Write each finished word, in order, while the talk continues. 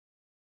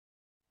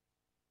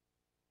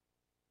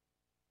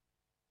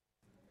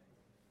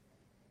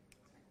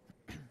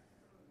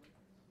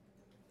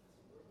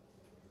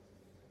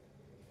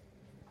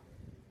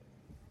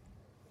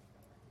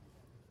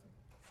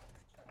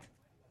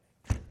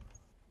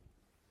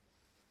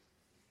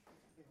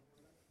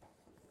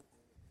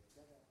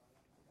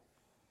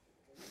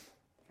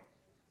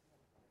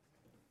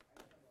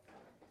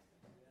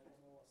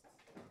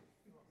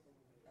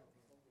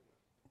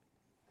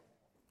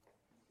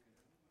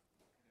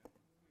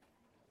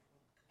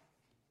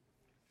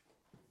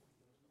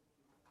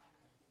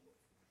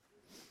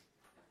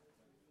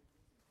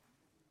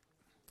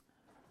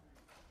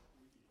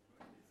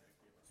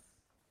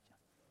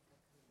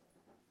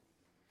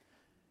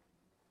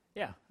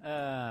Yeah.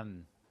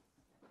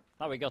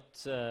 Now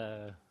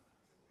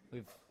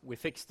we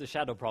fixed the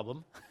shadow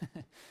problem.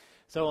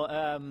 So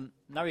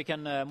now you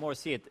can more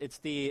see it. It's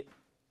the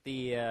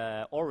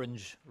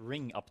orange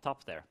ring up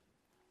top there.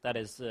 That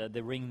is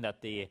the ring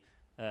that the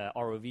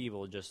ROV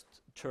will just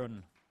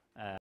turn.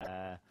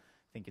 I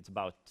think it's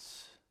about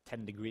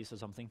 10 degrees or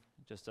something,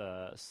 just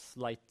a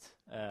slight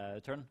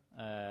turn,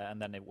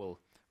 and then it will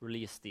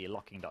release the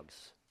locking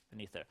dogs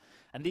beneath there.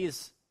 And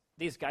these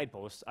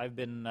guideposts, I've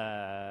been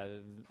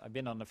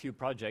on a few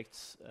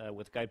projects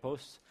with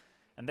guideposts,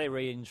 and they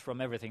range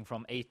from everything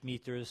from 8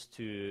 meters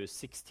to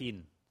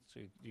 16. So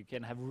you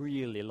can have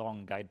really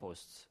long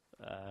guideposts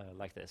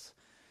like this,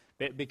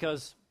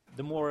 because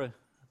the more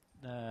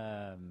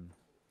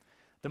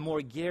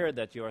gear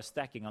that you are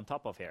stacking on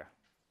top of here,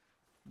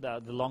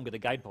 the longer the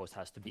guidepost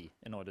has to be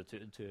in order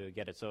to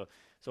get it. So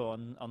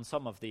on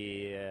some of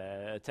the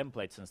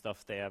templates and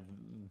stuff, they have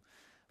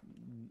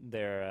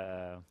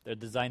their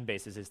design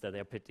basis is that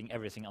they're putting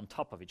everything on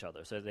top of each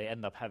other. So they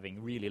end up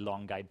having really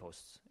long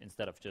guideposts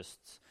instead of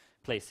just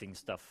placing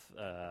stuff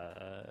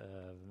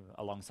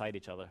alongside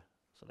each other.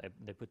 So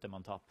they put them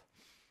on top.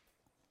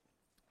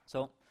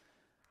 So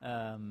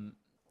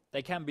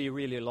they can be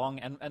really long,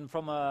 and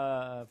from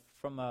a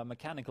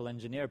mechanical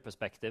engineer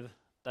perspective,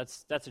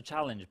 that's a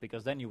challenge,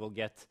 because then you will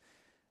get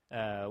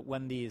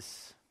when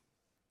these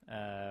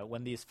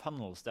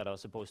funnels that are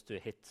supposed to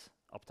hit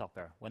up top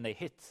here, when they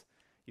hit,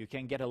 you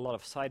can get a lot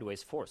of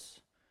sideways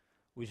force,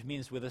 which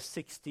means with a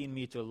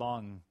 16-meter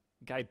long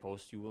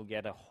guidepost, you will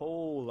get a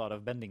whole lot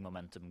of bending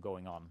momentum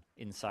going on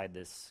inside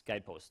this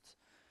guidepost.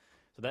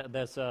 So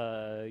there's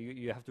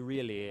you have to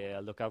really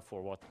look out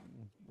for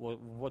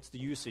what's the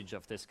usage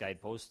of this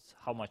guidepost,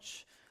 how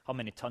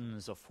many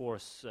tons of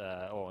force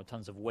or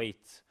tons of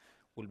weight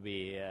would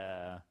we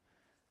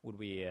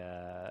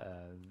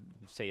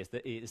say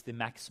is the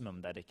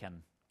maximum that it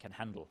can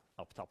handle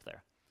up top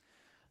there.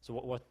 So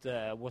what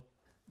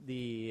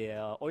the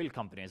oil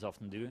companies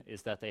often do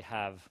is that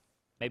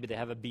maybe they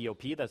have a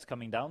BOP that's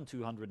coming down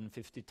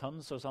 250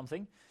 tons or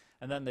something,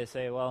 and then they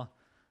say, well,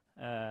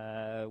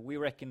 we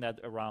reckon that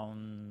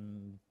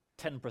around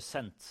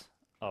 10%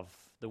 of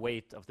the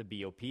weight of the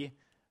BOP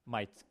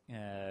might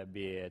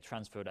be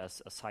transferred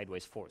as a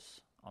sideways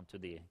force onto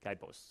the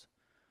guideposts.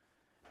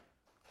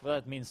 Well,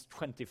 that means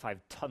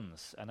 25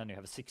 tons, and then you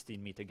have a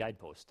 16-meter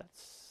guidepost.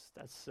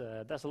 That's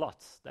a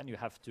lot. Then you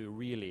have to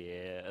really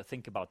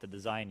think about the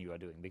design you are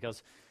doing,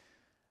 because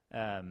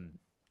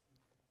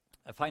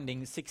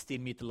finding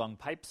 16-meter long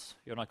pipes,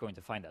 you're not going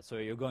to find that. So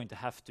you're going to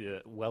have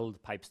to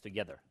weld pipes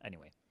together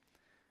anyway,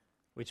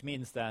 which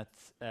means that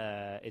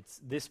it's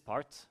this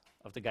part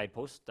of the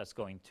guidepost that's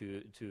going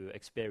to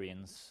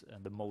experience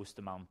the most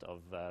amount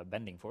of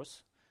bending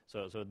force.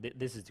 So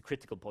this is the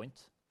critical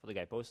point for the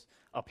guidepost.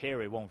 Up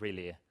here, it won't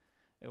really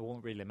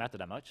matter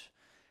that much.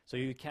 So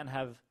you can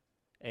have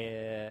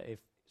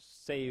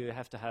say you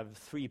have to have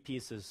 3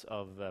 pieces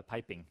of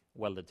piping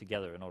welded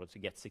together in order to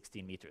get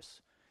 16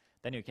 meters.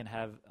 Then you can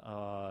have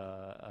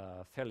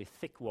a fairly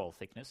thick wall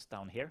thickness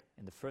down here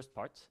in the first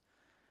part.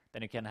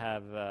 Then you can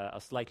have a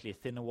slightly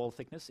thinner wall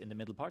thickness in the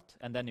middle part,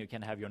 and then you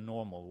can have your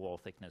normal wall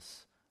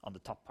thickness on the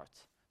top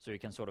part. So you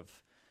can sort of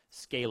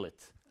scale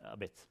it a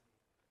bit.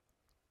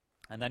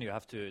 And then you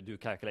have to do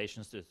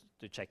calculations to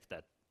check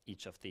that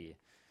each of the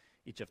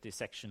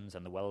sections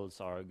and the welds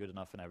are good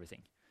enough and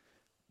everything.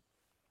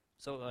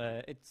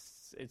 So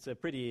it's a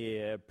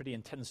pretty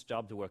intense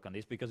job to work on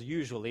this, because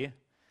usually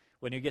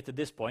when you get to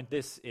this point,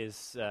 this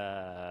is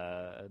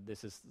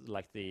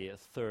like the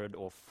third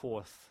or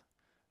fourth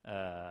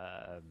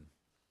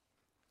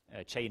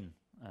chain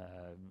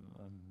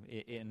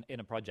in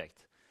a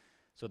project.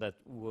 So that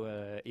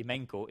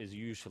Imenco is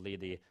usually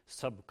the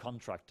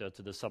subcontractor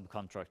to the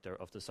subcontractor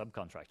of the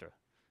subcontractor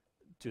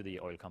to the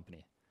oil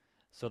company.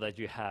 So that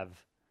you have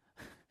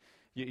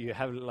you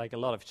have like a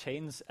lot of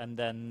chains, and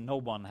then no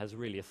one has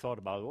really thought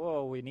about,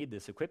 oh, we need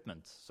this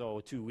equipment.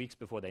 So 2 weeks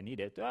before they need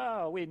it,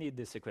 we need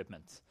this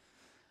equipment.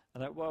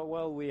 And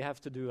well, we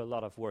have to do a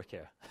lot of work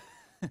here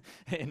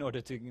in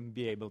order to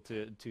be able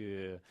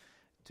to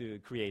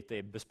create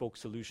a bespoke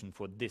solution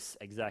for this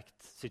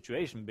exact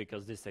situation,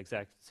 because this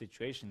exact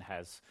situation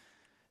has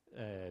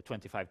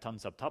 25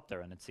 tons up top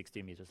there and it's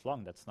 16 meters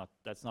long. That's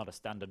not a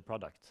standard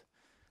product.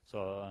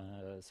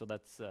 So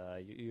that's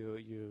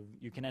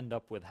you can end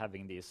up with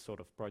having these sort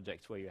of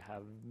projects where you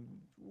have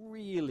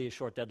really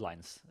short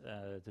deadlines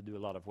to do a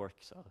lot of work.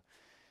 So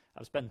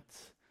I've spent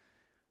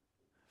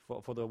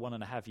for the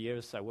 1.5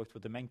 years I worked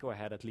with Imenco, I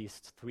had at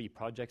least 3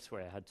 projects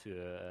where I had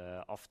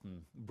to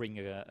often bring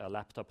a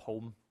laptop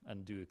home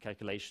and do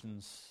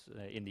calculations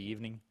in the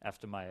evening.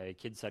 After my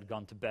kids had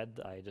gone to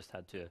bed, I just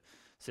had to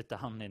sit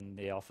down in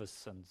the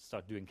office and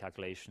start doing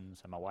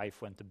calculations. And my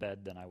wife went to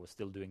bed, and I was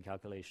still doing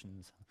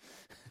calculations,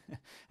 and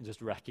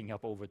just racking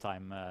up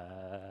overtime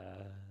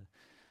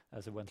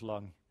as it went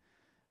along.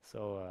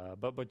 So,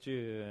 but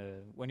you,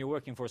 when you're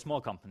working for a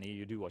small company,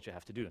 you do what you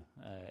have to do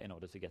in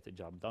order to get the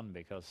job done.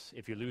 Because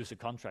if you lose a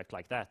contract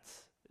like that,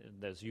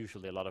 there's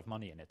usually a lot of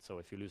money in it. So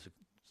if you lose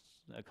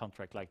a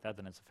contract like that,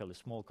 and it's a fairly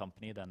small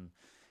company, then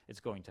it's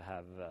going to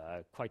have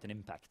quite an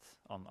impact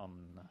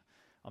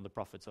on the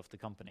profits of the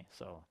company.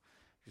 So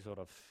you sort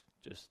of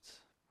just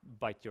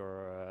bite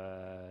your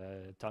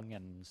tongue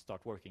and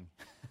start working.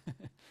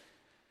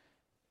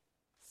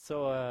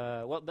 So,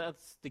 well,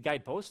 that's the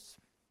guideposts.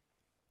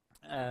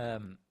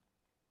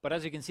 But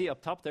as you can see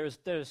up top,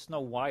 there's no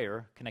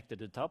wire connected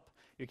to the top.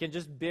 You can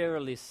just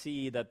barely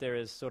see that there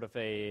is sort of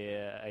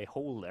a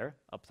hole there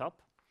up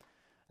top.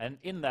 And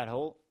in that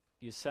hole,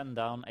 you send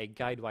down a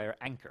guide wire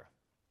anchor.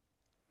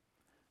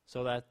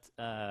 So that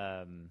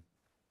I'm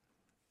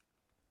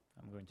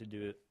going to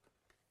do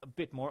a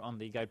bit more on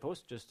the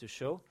guidepost just to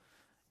show.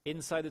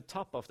 Inside the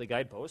top of the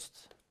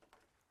guidepost,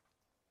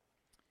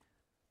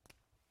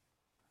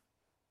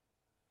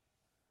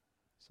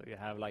 so you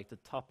have like the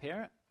top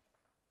here.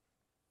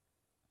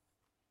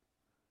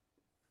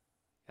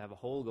 You have a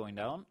hole going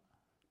down.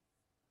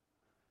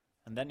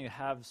 And then you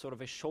have sort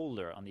of a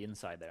shoulder on the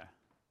inside there.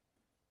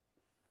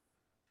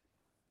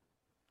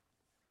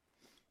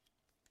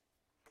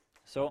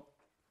 So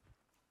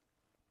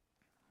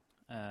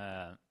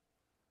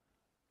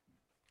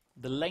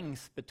the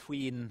length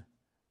between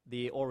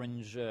the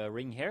orange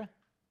ring here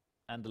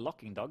and the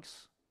locking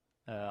dogs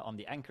on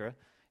the anchor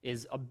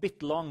is a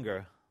bit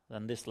longer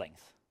than this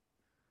length.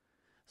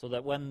 So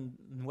that when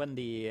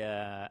the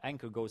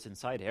anchor goes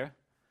inside here,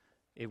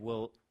 it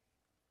will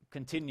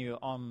continue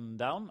on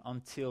down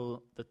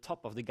until the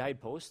top of the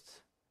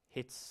guidepost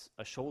hits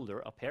a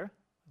shoulder up here,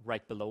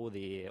 right below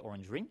the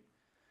orange ring.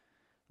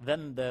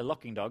 Then the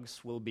locking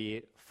dogs will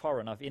be far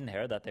enough in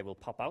here that they will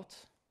pop out,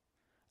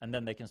 and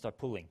then they can start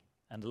pulling.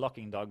 And the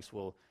locking dogs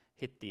will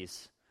hit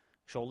these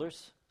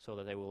shoulders so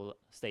that they will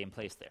stay in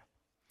place there.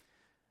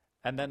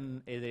 And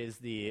then it is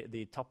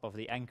the top of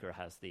the anchor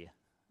has the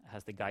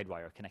guide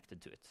wire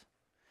connected to it,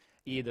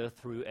 either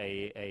through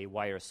a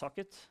wire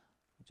socket,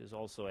 which is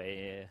also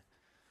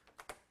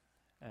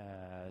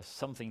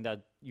something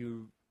that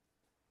you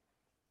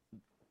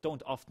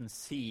don't often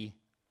see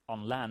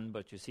on land,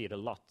 but you see it a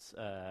lot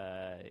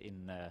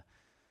in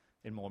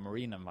more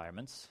marine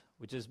environments,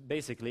 which is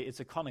basically, it's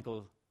a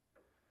conical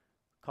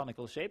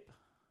shape.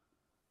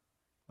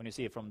 When you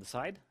see it from the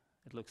side,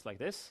 it looks like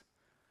this.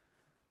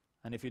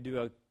 And if you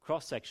do a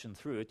cross-section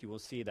through it, you will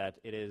see that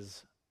it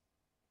is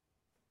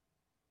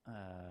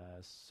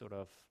sort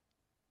of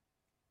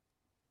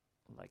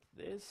like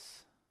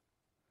this.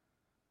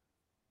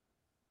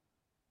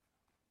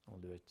 We'll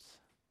do it.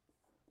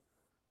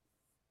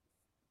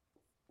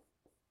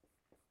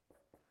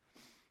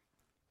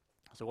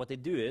 So what they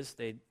do is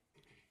they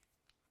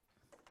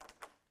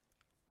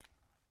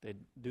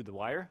do the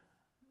wire.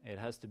 It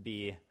has to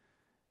be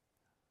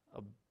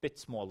a bit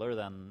smaller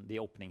than the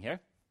opening here.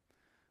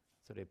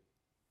 So they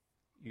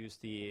use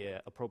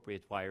the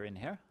appropriate wire in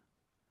here.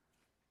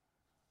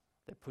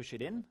 They push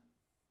it in.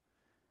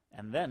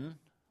 And then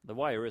the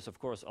wire is, of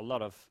course, a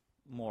lot of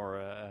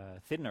more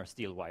thinner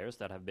steel wires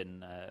that have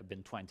been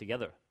twined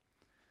together.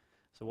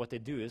 So what they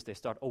do is they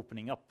start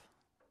opening up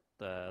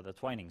the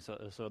twining.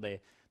 So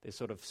they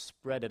sort of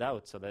spread it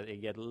out so that they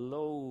get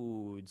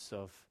loads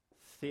of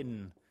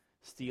thin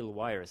steel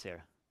wires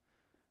here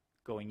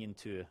going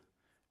into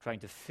trying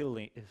to fill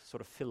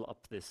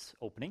up this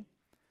opening.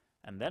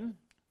 And then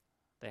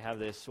they have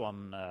this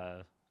one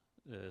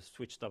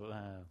switched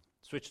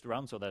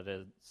around so that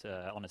it's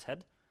on its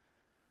head.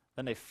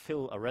 Then they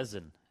fill a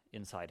resin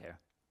inside here,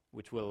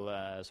 which will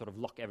sort of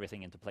lock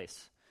everything into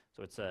place.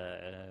 So it's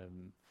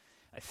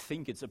I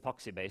think it's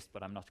epoxy based,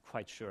 but I'm not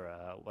quite sure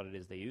what it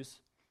is they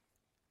use.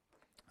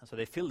 So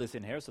they fill this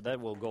in here, so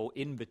that will go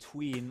in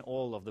between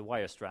all of the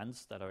wire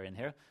strands that are in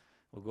here.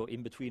 Will go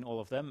in between all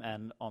of them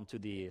and onto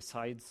the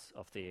sides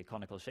of the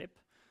conical shape.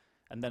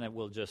 And then it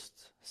will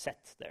just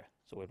set there,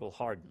 so it will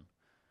harden.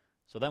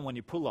 So then when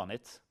you pull on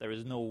it, there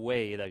is no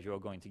way that you're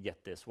going to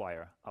get this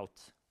wire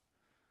out.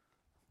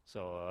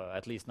 So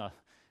at least not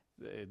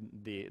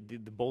the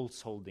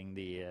bolts holding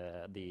the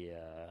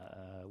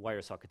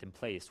wire socket in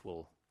place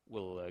will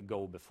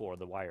go before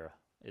the wire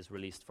is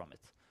released from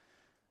it.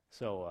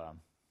 So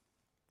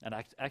and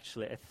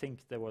actually I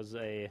think there was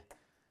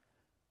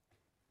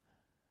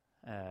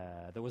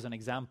an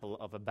example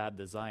of a bad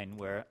design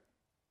where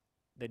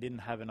they didn't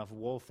have enough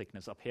wall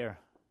thickness up here.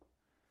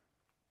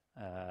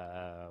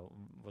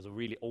 Was a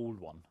really old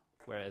one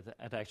where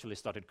it actually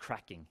started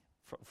cracking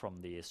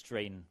from the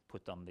strain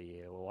put on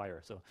the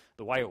wire. So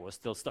the wire was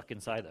still stuck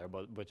inside there,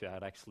 but you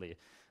had actually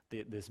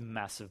this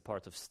massive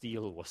part of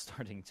steel was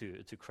starting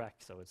to crack.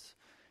 So it's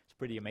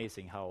pretty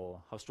amazing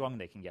how strong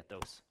they can get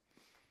those.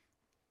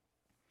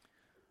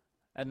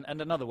 And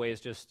another way is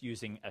just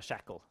using a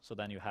shackle. So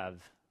then you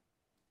have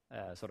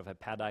sort of a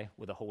pad eye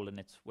with a hole in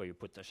it where you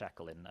put a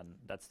shackle in, and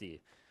that's the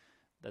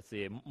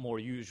more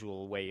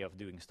usual way of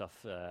doing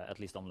stuff, at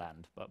least on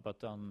land.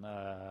 But on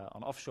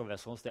offshore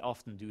vessels, they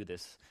often do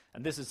this,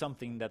 and this is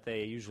something that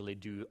they usually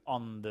do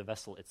on the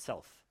vessel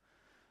itself.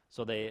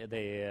 So they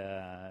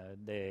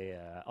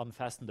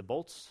unfasten the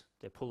bolts,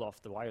 they pull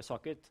off the wire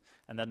socket,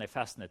 and then they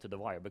fasten it to the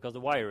wire, because the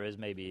wire is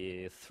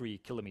maybe 3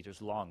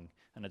 kilometers long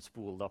and it's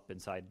spooled up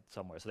inside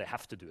somewhere. So they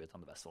have to do it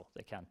on the vessel.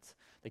 They can't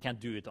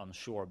do it on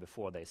shore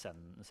before they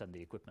send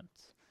the equipment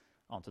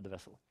onto the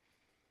vessel.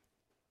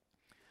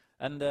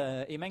 And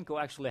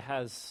Imenco actually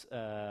has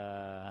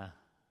a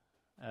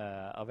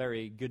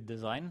very good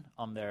design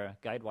on their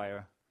guide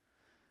wire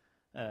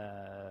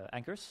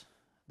anchors.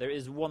 There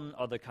is one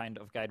other kind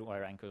of guide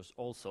wire anchors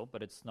also,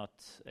 but it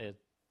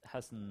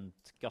hasn't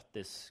got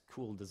this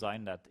cool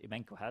design that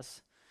Imenco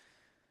has.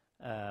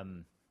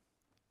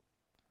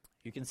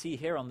 You can see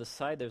here on the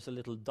side there's a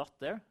little dot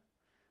there.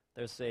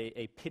 There's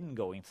a pin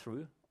going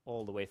through,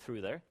 all the way through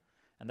there,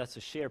 and that's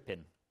a shear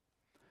pin.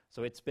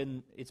 So it's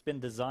been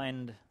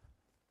designed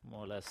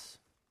more or less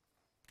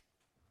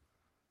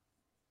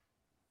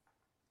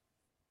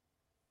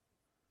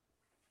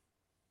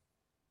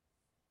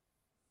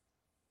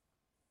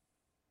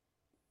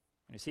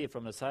you see it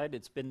from the side.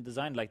 It's been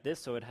designed like this,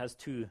 so it has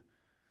two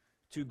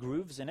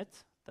grooves in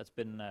it that's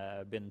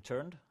been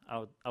turned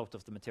out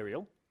of the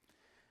material,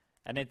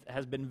 and it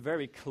has been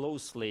very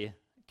closely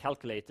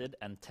calculated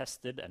and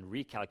tested and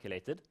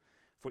recalculated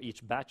for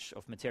each batch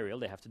of material.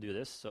 They have to do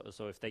this.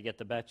 So if they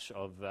get a batch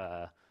of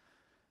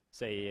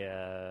say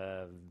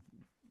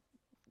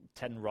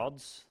 10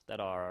 rods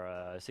that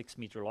are 6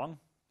 meter long,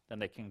 then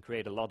they can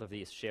create a lot of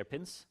these shear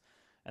pins,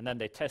 and then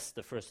they test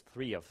the first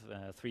 3 or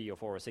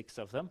 4 or 6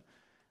 of them.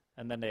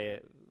 And then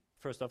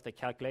first off, they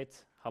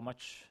calculate how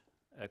much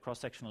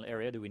cross-sectional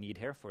area do we need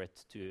here for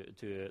it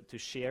to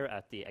shear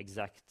at the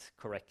exact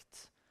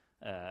correct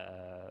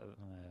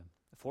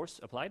force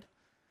applied.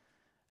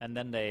 And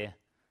then they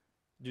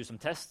do some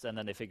tests, and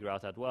then they figure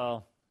out that,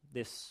 well,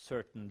 this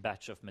certain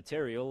batch of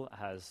material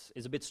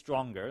is a bit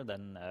stronger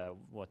than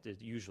what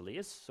it usually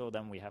is, so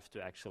then we have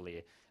to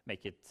actually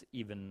make it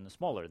even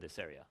smaller, this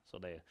area. So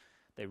they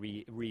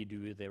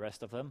redo the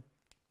rest of them,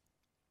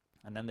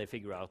 and then they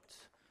figure out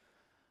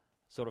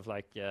sort of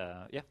like,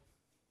 yeah,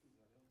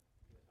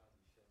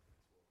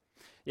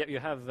 you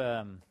have,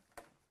 I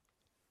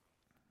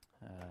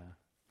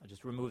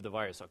just removed the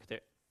wire socket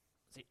here.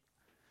 See,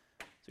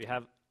 so you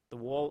have the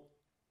wall,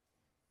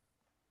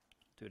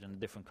 do it in a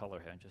different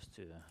color here just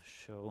to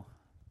show.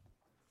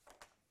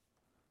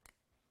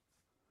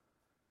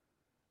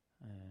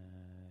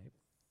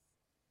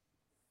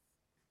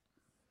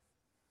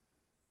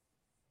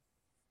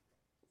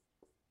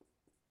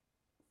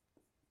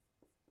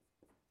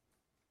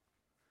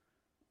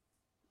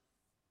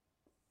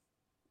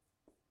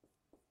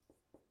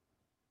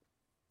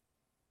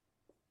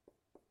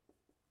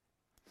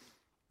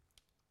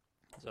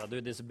 So I'll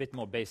do this a bit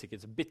more basic.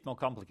 It's a bit more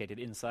complicated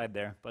inside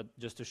there, but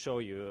just to show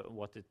you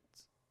what the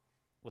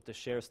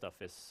shear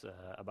stuff is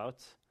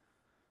about.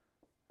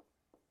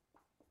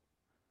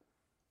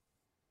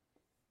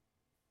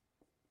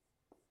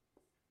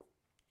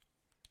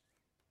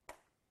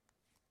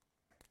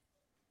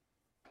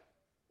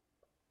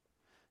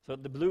 So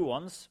the blue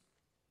ones,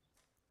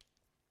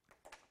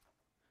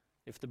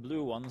 if the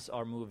blue ones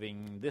are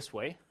moving this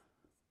way,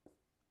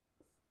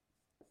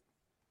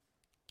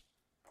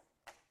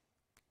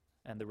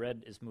 and the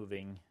red is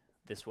moving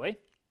this way,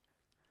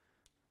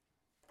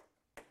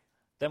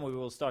 then we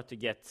will start to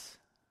get,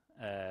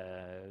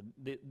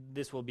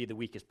 this will be the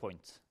weakest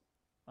point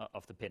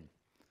of the pin.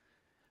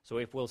 So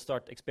if we'll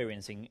start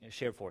experiencing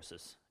shear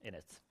forces in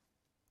it.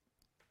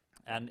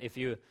 And if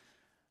you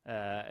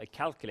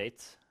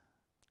calculate,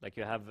 like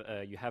you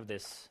have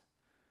this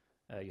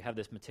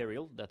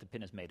material that the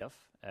pin is made of,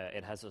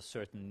 it has a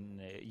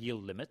certain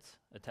yield limit,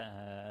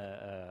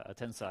 a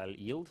tensile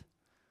yield,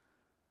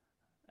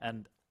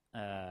 and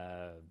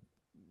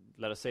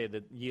let us say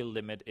the yield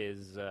limit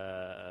is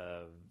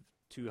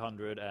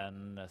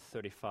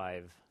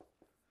 235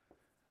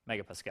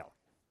 megapascal,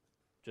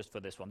 just for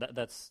this one.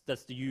 That's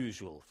the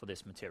usual for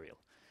this material.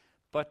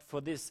 But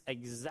for this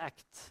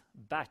exact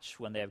batch,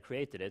 when they have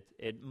created it,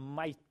 it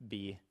might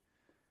be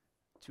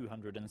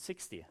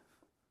 260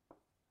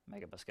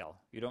 megapascal.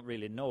 You don't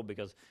really know,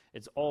 because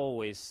it's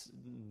always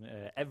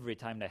every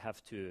time they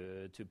have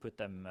to put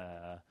them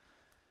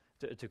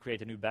to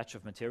create a new batch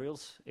of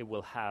materials, it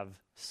will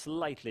have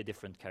slightly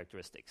different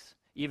characteristics.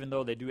 Even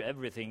though they do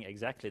everything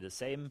exactly the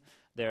same,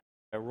 their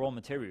raw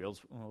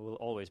materials will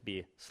always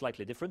be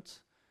slightly different,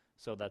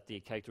 so that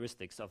the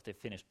characteristics of the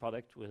finished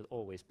product will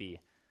always be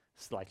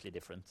slightly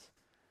different.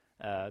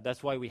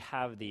 That's why we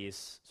have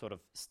these sort of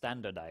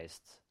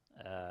standardized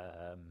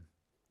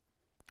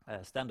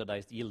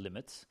yield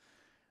limits,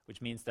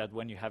 which means that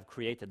when you have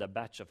created a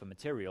batch of a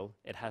material,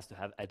 it has to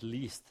have at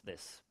least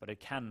this, but it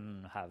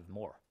can have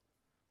more.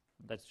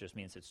 That just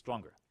means it's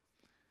stronger.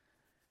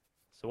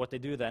 So what they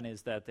do then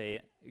is that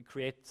they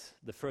create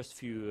the first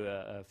few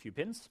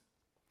pins,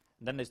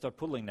 and then they start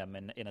pulling them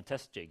in a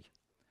test jig.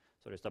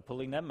 So they start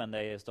pulling them, and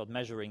they start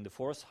measuring the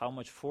force, how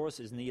much force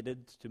is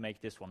needed to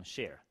make this one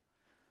shear.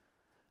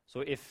 So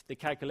if the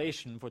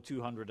calculation for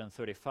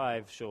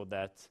 235 showed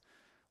that,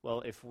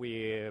 well, if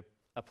we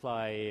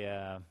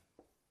apply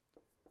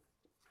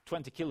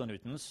 20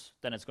 kilonewtons,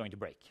 then it's going to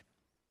break.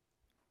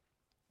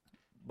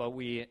 But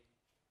we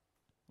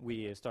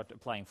start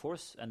applying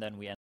force, and then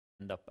we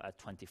end up at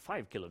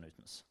 25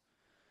 kilonewtons.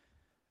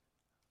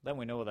 Then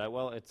we know that,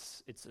 well,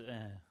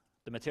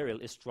 the material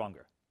is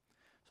stronger.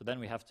 So then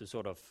we have to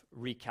sort of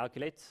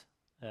recalculate.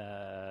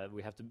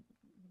 We have to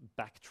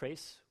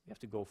backtrace. We have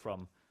to go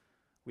from,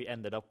 we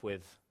ended up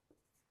with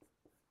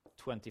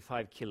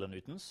 25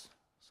 kilonewtons.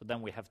 So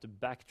then we have to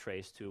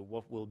backtrace to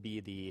what will be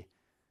the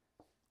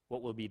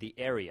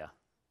area,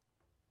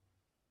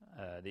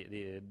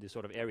 the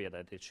sort of area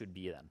that it should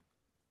be then.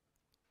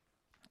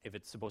 If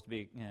it's supposed to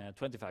be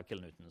 25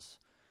 kilonewtons.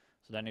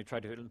 So then you try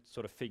to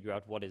sort of figure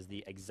out what is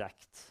the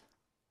exact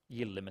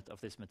yield limit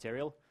of this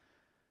material.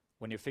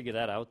 When you figure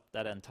that out,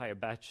 that entire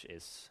batch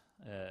is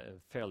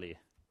fairly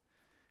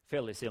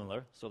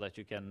similar, so that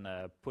you can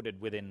put it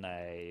within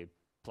a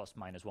plus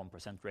minus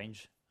 1%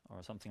 range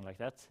or something like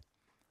that.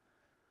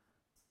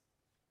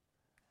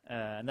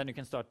 And then you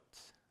can start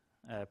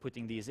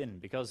putting these in,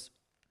 because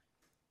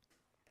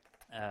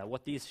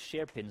what these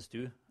shear pins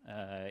do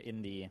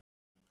in the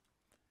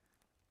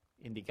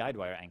guide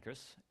wire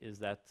anchors is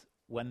that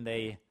when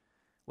they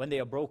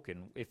are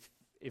broken, if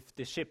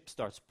the ship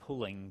starts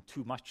pulling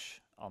too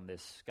much on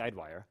this guide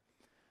wire,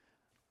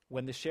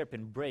 when the shear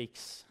pin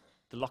breaks,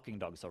 the locking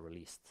dogs are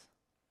released.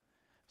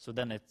 So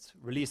then it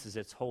releases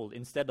its hold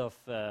instead of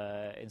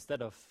the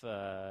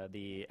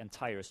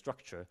entire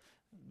structure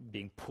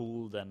being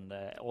pulled and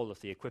all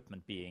of the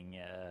equipment being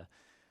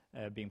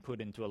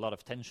put into a lot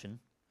of tension.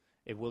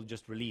 It will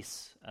just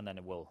release, and then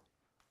it will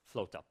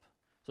float up.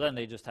 So then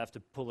they just have to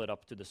pull it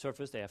up to the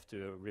surface. They have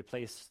to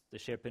replace the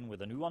shear pin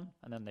with a new one,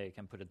 and then they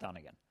can put it down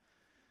again.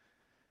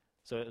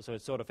 So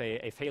it's sort of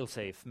a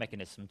fail-safe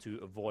mechanism to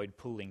avoid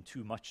pulling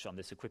too much on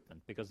this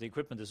equipment, because the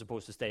equipment is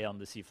supposed to stay on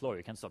the sea floor.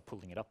 You can't start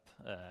pulling it up,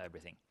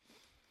 everything.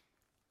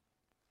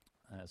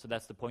 So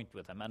that's the point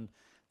with them. And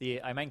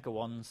the Imenco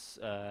ones,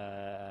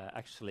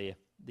 actually,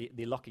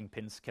 the locking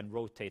pins can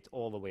rotate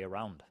all the way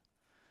around,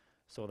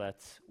 so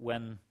that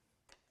when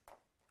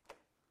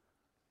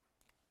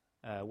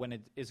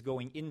it is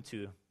going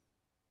into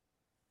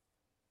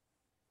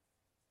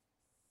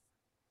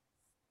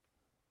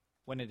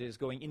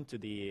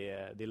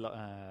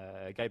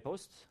the guide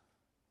post,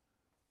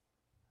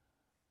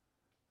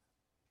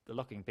 the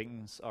locking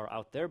pins are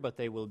out there, but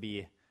they will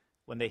be,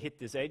 when they hit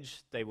this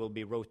edge, they will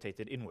be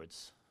rotated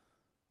inwards.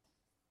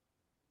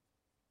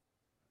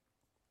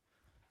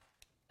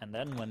 And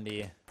then when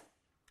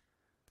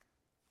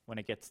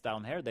it gets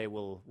down here, they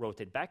will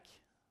rotate back,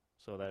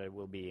 so that it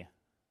will be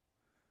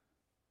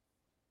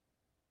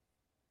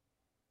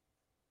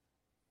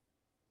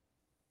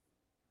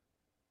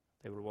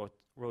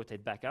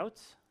rotate back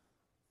out,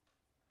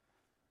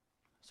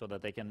 so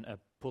that they can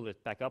pull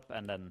it back up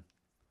and then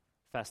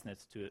fasten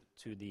it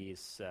to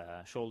these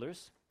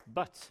shoulders.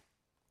 But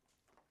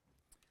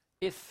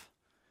if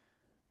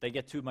they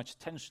get too much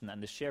tension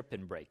and the shear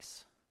pin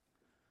breaks,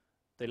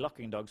 the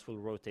locking dogs will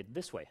rotate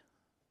this way,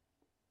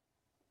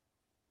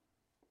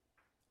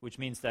 which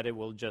means that it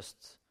will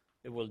just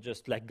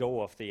let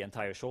go of the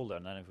entire shoulder,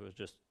 and then it will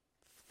just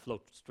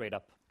float straight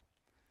up.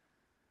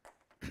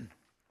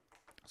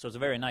 So it's a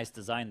very nice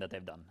design that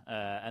they've done,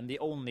 and the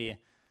only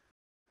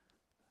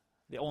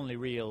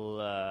real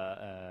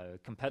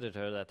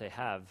competitor that they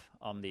have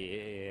on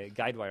the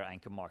guide wire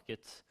anchor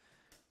market,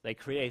 they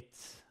create.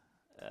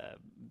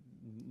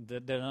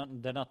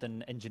 They're not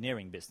an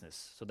engineering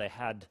business, so they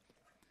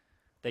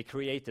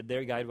created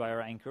their guide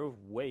wire anchor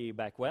way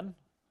back when,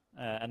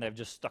 and they've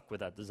just stuck with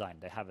that design.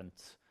 They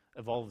haven't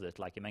evolved it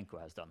like Imenco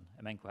has done.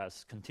 Imenco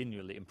has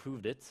continually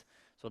improved it,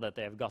 so that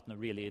they have gotten a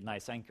really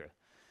nice anchor.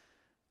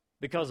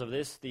 Because of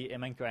this, the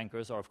Imenco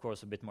anchors are, of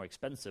course, a bit more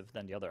expensive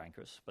than the other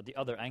anchors, but the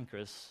other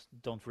anchors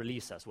don't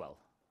release as well.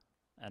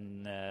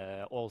 And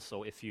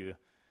also, if you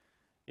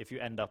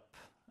end up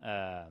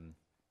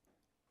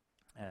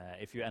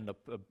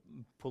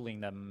pulling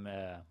them,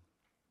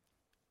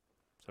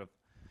 sort of,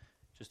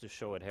 just to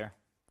show it here,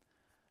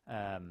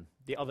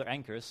 the other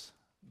anchors,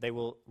 they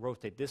will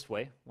rotate this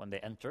way when they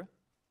enter.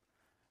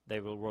 They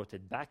will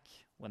rotate back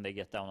when they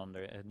get down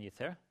underneath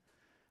here.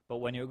 But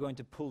when you're going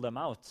to pull them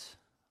out,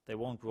 they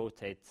won't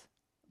rotate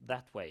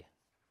that way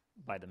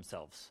by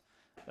themselves.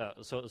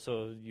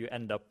 So you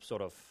end up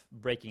sort of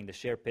breaking the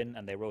shear pin,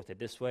 and they rotate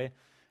this way.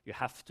 You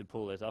have to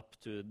pull it up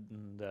to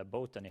the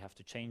boat, and you have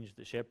to change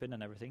the shear pin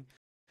and everything.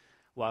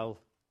 While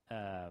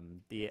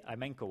the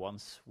Imenco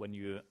ones, when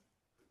you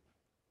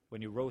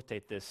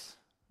rotate this,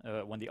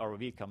 when the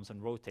ROV comes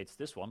and rotates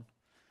this one,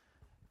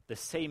 the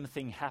same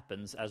thing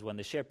happens as when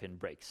the shear pin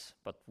breaks,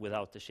 but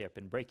without the shear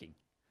pin breaking.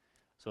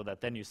 So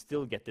that then you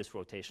still get this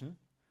rotation.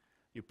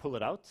 You pull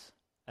it out,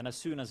 and as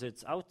soon as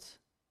it's out,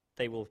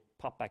 they will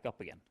pop back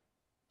up again.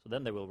 So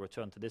then they will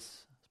return to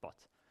this spot,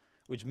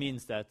 which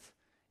means that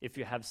if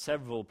you have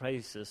several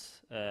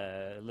places,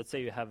 let's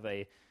say you have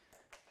a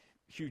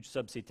huge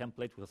subsea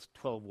template with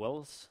 12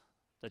 wells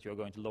that you're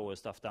going to lower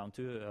stuff down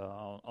to,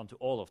 onto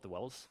all of the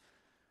wells.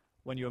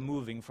 When you're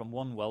moving from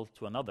one well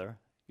to another,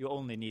 you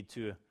only need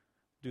to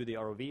do the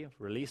ROV,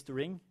 release the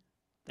ring,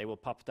 They will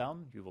pop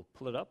down, you will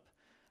pull it up,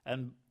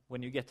 and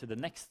when you get to the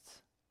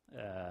next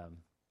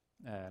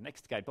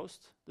guide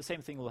post, the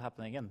same thing will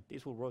happen again.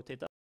 These will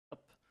rotate up,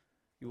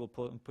 you will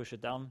push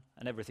it down,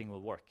 and everything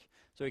will work.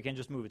 So you can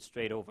just move it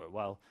straight over,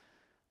 while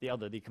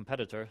the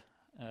competitor,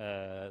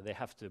 they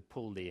have to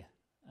pull the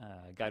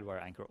guide wire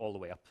anchor all the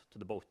way up to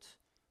the boat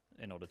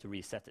in order to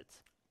reset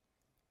it.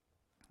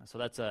 So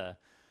that's a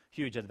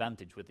huge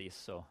advantage with these.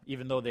 So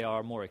even though they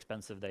are more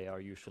expensive, they are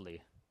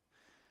usually,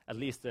 at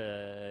least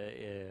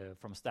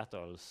from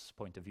Statoil's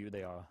point of view,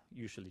 they are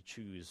usually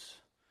choose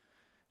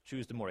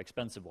the more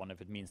expensive one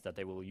if it means that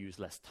they will use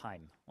less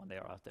time when they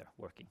are out there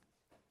working.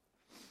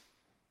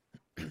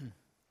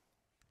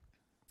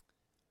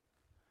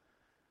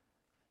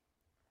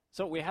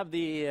 So we have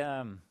the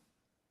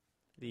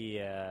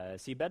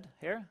seabed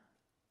here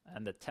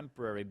and the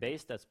temporary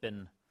base that's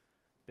been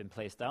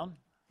placed down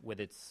with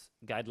its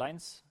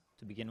guidelines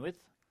to begin with.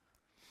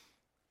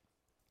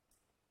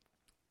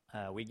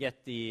 We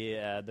get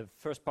the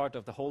first part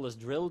of the hole is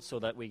drilled so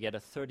that we get a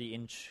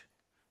 30-inch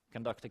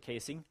conductor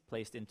casing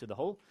placed into the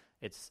hole.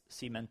 It's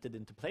cemented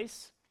into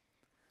place,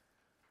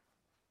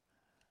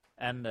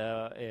 and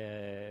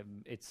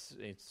it's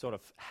sort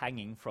of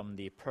hanging from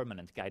the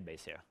permanent guide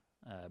base here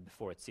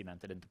before it's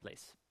cemented into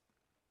place.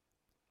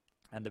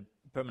 And the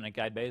permanent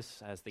guide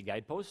base has the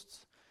guide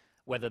posts,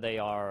 whether they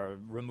are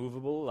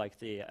removable like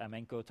the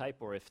Amenco type,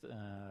 or if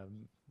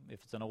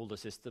it's an older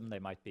system, they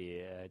might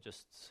be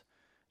just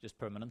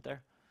permanent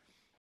there.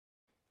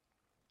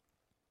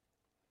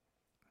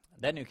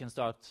 Then you can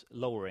start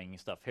lowering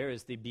stuff. Here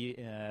is the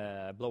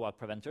blowout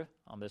preventer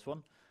on this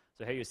one.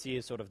 So here you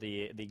see sort of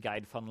the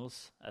guide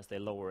funnels as they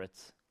lower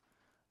it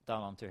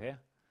down onto here.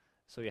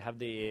 So you have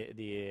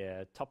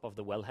the top of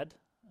the wellhead,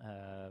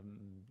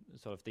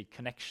 sort of the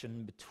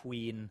connection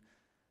between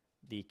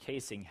the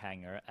casing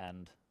hanger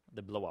and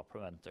the blowout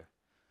preventer.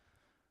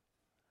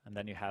 And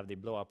then you have the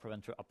blowout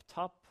preventer up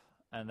top,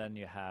 and then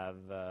you have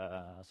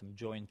some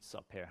joints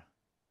up here.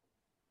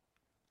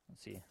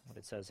 Let's see what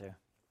it says here.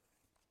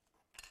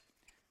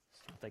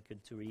 It's not that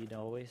good to read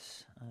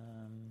always.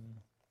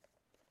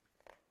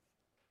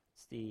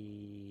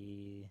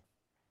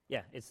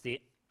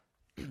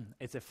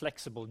 It's a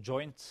flexible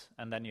joint,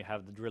 and then you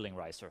have the drilling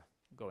riser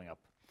going up.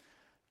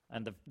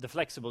 And the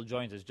flexible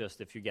joint is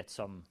just if you get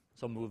some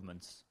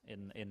movements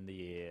in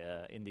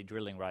the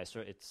drilling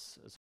riser, it's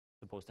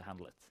supposed to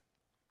handle it.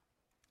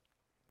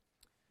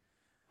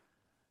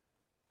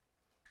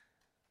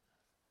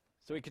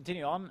 So we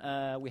continue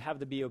on. We have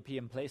the BOP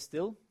in place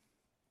still,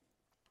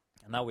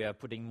 and now we are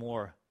putting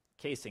more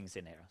casings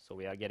in here. So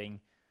we are getting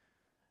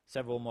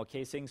several more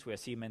casings. We are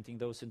cementing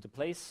those into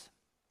place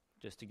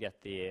just to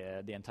get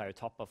the entire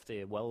top of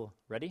the well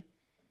ready.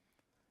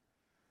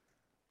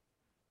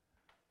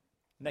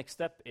 Next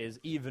step is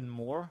even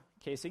more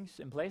casings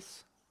in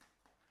place,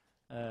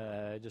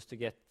 just to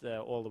get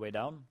all the way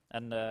down.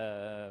 And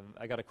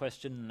I got a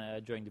question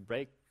during the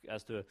break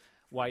as to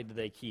why do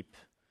they keep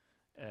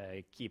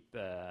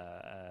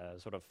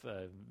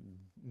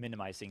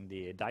minimizing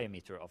the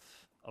diameter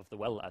of the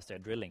well as they're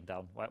drilling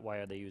down. Why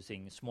are they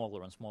using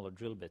smaller and smaller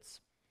drill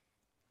bits?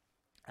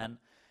 And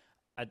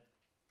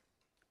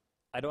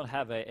I don't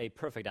have a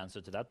perfect answer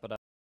to that,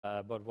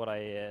 but what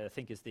I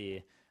think is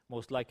the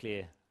most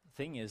likely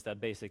thing is that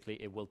basically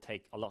it will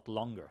take a lot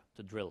longer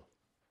to drill.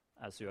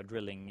 As you are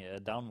drilling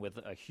down with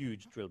a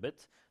huge drill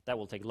bit, that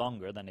will take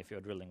longer than if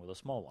you're drilling with a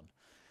small one.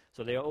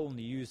 So they are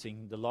only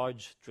using the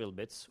large drill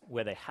bits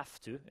where they have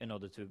to in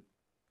order to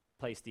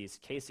place these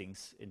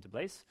casings into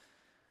place.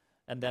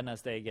 And then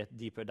as they get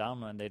deeper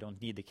down and they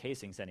don't need the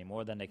casings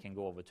anymore, then they can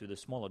go over to the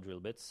smaller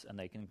drill bits and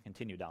they can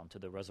continue down to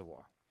the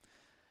reservoir.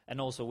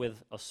 And also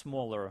with a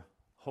smaller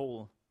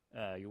hole,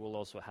 you will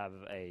also have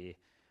a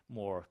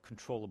more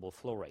controllable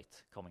flow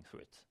rate coming through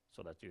it,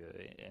 so that you,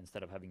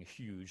 instead of having a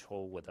huge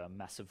hole with a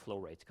massive flow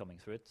rate coming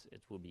through it,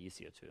 it will be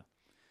easier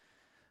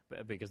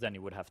to, because then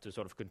you would have to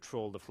sort of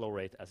control the flow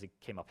rate as it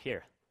came up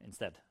here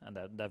instead, and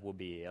that would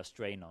be a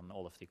strain on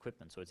all of the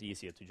equipment, so it's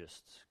easier to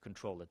just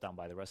control it down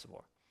by the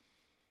reservoir.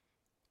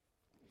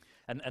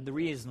 And the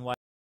reason why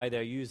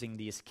they're using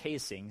these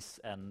casings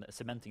and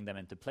cementing them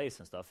into place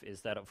and stuff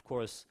is that, of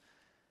course,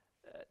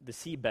 the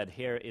seabed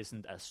here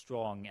isn't as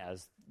strong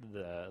as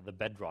the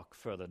bedrock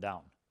further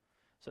down.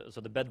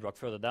 So the bedrock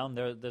further down,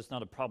 there's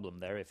not a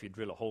problem there if you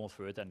drill a hole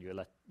through it and you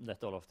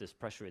let all of this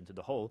pressure into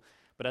the hole.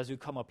 But as you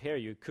come up here,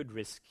 you could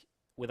risk,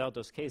 without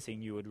those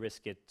casing, you would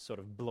risk it sort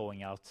of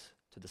blowing out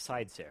to the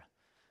sides here.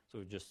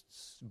 So just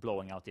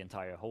blowing out the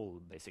entire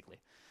hole, basically.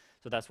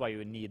 So that's why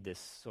you need this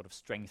sort of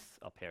strength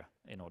up here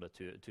in order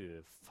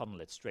to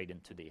funnel it straight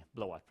into the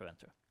blowout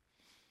preventer.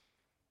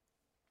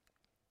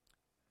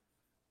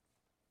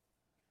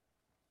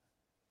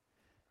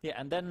 Yeah,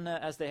 and then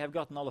as they have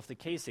gotten all of the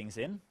casings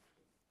in,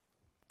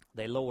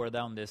 they lower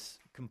down this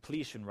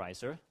completion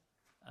riser,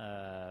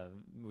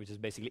 which is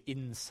basically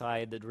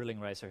inside the drilling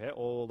riser here,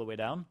 all the way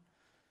down.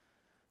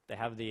 They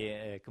have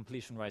the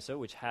completion riser,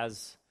 which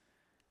has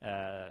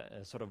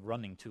sort of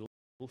running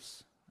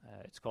tools,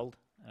 it's called.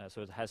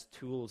 So it has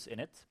tools in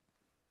it.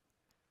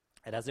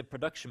 It has a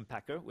production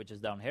packer, which is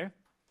down here,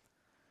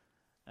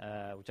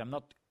 which I'm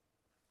not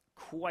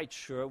quite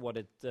sure what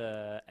it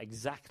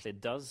exactly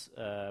does,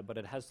 but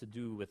it has to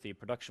do with the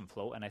production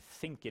flow, and I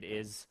think it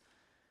is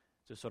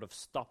to sort of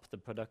stop the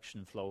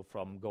production flow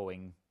from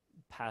going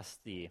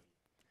past the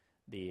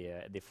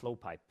flow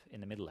pipe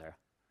in the middle here.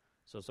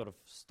 So sort of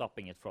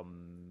stopping it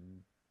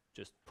from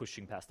just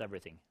pushing past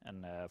everything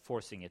and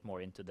forcing it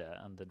more into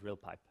the drill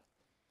pipe.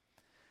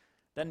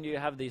 Then you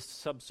have the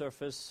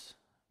subsurface,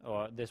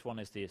 or this one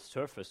is the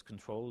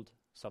surface-controlled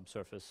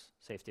subsurface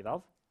safety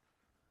valve.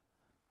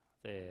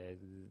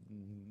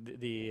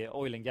 The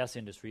oil and gas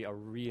industry are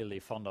really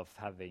fond of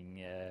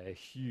having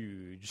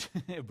huge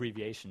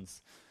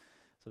abbreviations,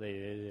 so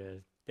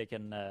they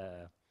can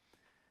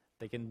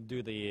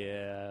do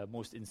the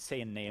most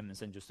insane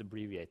names and just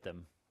abbreviate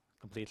them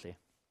completely.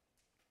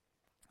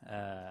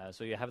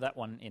 So you have that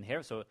one in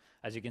here. So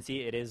as you can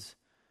see,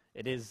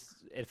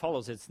 it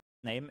follows its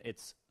name.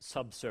 It's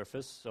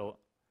subsurface, so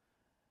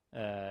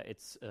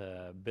it's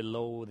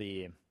below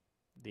the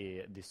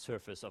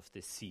surface of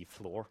the sea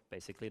floor.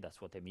 Basically,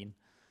 that's what they mean.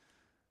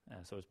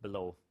 So it's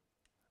below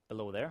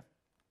there.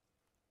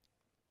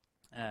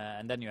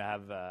 And then you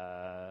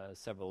have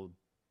several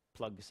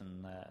plugs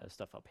and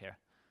stuff up here.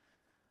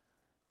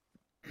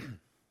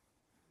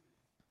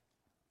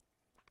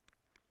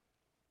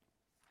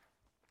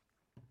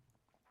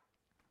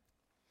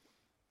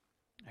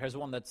 Here's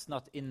one that's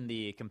not in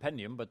the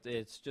compendium, but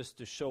it's just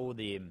to show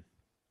the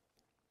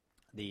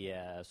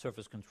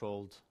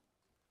surface-controlled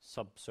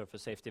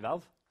subsurface safety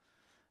valve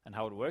and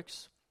how it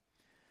works.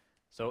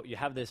 So you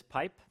have this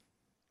pipe,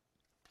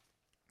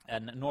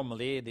 and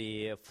normally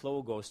the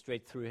flow goes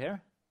straight through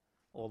here,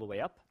 all the way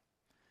up.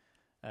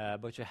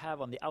 But you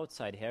have on the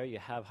outside here, you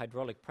have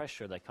hydraulic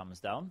pressure that comes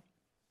down,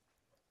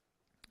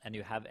 and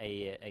you have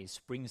a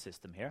spring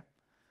system here.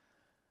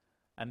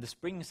 And the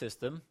spring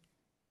system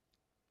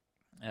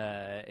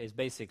is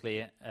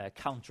basically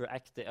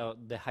counteracting,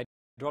 the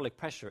hydraulic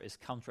pressure is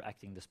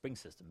counteracting the spring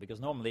system, because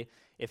normally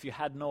if you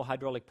had no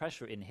hydraulic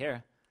pressure in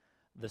here,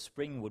 the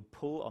spring would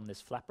pull on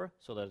this flapper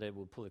so that it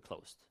would pull it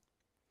closed.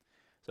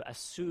 So as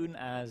soon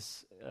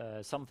as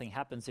something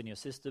happens in your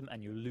system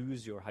and you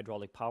lose your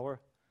hydraulic power,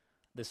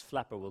 this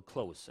flapper will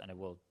close and it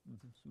will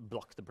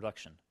block the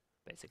production,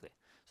 basically.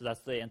 So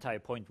that's the entire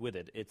point with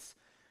it. It's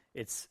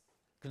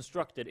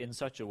constructed in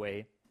such a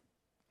way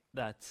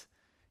that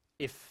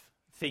if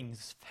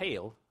things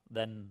fail,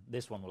 then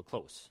this one will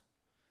close.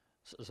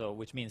 So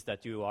which means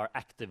that you are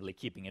actively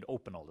keeping it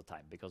open all the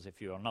time, because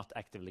if you are not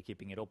actively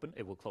keeping it open,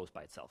 it will close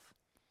by itself.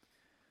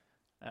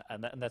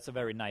 And that's a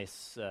very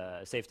nice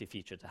safety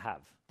feature to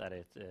have, that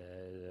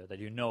that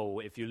you know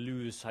if you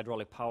lose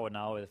hydraulic power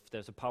now, if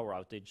there's a power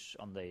outage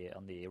on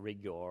the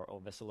rig or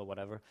vessel or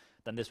whatever,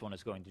 then this one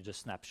is going to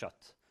just snap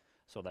shut,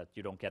 so that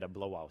you don't get a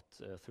blowout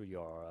through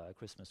your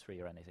Christmas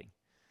tree or anything.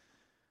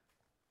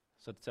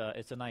 So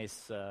it's a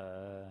nice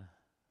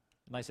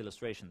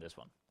illustration, this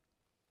one.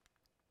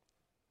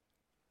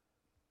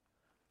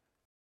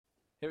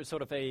 Here's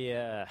sort of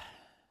an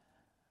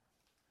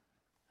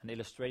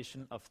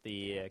illustration of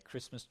the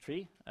Christmas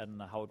tree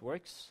and how it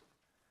works.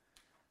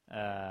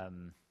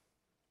 It's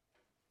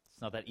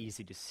not that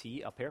easy to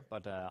see up here,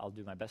 but I'll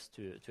do my best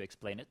to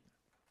explain it.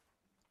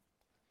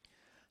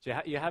 So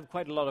you have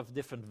quite a lot of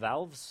different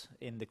valves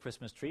in the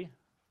Christmas tree.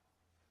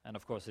 And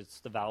of course,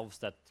 it's the valves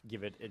that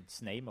give it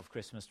its name of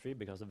Christmas tree,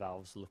 because the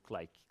valves look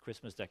like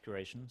Christmas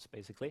decorations,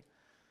 basically.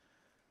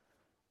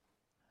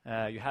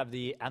 You have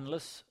the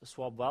annulus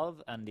swab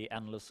valve and the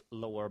annulus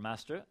lower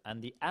master. And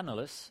the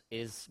annulus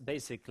is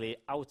basically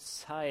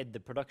outside the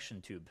production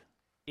tube,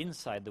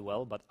 inside the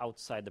well, but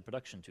outside the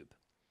production tube.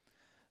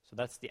 So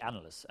that's the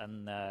annulus.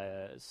 And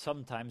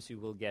sometimes you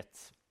will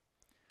get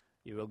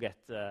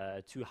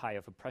too high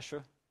of a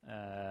pressure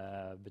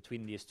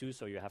between these two,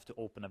 so you have to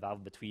open a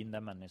valve between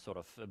them and sort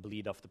of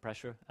bleed off the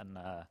pressure and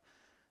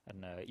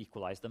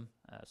equalize them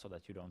so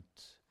that you don't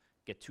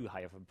get too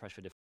high of a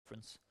pressure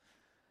difference.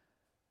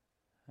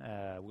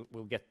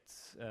 We'll get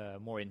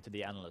more into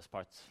the annulus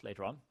part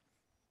later on.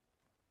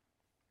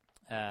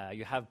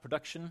 You have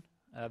production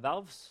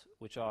valves,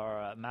 which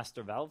are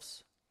master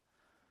valves,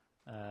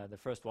 the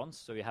first ones.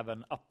 So you have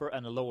an upper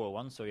and a lower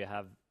one. So you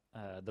have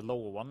the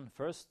lower one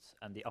first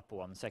and the upper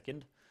one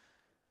second.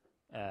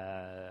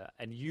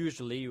 And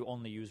usually you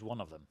only use one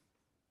of them.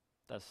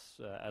 That's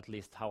at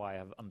least how I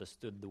have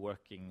understood the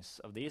workings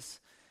of these,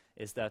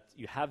 is that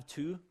you have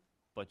two,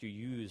 but you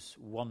use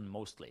one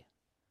mostly.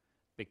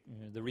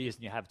 The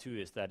reason you have two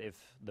is that if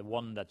the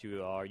one that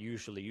you are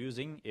usually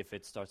using, if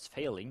it starts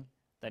failing,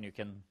 then you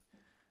can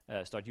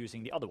start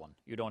using the other one.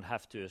 You don't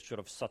have to sort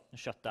of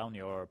shut down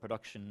your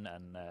production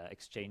and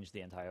exchange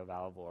the entire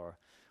valve or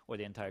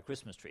the entire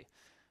Christmas tree.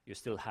 You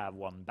still have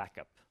one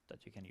backup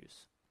that you can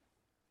use.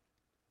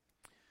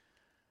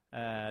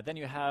 Then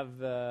you have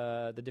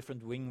the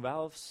different wing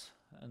valves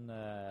and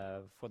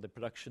for the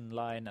production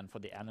line and for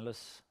the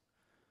annulus,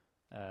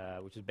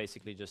 which is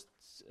basically just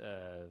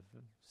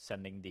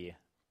sending the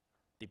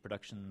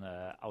production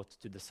out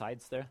to the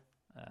sides there,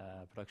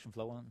 production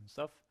flow and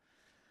stuff.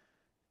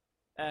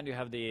 And you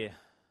have the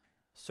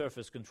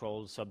surface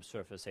control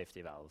subsurface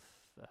safety valve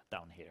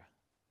down here.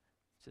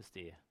 It's just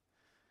the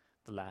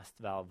last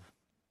valve.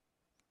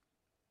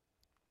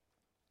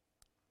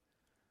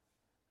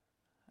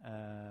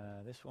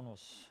 This one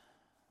was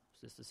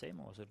this the same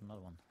or was it another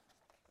one?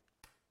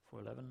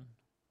 411,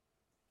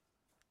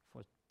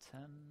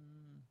 410.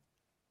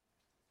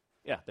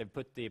 Yeah, they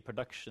put the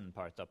production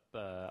part up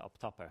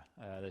top here,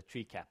 the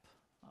tree cap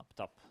up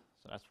top.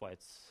 So that's why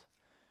it's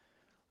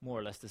more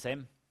or less the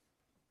same.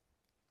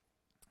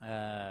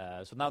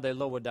 So now they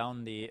lower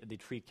down the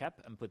tree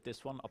cap and put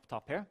this one up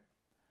top here.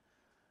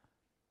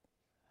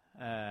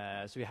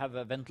 So you have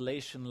a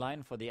ventilation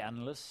line for the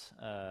annulus,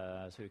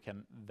 so you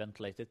can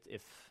ventilate it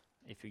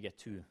if you get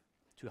too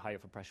high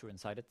of a pressure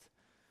inside it.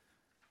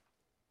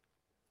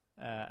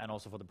 And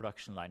also for the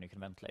production line, you can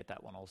ventilate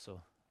that one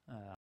also.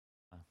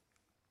 If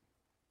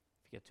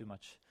you get too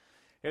much.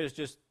 Here's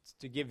just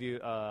to give you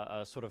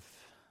a sort of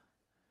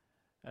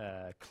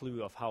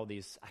clue of how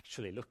these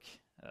actually look,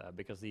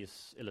 because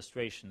these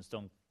illustrations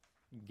don't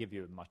give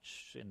you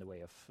much in the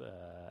way of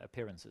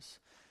appearances.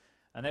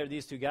 And there are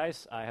these two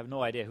guys. I have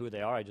no idea who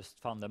they are. I just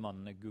found them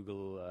on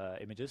Google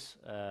Images.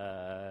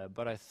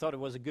 But I thought it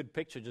was a good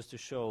picture just to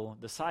show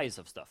the size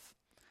of stuff.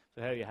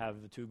 So here you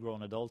have two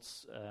grown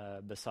adults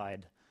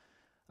beside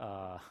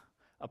a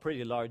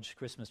pretty large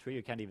Christmas tree.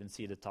 You can't even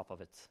see the top of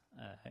it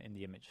in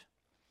the image.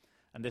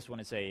 And this one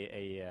is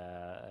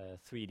a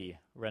 3D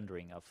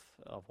rendering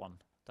of one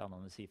down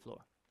on the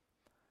seafloor.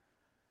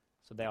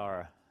 So they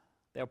are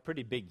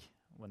pretty big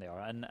when they are.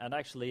 And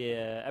actually,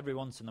 every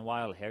once in a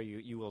while here,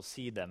 you will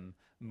see them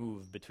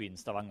move between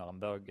Stavanger and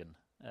Bergen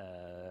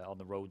on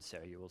the roads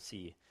here. You will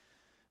see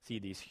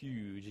these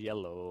huge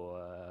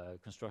yellow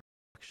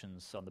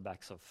constructions on the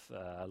backs of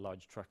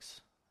large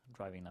trucks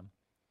driving them.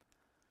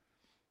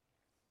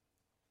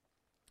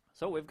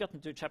 So we've gotten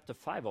to chapter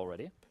 5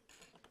 already.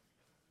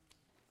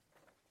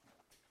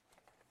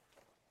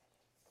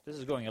 This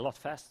is going a lot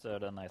faster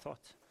than I thought.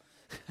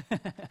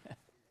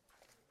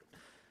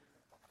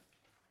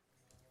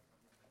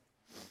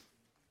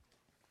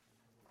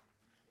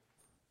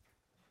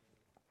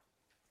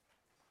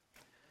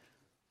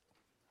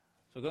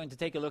 So we're going to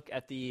take a look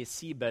at the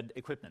seabed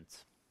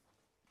equipment.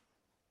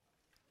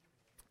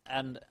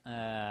 And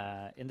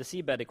in the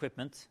seabed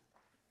equipment,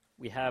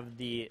 we have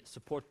the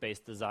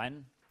support-based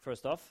design,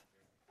 first off.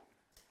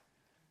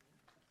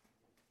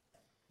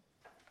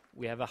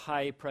 We have a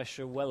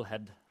high-pressure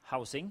wellhead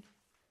housing.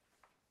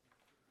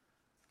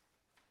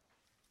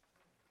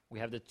 We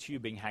have the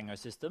tubing hanger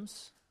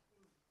systems.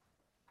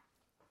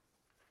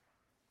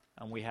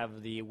 And we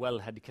have the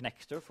wellhead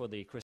connector for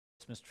the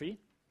Christmas tree.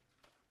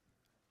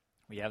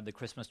 We have the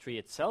Christmas tree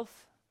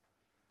itself.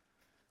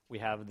 We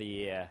have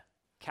the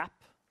cap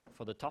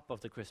for the top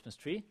of the Christmas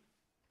tree.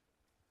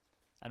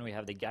 And we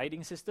have the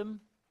guiding system.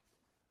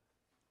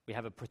 We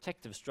have a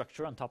protective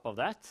structure on top of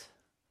that.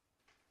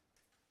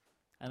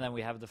 And then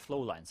we have the flow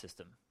line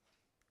system.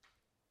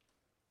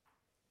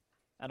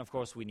 And of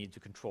course, we need to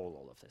control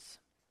all of this.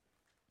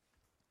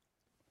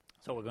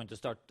 So we're going to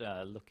start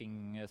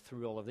looking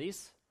through all of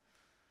these.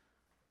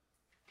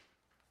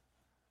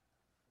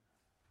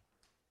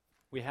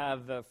 We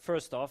have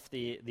first off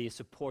the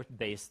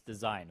support-based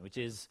design, which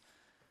is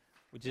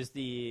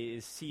the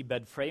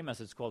seabed frame, as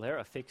it's called here,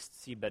 a fixed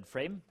seabed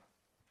frame,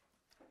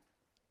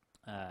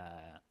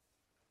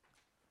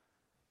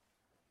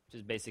 which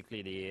is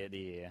basically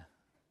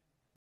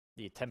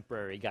the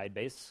temporary guide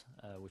base,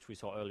 which we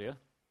saw earlier.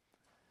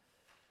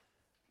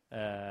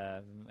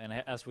 And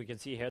as we can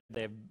see here,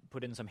 they've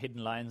put in some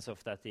hidden lines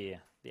of that the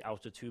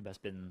outer tube has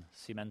been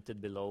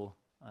cemented below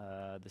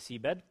the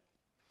seabed.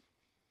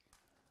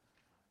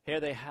 Here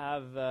they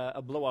have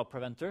a blowout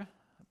preventer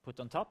put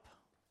on top,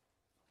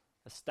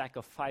 a stack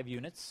of 5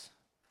 units.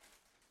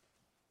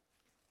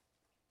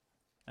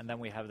 And then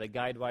we have the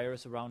guide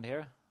wires around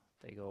here.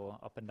 They go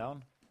up and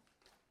down.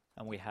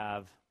 And we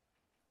have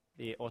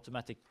the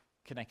automatic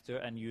connector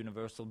and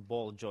universal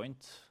ball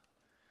joint.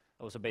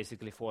 Also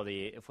basically for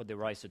the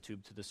riser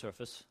tube to the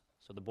surface.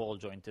 So the ball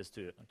joint is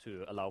to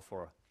allow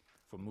for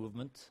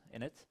movement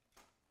in it.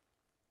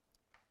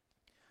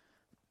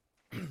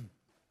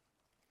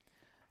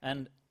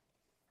 And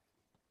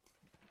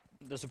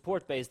the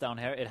support base down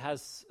here, it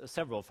has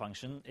several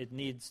functions. It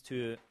needs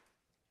to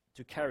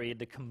carry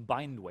the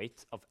combined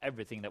weight of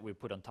everything that we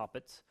put on top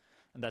it,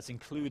 and that's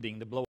including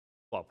the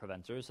blowout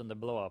preventers, and the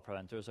blowout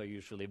preventers are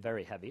usually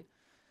very heavy.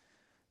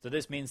 So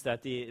this means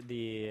that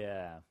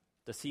the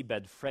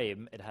seabed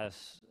frame, it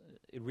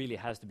really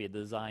has to be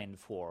designed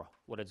for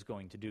what it's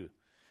going to do.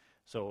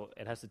 So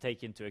it has to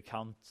take into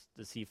account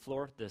the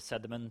seafloor, the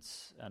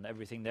sediments, and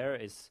everything there.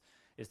 Is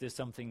this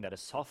something that is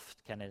soft?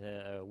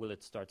 Will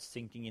it start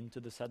sinking into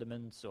the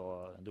sediments,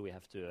 or do we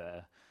have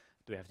to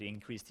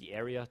increase the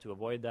area to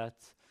avoid that?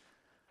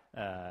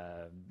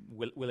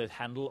 Will it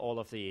handle all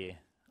of the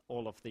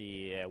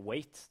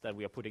weight that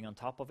we are putting on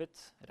top of it?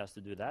 It has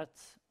to do that,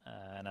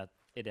 and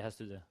it has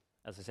to,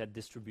 as I said,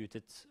 distribute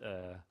it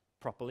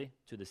properly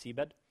to the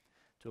seabed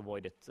to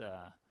avoid it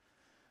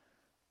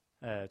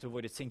to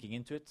avoid it sinking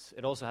into it.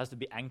 It also has to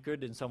be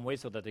anchored in some way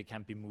so that it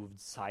can't be moved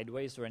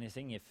sideways or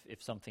anything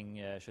if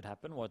something should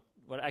happen. What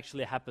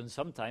actually happens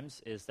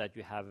sometimes is that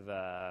you have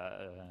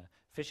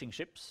fishing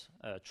ships,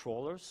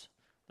 trawlers.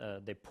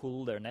 They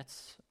pull their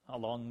nets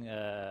along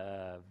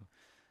the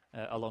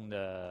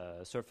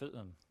surface,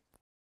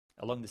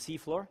 along the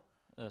seafloor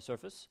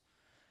surface,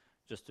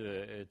 just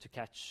to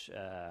catch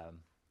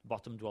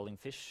bottom-dwelling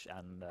fish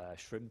and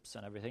shrimps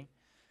and everything.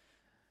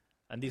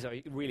 And these are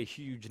really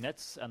huge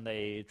nets, and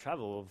they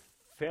travel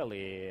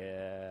fairly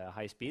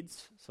high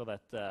speeds, so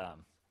that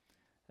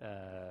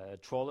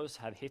trawlers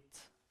have hit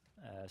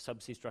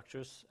subsea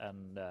structures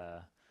and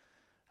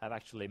have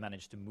actually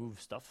managed to move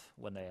stuff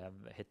when they have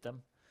hit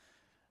them.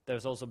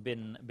 There's also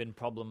been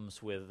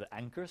problems with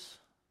anchors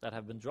that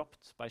have been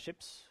dropped by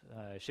ships.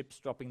 Ships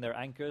dropping their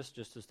anchors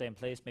just to stay in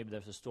place. Maybe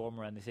there's a storm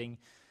or anything,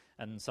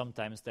 and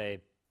sometimes they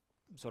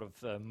sort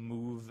of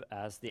move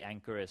as the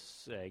anchor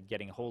is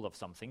getting hold of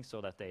something,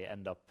 so that they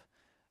end up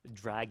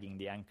dragging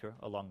the anchor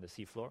along the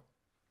seafloor.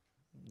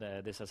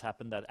 This has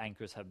happened, that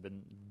anchors have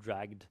been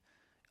dragged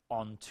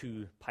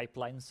onto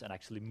pipelines and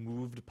actually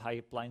moved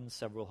pipelines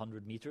several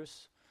hundred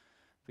meters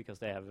because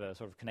they have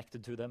sort of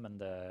connected to them, and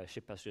the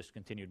ship has just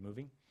continued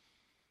moving.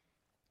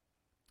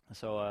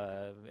 So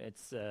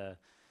it's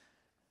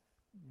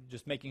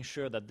just making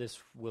sure that this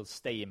will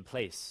stay in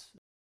place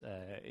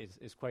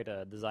is quite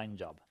a design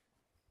job.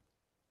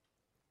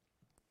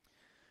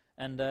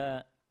 And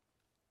it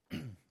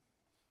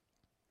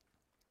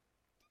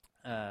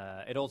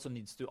also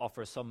needs to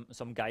offer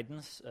some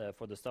guidance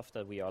for the stuff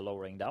that we are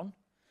lowering down.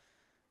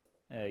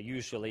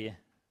 Usually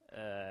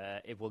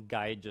it will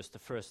guide just the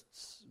first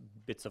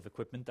bits of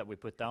equipment that we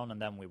put down,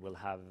 and then we will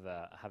have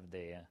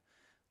the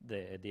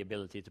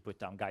ability to put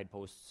down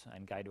guideposts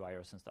and guide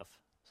wires and stuff.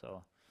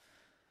 So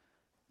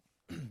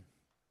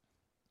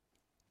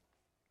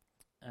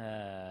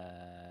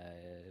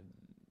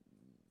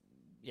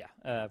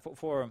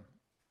for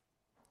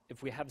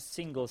if we have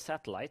single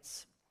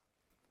satellites,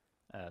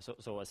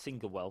 so a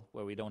single well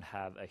where we don't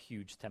have a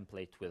huge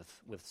template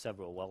with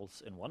several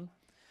wells in one,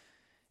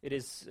 it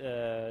is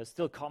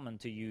still common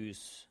to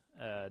use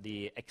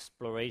the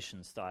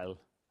exploration style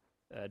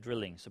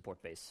drilling support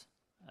base,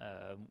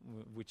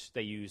 which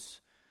they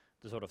use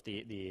the sort of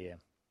the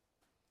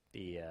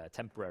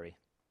temporary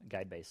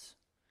guide base,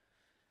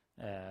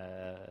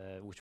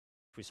 which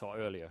we saw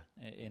earlier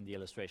in the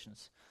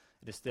illustrations.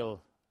 It is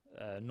still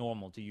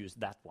normal to use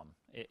that one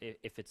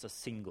if it's a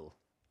single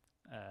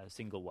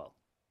well.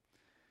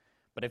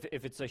 But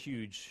if it's a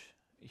huge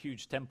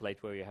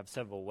template where you have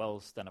several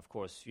wells, then of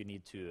course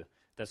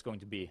there's going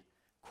to be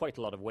quite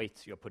a lot of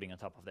weight you're putting on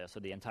top of there. So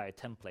the entire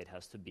template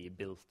has to be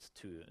built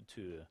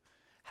to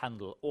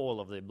handle all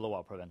of the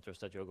blowout preventers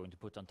that you're going to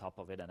put on top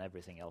of it and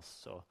everything else.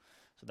 So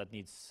that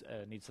needs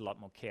a lot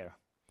more care.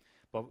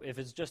 But if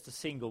it's just a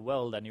single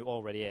well, then you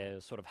already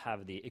sort of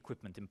have the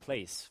equipment in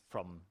place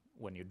from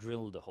when you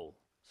drill the hole,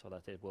 so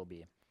that it will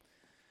be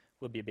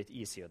a bit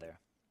easier there.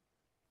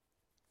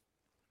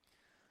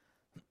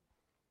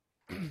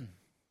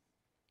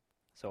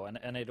 So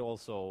and it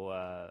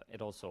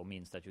also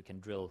means that you can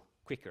drill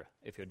quicker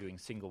if you're doing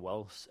single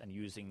wells and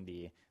using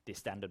the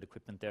standard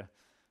equipment there.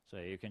 So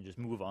you can just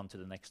move on to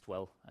the next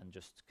well and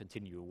just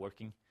continue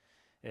working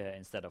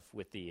instead of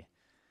with the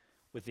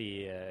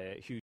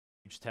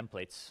huge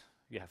templates.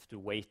 You have to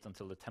wait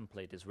until the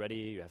template is ready.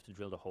 You have to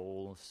drill the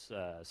holes.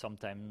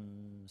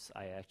 Sometimes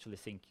I actually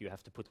think you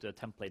have to put the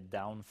template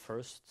down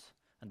first,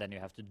 and then you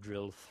have to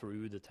drill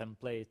through the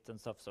template and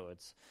stuff. So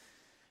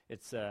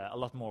it's a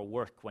lot more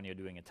work when you're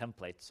doing a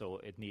template. So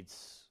it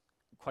needs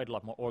quite a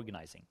lot more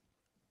organizing.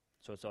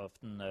 So it's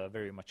often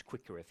very much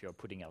quicker if you're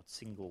putting out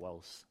single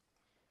wells,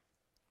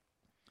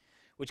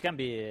 which can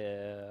be,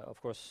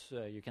 of course,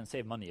 you can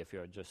save money if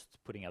you're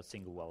just putting out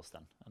single wells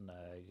then, and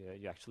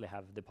you actually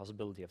have the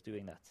possibility of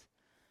doing that.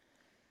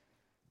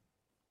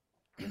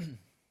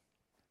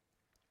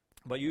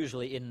 But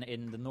usually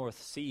in the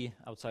North Sea,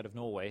 outside of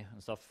Norway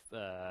and stuff,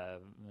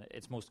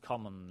 it's most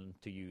common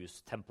to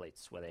use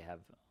templates where they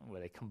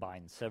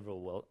combine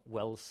several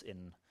wells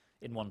in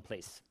one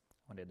place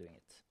when they're doing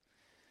it.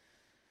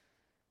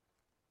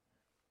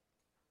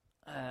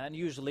 And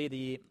usually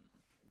the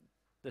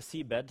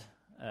seabed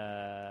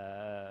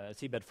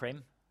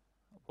frame,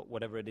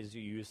 whatever it is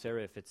you use there,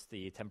 if it's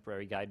the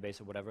temporary guide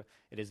base or whatever,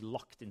 it is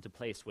locked into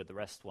place with the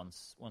rest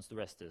once the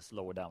rest is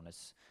lower down.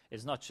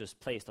 It's not just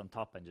placed on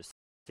top and just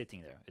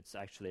sitting there. It's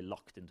actually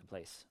locked into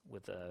place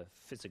with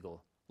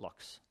physical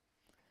locks.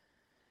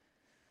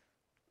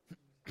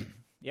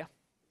 Yeah?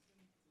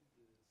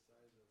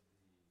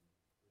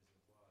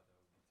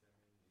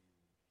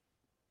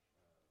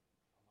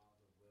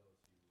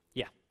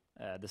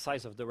 The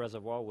size of the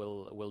reservoir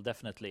will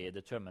definitely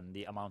determine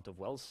the amount of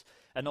wells,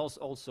 and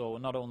also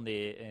not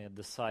only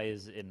the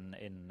size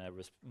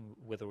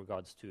with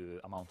regards to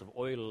amount of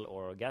oil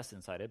or gas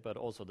inside it, but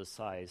also the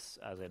size,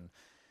 as in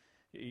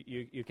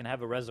you can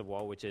have a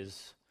reservoir which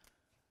is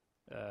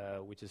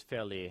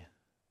fairly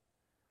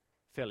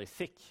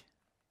thick,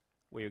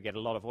 where you get a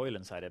lot of oil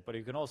inside it, but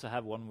you can also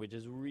have one which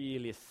is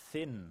really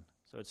thin,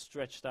 So it's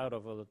stretched out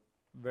of a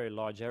very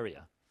large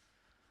area.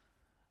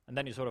 And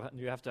then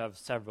you have to have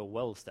several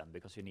wells then,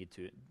 because you need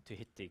to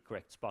hit the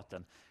correct spot.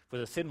 And for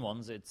the thin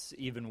ones, it's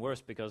even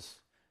worse, because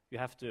you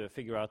have to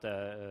figure out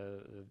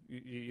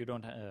you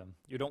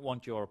don't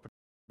want your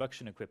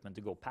production equipment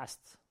to go past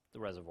the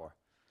reservoir.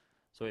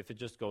 So if it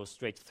just goes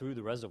straight through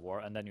the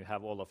reservoir, and then you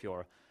have all of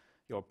your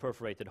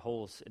perforated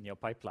holes in your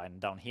pipeline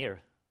down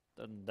here,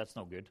 then that's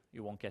no good.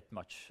 You won't get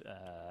much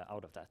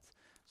out of that.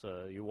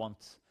 So you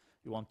want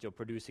your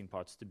producing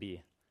parts to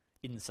be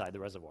inside the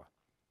reservoir.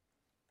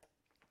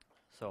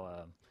 So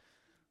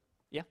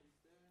yeah.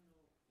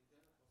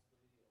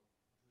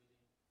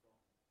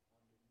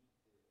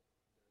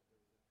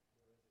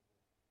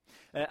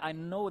 I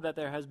know that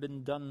there has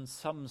been done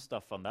some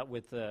stuff on that,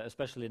 with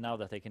especially now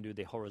that they can do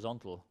the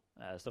horizontal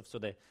stuff. So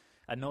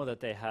I know that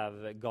they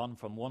have gone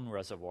from one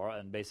reservoir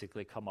and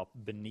basically come up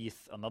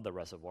beneath another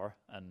reservoir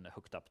and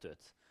hooked up to it.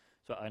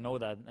 So I know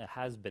that it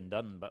has been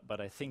done, but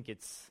I think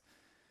it's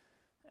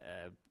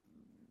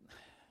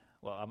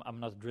well, I'm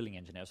not a drilling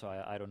engineer, so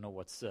I don't know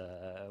what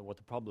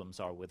the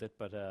problems are with it,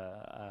 but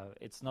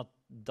it's not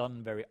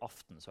done very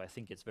often, so I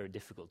think it's very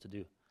difficult to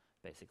do,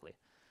 basically.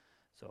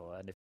 So,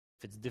 and if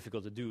it's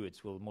difficult to do,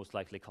 it will most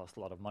likely cost a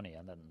lot of money,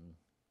 and then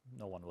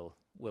no one will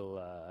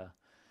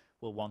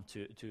want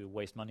to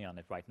waste money on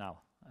it right now,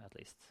 at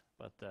least.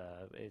 But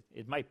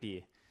it might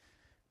be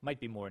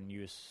more in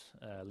use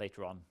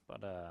later on.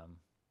 But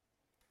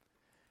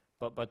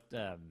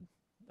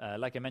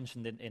like I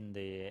mentioned in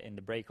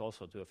the break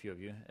also to a few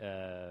of you,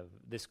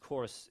 this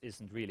course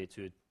isn't really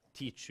to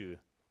teach you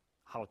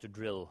how to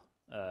drill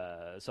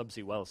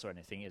subsea wells or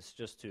anything. It's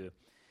just to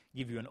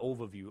give you an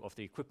overview of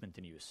the equipment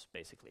in use,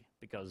 basically.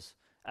 Because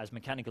as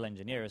mechanical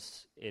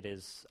engineers, it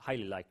is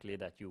highly likely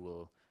that you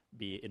will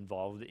be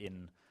involved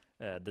in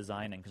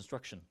design and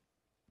construction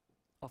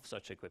of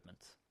such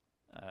equipment.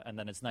 And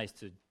then it's nice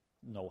to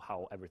know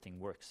how everything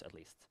works, at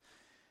least.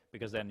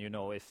 Because then you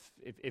know if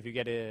you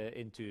get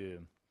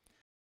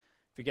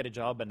if you get a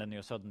job and then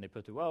you're suddenly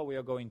put to, well, we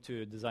are going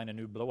to design a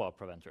new blowout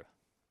preventer,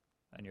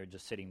 and you're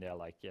just sitting there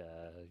like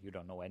you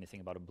don't know anything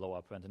about a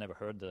blowout preventer, never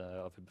heard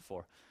of it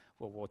before.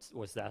 Well,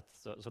 what's that?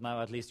 So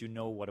now at least you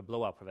know what a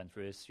blowout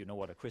preventer is, you know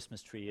what a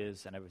Christmas tree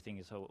is, and everything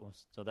is.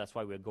 So that's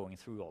why we're going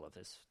through all of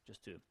this,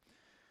 just to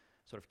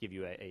sort of give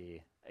you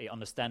a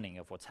understanding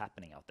of what's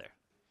happening out there.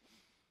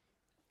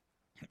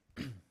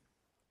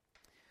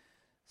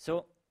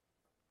 So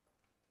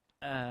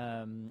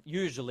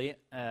usually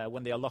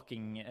when they are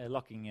locking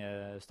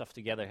stuff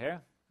together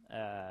here,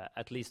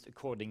 at least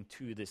according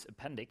to this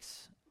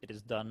appendix, it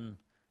is done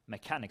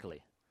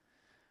mechanically.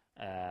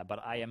 But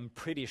I am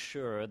pretty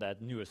sure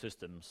that newer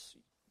systems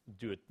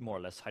do it more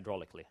or less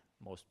hydraulically,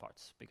 most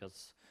parts,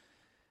 because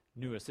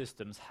newer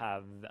systems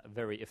have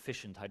very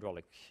efficient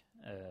hydraulic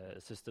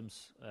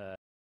systems,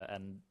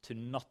 and to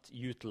not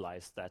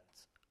utilize that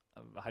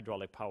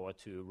hydraulic power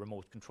to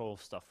remote control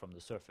stuff from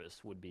the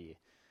surface would be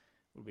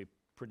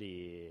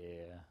pretty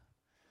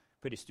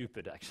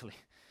stupid, actually.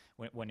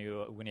 When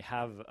you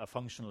have a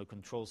functional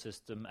control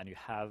system and you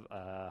have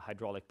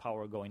hydraulic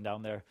power going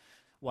down there,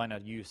 why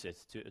not use it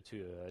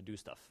to do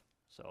stuff?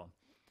 So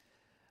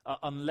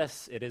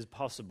unless it is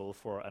possible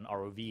for an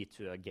ROV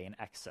to gain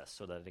access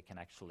so that it can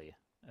actually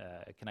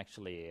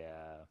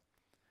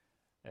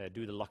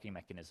do the locking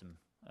mechanism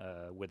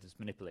with its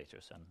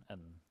manipulators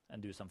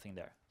and do something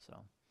there.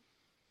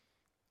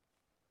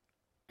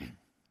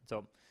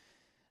 So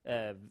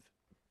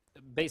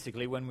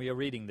basically, when we are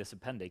reading this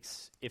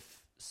appendix,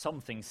 if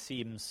something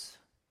seems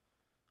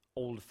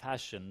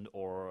old-fashioned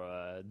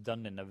or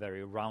done in a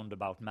very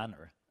roundabout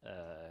manner,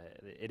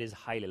 it is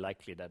highly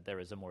likely that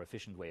there is a more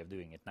efficient way of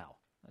doing it now.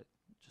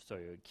 Just so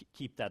you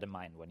keep that in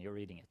mind when you're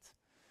reading it.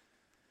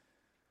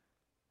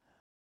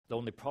 The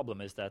only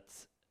problem is that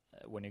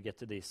when you get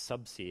to the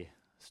subsea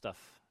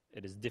stuff,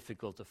 it is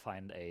difficult to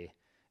find a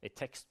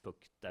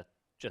textbook that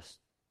just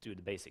do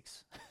the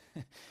basics.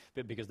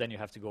 Because then you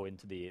have to go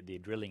into the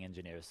drilling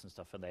engineers and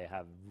stuff, and they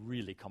have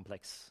really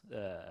complex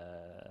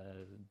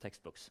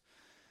textbooks.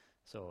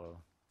 So,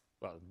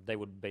 well, they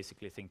would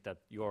basically think that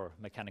your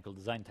mechanical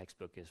design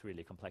textbook is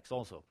really complex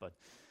also, but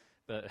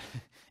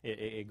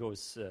it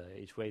goes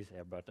each way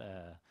there. But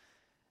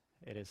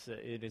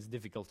it is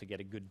difficult to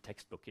get a good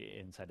textbook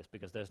inside this,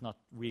 because there's not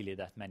really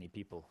that many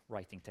people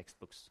writing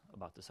textbooks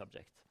about the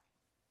subject.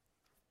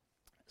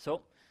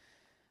 So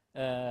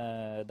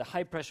the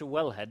high pressure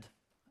wellhead,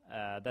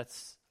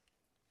 that's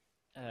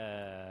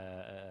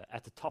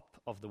at the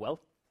top of the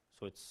well.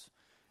 So it's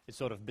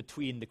sort of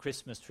between the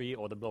Christmas tree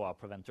or the blowout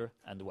preventer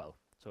and the well.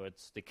 So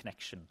it's the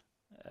connection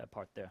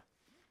part there.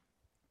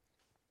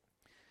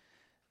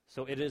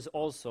 So it is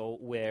also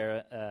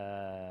where,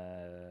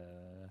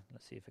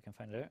 let's see if I can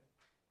find it there.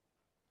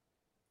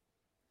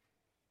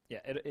 Yeah,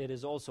 it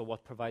is also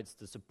what provides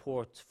the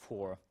support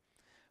for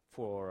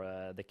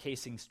the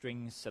casing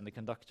strings and the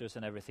conductors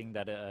and everything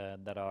that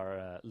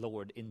are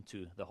lowered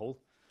into the hole.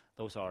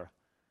 Those are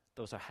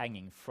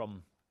hanging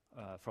from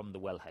the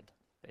wellhead,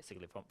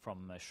 basically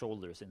from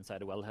shoulders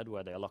inside the wellhead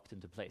where they are locked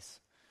into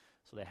place.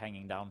 So they're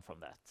hanging down from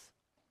that.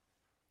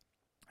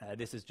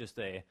 This is just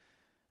an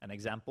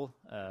example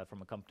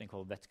from a company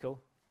called Vetco.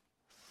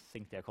 I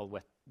think they're called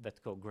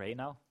Vetco Grey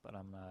now, but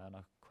I'm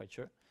not quite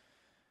sure.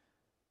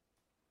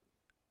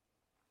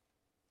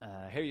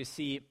 Here you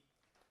see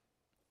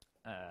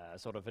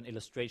sort of an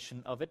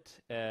illustration of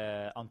it.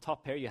 On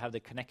top here you have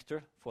the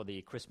connector for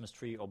the Christmas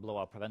tree or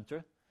blowout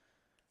preventer.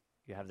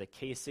 You have the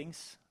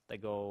casings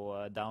that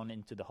go down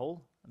into the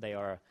hole. They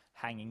are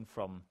hanging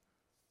from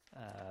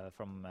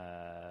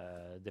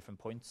different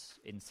points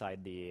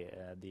inside the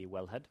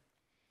wellhead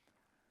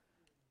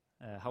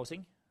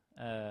housing.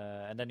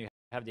 And then you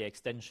have the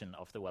extension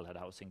of the wellhead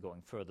housing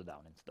going further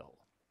down into the hole.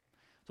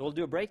 So we'll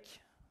do a break,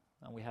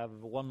 and we have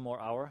 1 more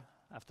hour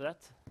after that.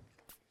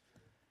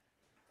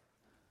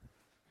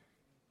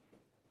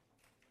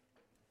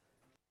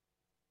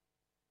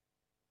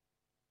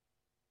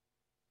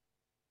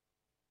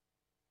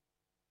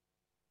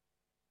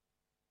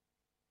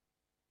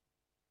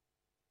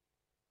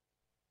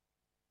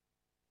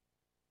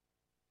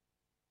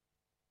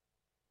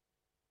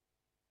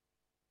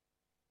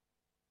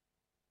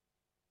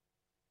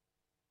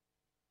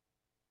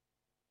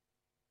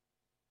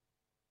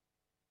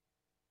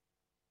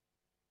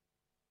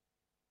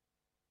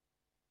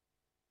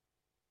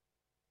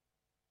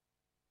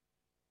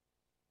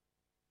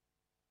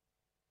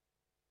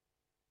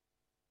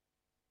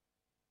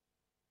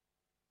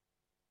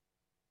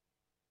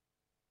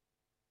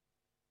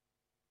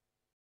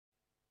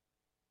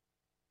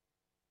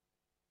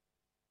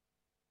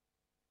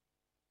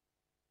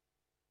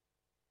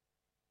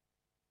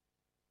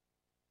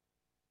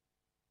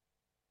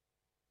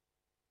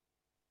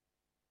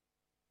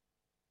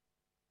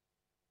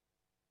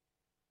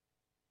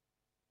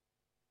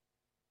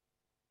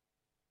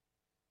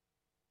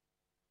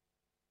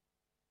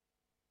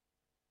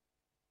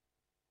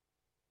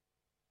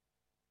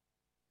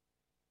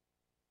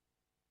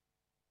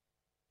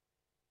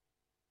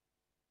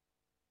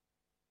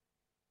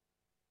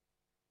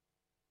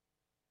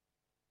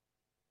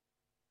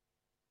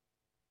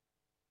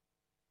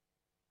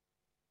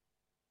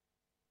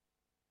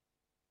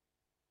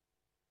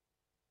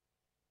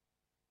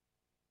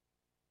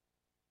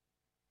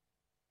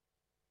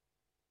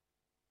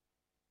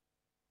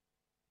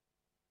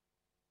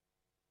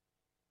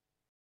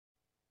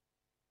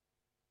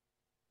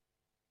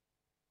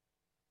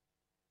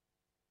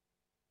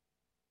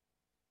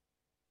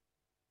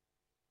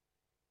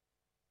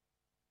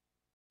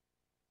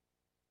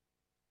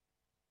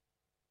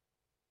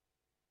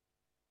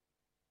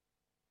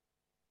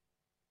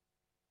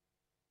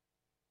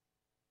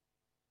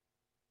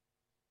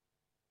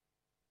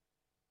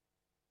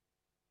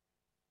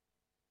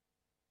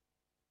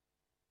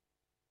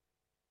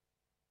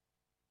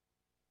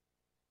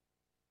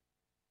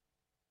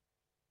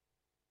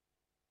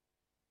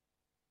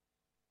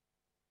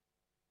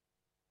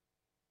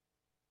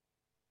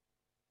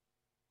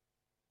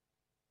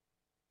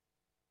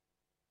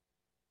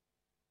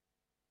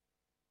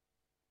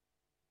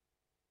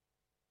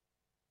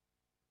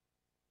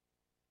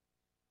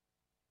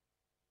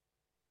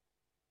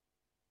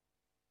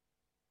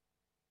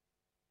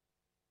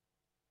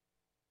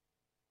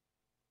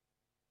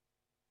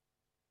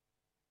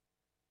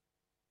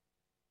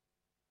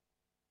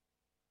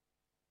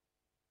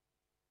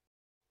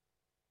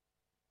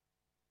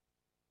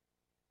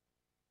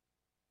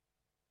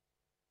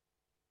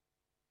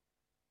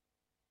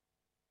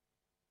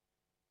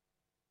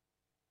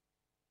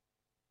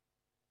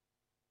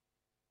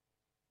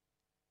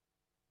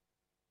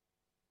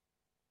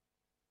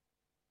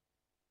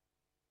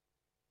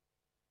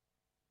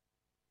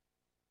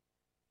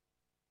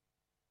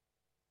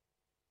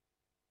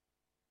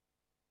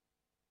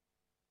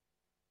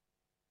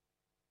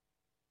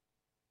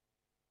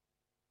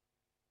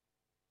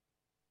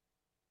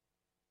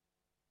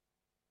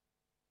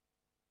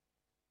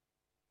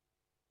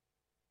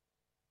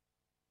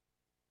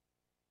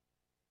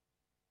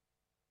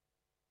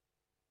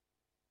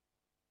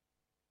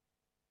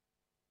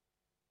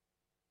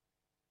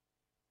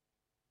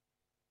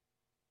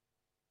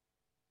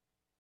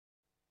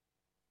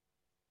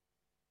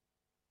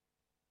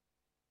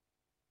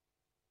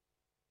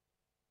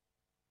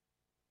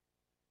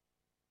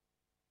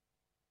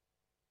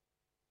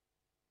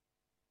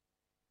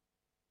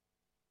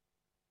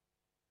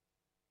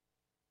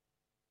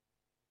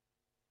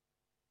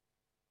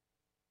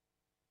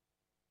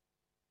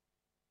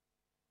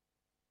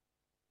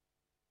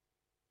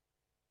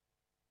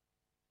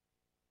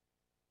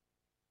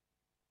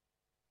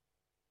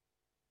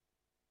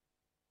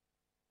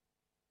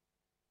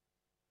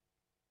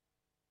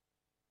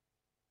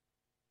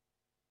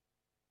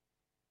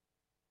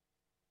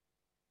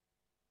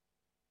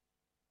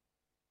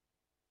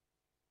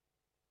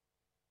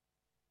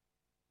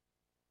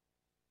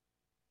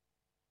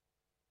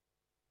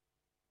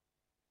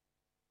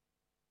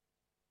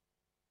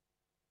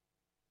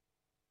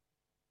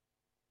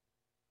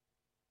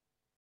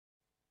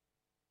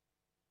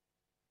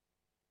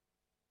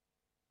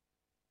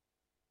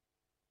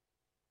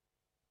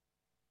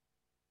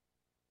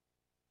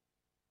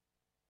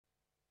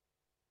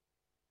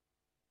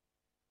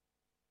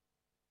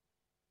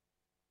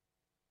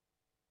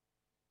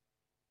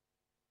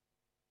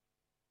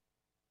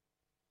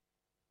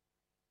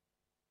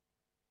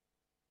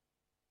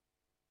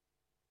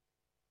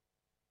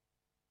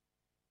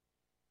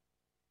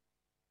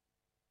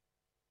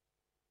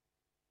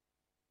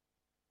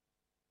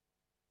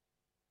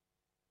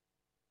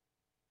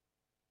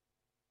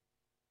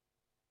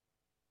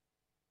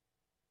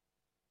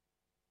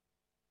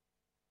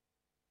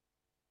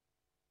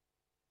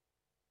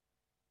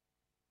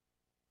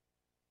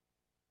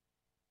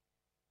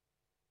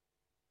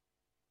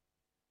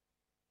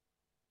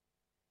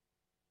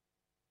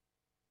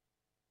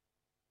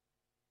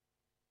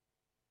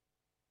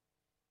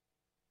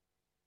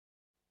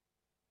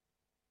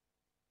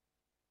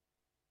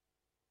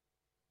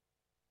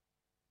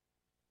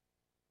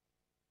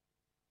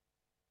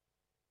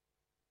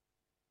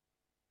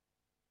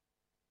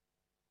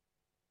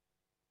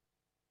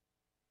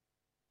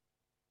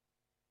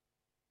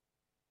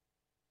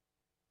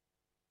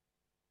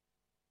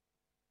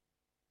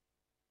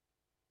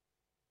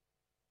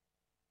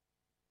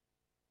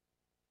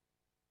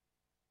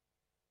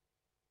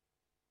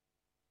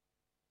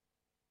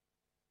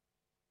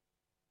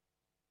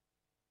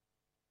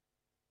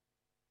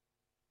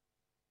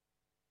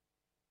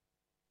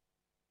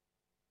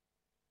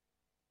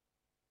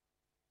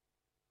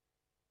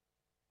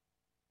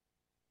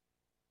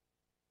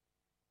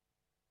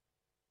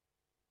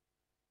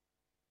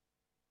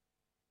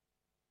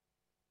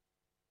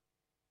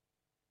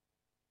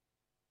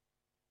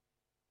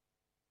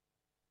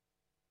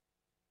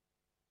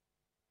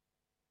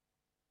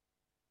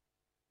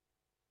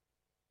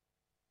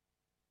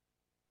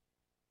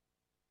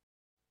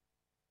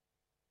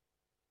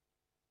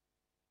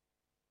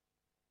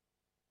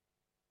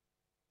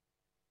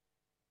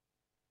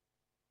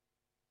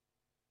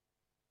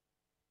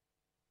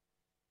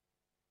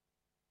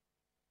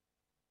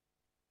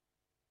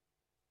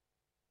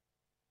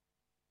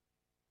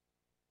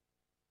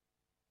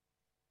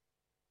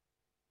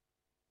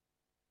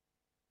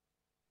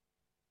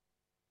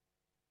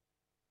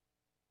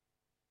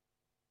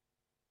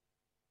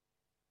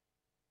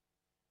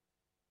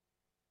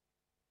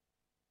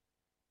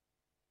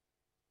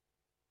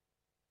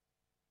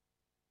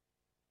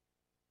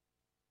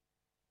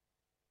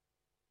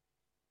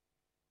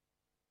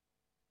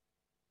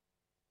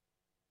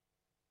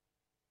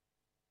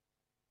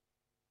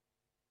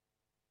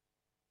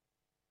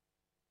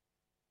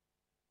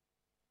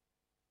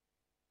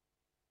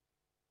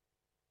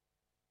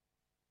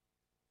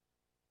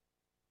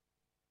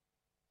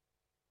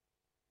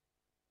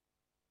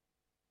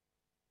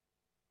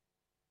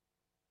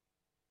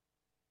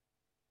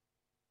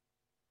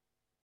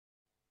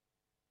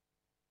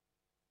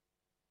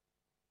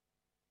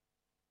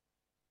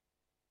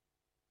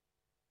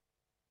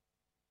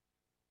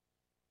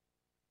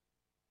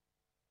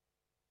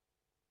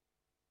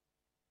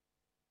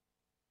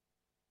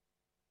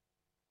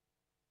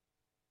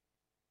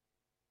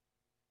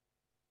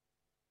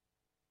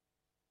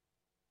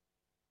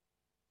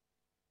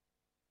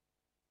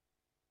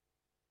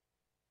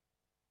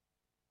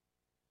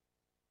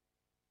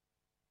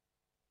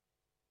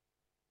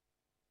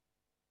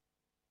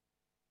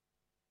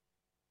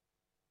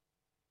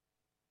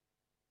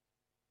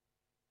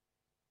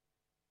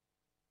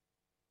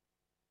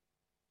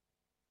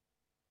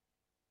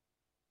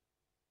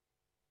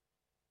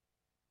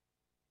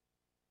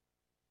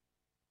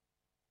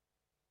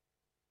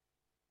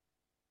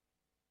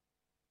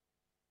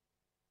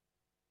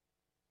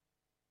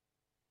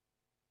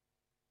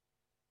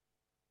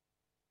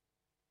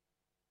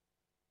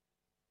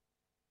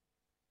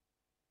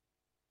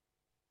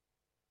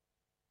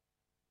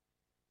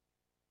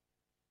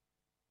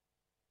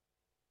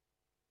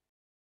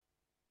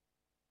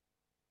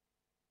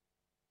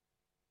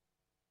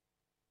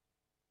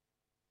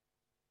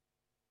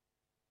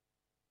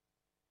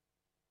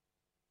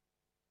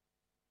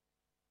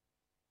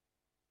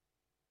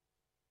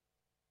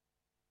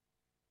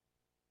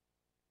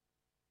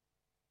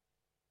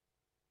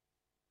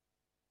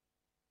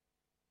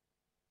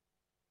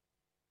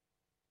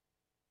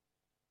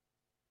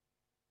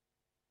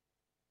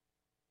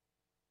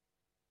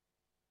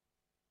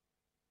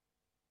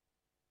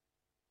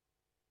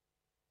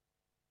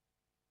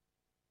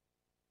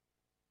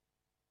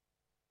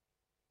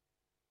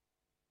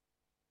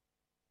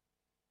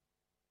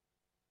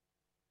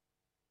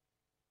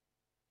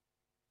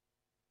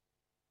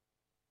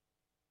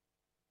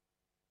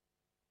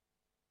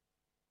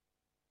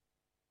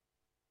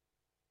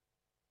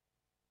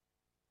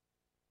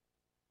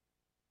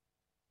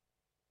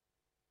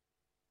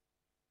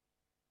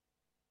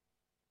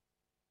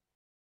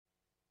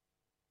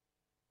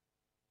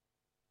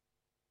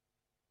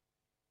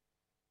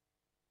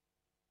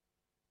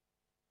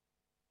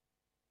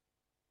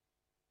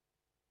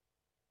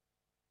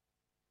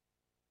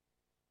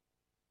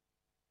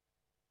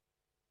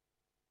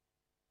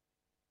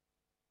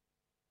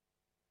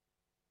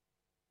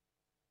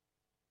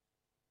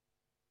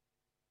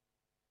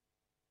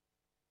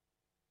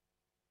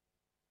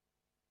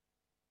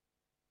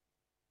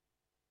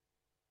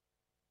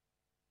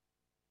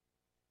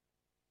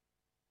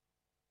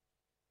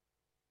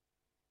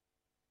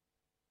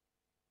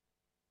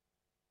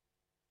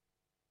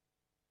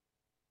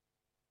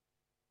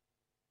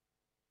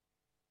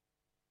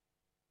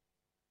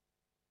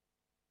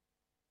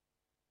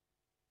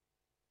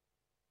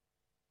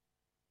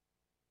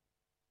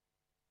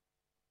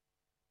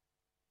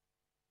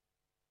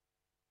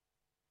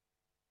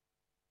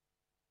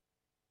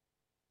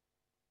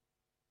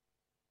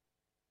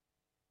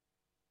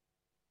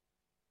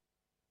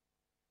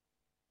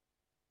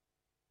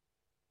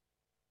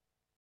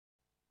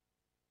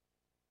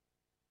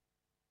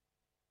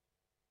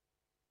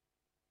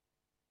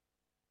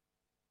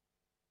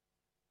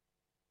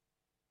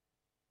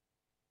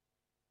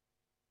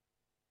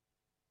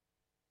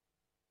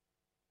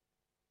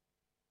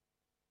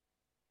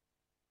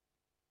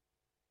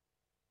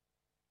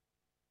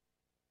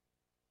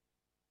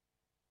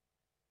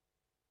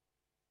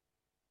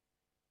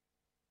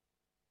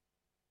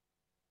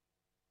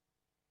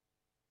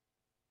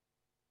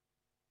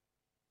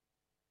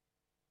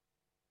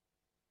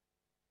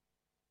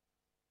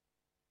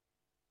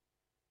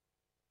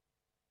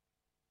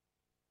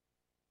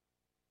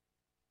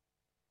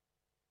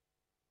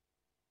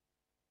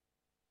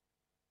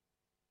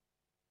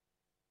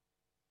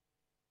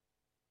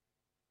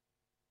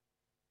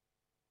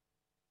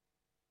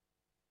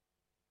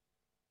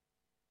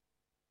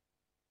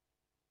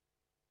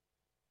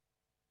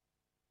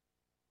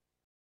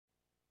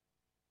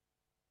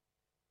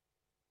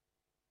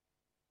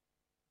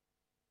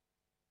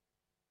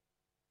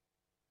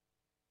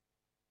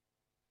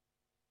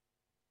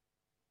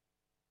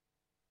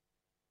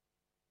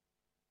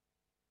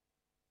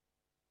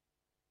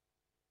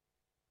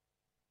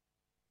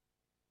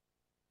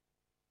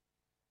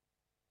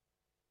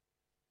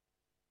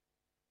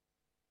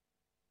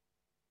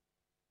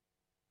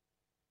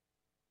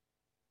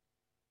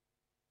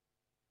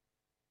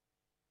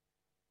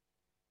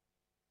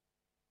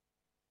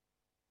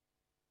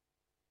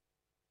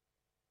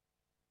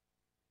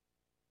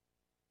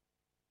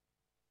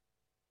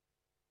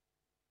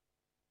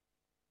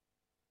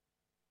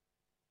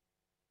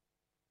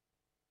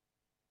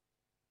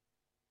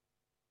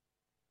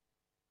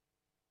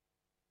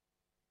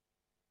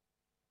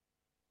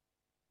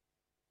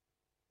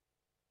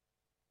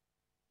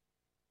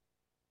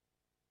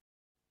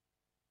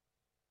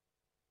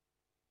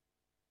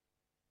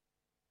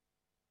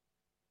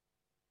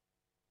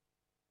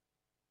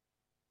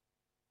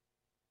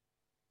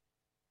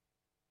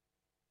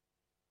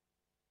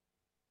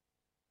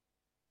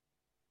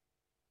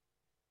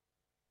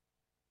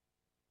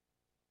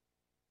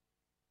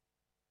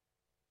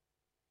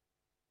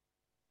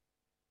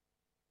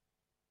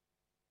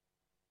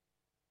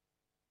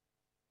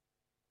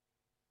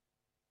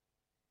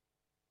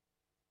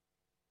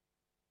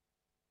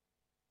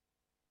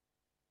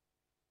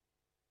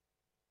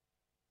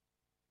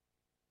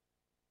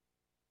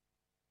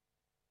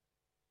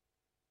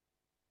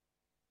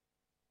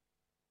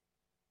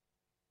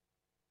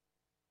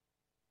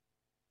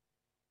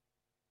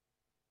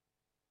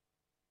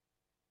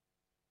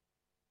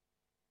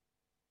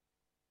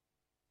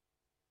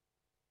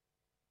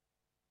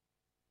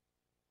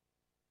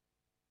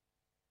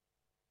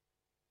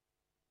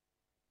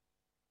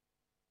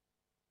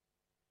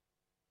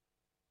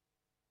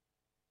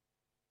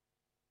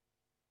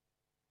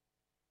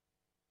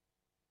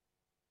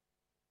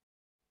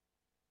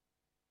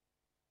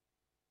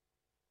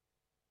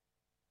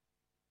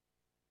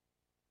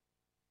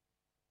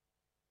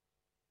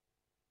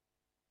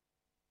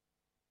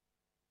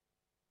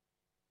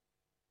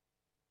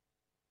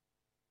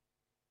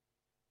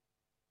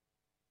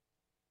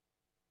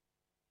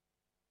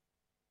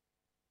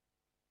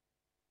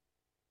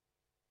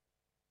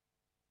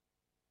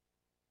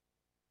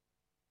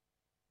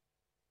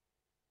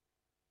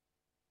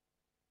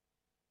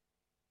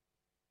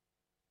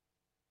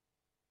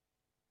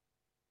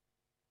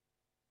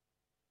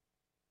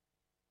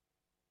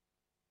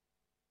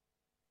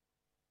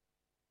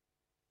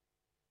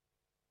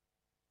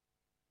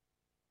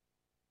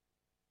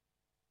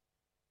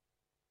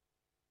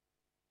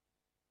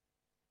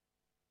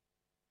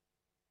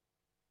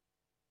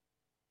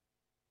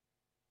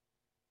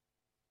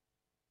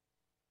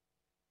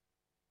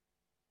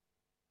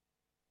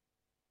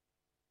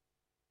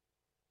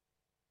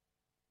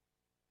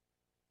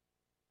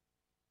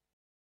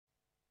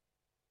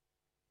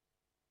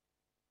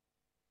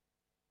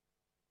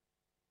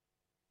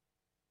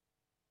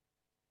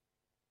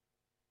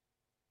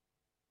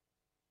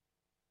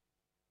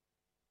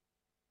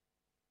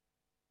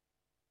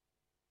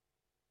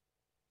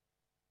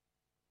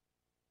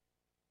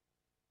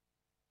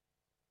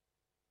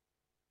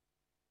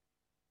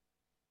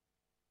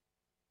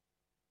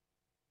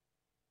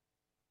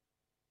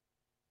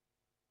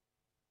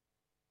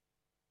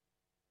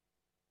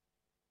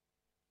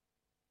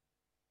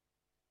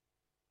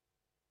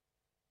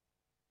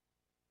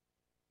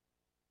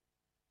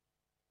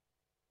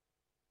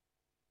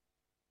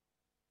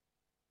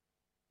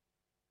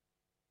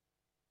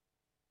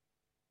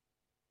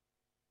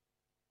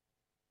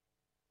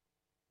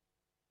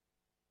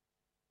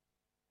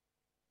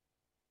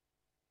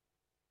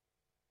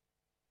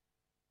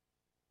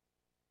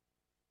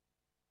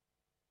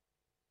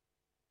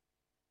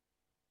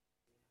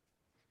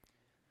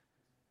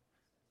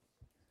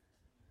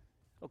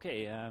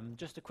 Okay,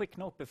 just a quick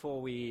note before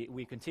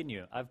we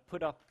continue. I've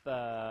put up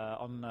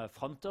on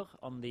Fronter,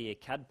 on the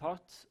CAD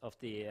part of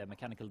the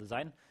mechanical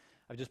design,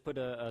 I've just put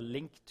a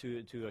link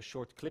to a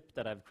short clip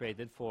that I've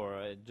created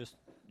for just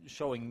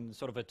showing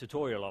sort of a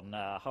tutorial on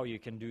how you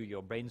can do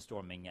your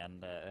brainstorming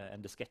and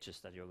the sketches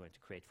that you're going to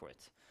create for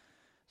it.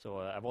 So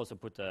I've also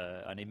put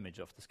an image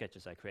of the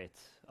sketches I create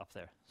up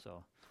there.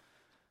 So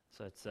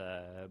it's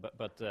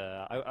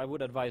I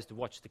would advise to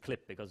watch the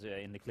clip, because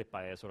in the clip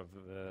I sort of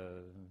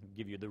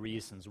give you the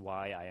reasons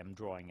why I am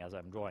drawing as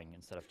I'm drawing,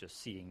 instead of just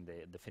seeing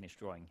the finished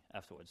drawing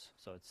afterwards.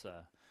 So it's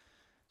a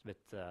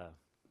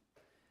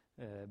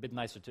bit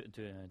nicer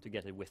to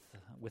get it with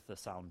the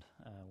sound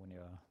when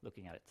you're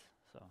looking at it.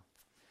 So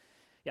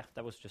yeah,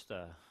 that was just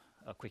a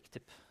quick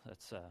tip.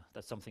 That's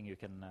something you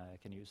can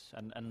use.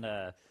 And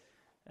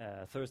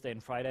Thursday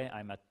and Friday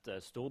I'm at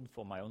Stord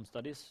for my own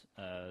studies.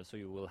 So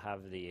you will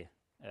have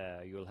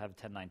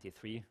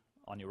 1093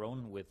 on your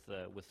own with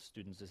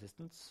students'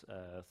 assistants,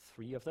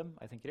 3 of them,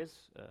 I think it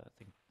is. I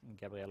think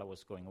Gabriella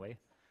was going away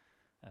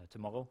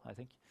tomorrow, I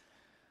think.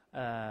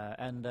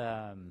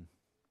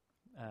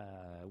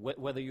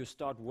 Whether you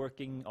start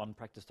working on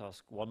practice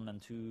task 1 and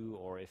 2,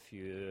 or if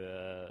you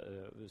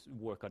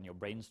work on your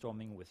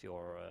brainstorming with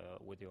your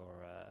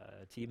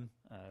team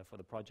for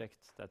the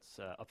project, that's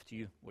up to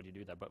you what you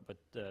do there. But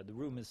the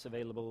room is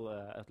available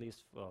at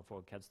least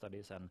for CAD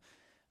studies, and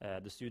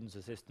the students'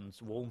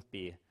 assistants won't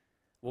be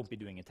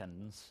doing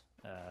attendance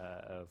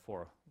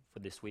for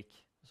this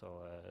week.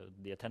 So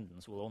the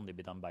attendance will only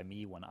be done by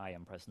me when I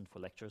am present for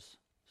lectures.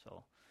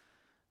 So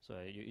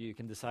you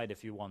can decide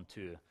if you want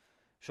to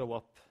show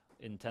up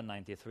in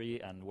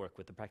 1093 and work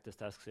with the practice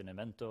tasks in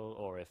Inventor,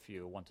 or if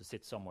you want to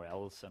sit somewhere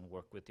else and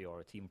work with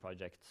your team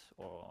project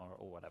or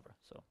whatever.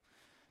 So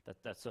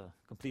that's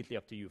completely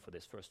up to you for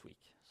this first week.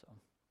 So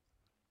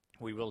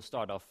we will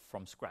start off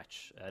from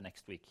scratch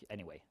next week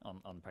anyway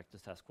on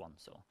practice task 1.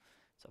 So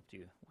it's up to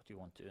you what you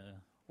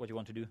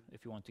want to do,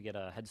 if you want to get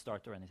a head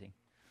start or anything.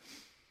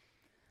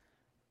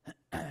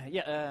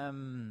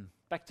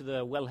 Back to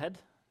the wellhead.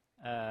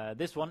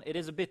 This one, it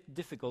is a bit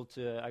difficult.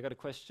 I got a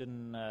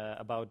question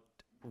about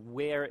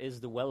where is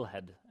the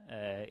wellhead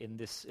in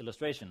this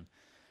illustration.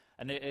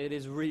 And it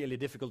is really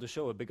difficult to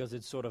show it, because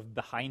it's sort of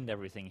behind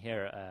everything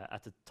here,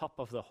 at the top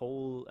of the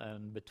hole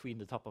and between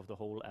the top of the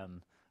hole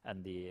and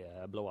the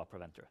blowout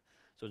preventer.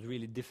 So it's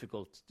really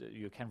difficult.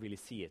 You can't really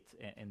see it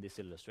in this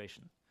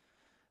illustration.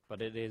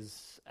 But it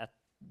is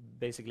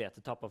basically at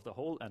the top of the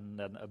hole, and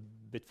then a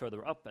bit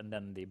further up, and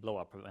then the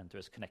blowout preventer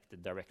is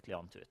connected directly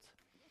onto it.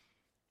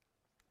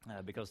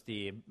 Because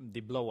the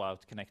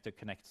blowout connector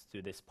connects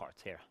to this part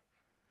here.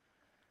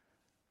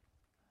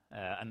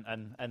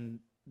 And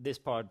this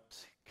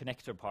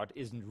connector part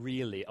isn't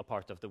really a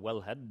part of the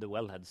wellhead. The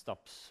wellhead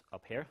stops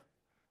up here.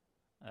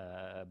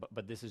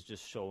 But this is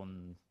just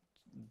shown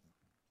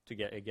to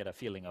get a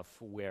feeling of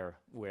where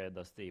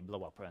does the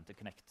blowout preventer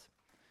connect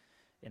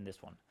in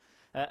this one.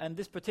 And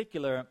this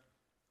particular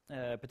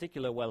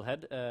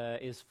wellhead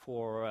is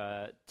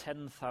for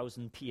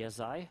 10,000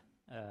 psi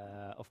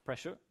of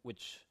pressure,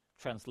 which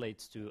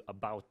translates to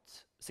about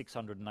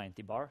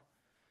 690 bar.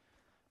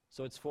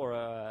 So it's for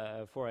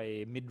a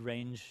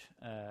mid-range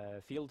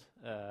field.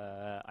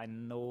 I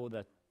know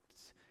that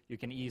you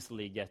can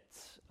easily get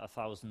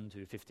 1,000 to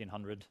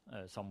 1,500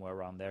 somewhere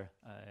around there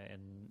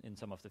in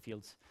some of the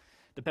fields.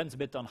 Depends a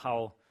bit on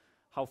how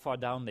far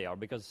down they are,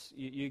 because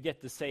you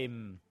get the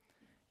same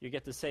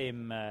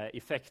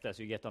effect as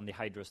you get on the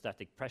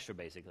hydrostatic pressure.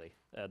 Basically,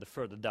 the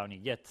further down you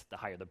get, the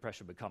higher the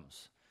pressure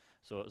becomes.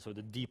 So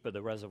the deeper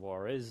the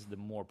reservoir is, the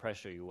more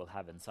pressure you will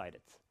have inside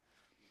it.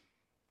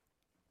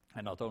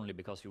 And not only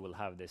because you will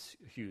have this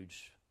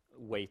huge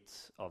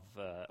weight of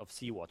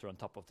seawater on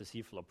top of the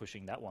seafloor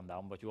pushing that one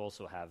down, but you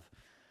also have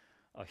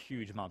a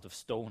huge amount of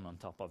stone on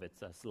top of it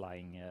that's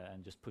lying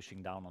and just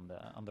pushing down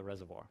on the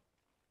reservoir.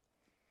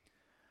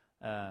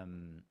 I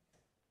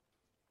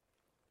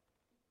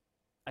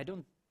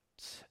don't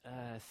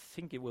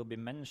think it will be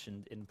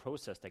mentioned in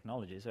process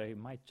technology, so I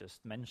might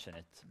just mention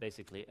it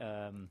basically.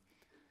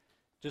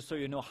 Just so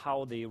you know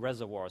how the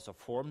reservoirs are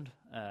formed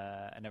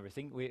and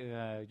everything.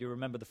 You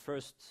remember the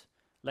first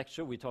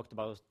lecture, we talked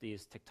about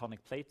these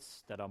tectonic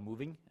plates that are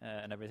moving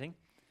and everything.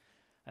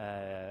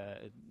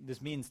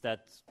 This means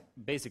that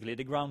basically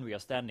the ground we are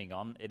standing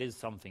on, it is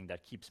something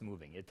that keeps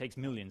moving. It takes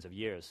millions of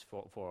years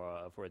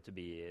for it to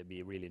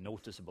be really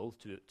noticeable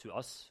to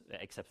us,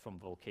 except from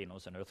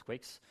volcanoes and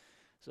earthquakes.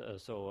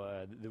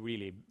 So the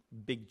really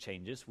big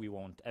changes we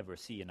won't ever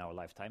see in our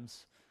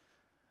lifetimes.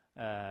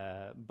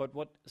 But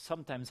what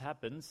sometimes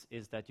happens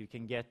is that you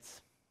can get,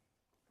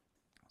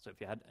 so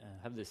if you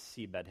have this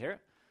seabed here,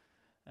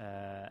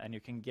 and you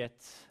can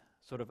get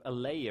sort of a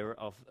layer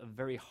of a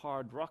very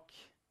hard rock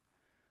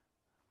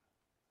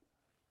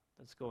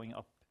that's going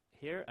up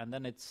here, and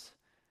then it's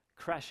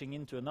crashing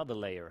into another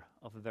layer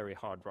of a very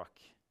hard rock.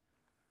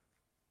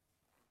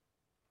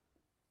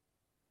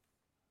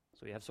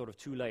 So you have sort of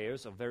 2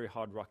 layers of very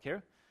hard rock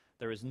here.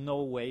 There is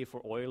no way for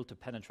oil to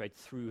penetrate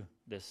through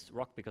this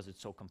rock because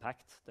it's so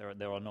compact.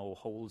 There are no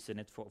holes in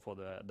it for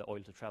the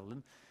oil to travel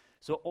in.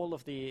 So all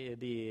of the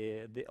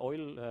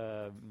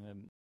oil,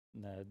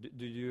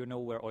 do you know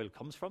where oil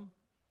comes from?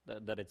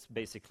 That it's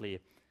basically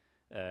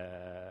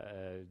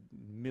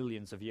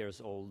millions of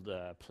years old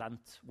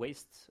plant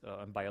waste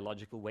and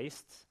biological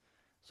waste.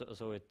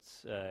 So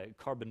it's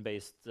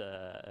carbon-based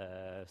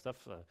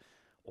stuff,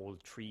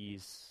 old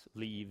trees,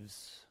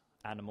 leaves,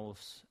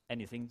 animals,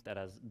 anything that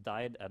has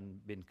died and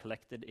been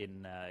collected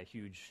in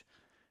huge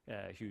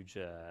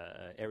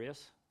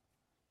areas,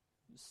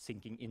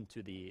 sinking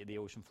into the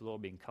ocean floor,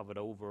 being covered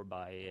over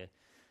by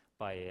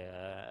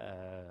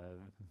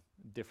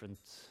different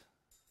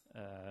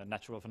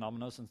natural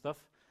phenomena and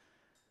stuff.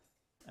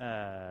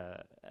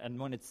 And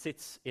when it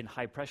sits in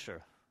high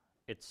pressure,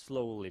 it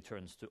slowly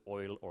turns to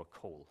oil or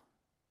coal.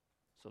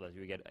 So that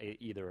you get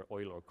either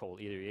oil or coal.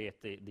 Either you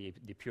get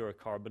the pure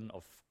carbon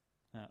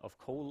of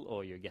coal,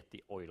 or you get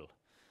the oil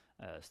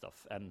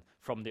stuff. And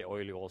from the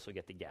oil, you also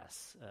get the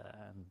gas.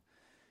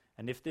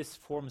 And if this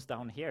forms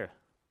down here,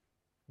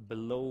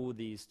 below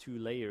these two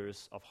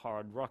layers of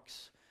hard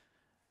rocks,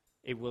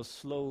 it will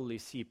slowly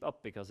seep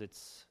up because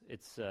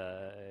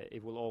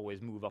it will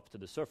always move up to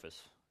the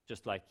surface.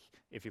 Just like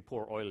if you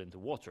pour oil into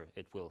water,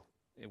 it will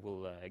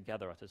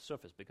gather at the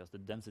surface because the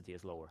density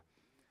is lower.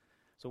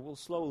 So we'll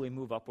slowly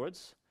move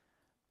upwards,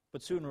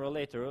 but sooner or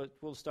later it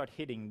will start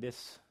hitting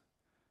this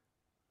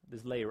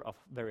layer of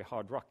very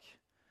hard rock.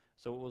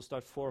 So it will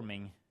start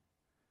forming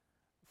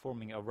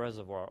a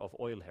reservoir of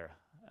oil here.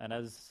 And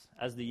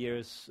as the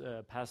years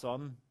pass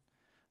on,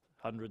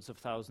 hundreds of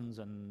thousands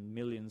and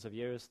millions of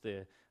years,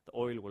 the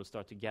oil will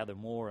start to gather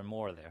more and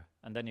more there,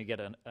 and then you get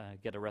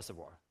a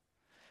reservoir.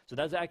 So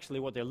that's actually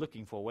what they're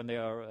looking for when they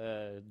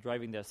are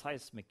driving their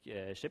seismic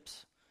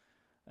ships.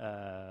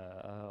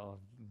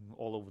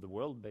 All over the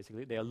world,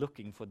 basically, they are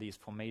looking for these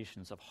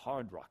formations of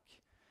hard rock,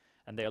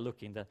 and they are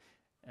looking that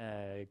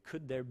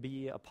could there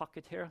be a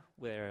pocket here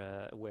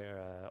where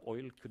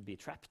oil could be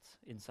trapped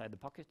inside the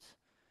pocket,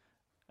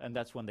 and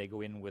that's when they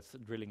go in with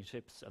drilling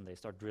ships and they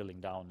start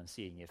drilling down and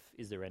seeing if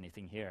is there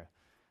anything here,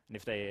 and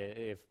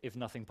if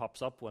nothing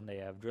pops up when they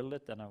have drilled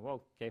it, then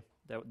well, okay,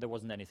 there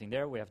wasn't anything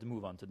there. We have to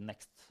move on to the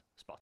next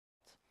spot.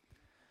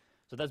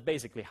 So that's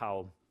basically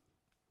how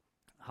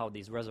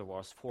these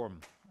reservoirs form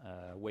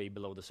way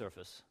below the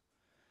surface.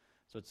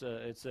 So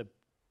it's a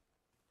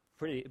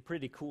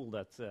pretty cool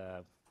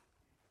that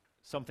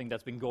something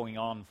that's been going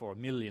on for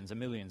millions and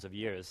millions of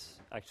years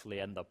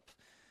actually end up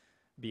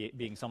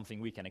being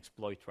something we can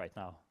exploit right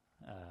now.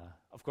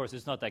 Of course,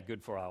 it's not that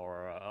good for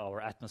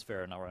our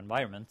atmosphere and our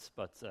environment,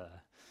 but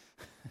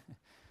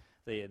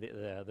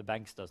the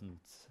banks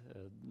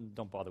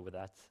don't bother with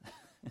that.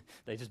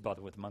 They just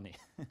bother with money.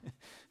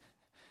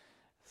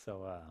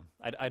 So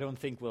I don't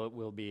think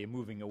we'll be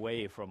moving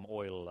away from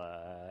oil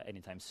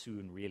anytime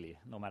soon, really,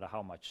 no matter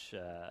how much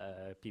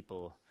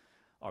people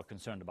are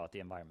concerned about the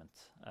environment.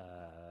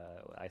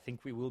 I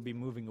think we will be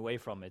moving away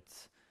from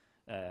it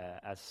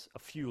as a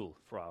fuel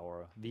for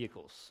our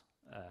vehicles.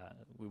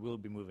 We will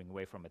be moving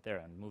away from it there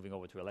and moving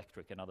over to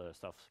electric and other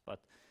stuff. But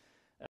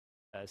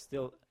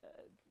still,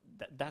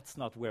 that's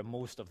not where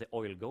most of the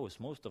oil goes.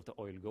 Most of the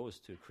oil goes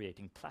to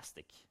creating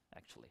plastic,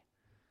 actually.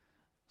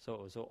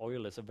 So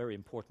oil is a very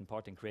important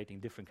part in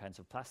creating different kinds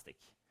of plastic.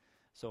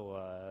 So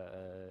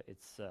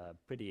it's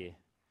pretty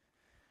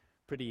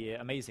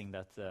amazing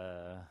that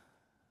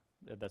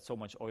so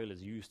much oil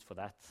is used for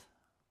that.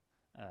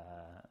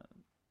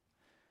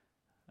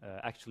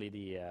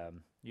 Actually,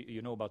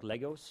 you know about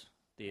Legos,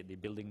 the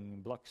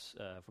building blocks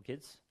for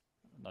kids.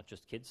 Not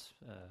just kids.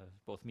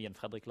 Both me and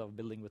Fredrik love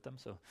building with them,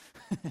 so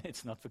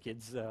it's not for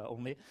kids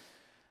only.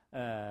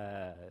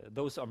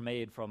 Those are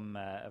made from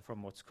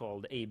what's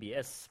called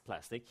ABS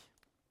plastic,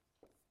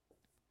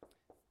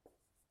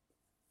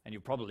 and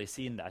you've probably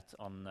seen that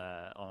on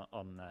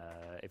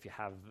if you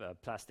have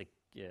plastic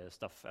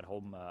stuff at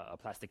home, a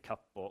plastic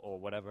cup or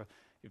whatever.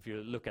 If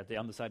you look at the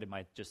underside, it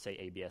might just say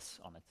ABS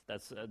on it.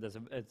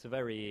 It's a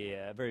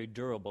very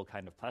durable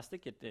kind of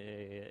plastic.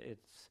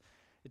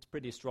 It's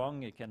pretty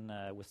strong. It can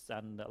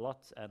withstand a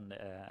lot, and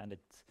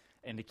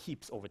it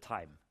keeps over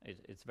time.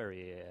 It's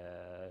very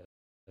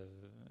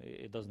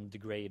it doesn't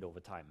degrade over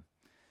time,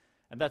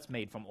 and that's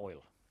made from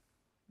oil.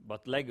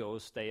 But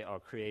Legos, they are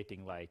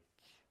creating I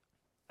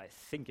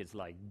think it's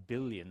like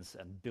billions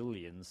and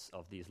billions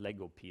of these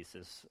Lego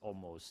pieces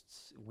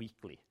almost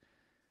weekly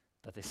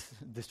that is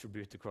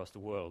distributed across the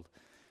world.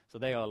 So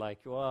they are like,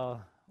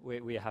 well,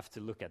 we have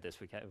to look at this.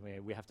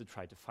 We have to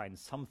try to find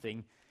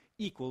something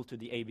equal to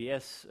the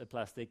ABS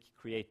plastic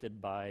created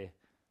by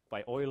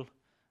oil.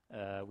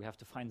 We have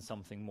to find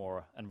something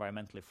more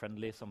environmentally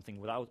friendly, something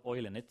without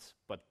oil in it,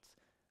 but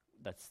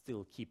that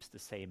still keeps the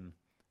same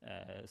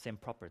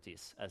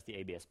properties as the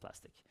ABS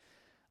plastic.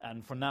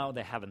 And for now,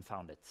 they haven't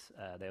found it.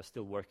 They are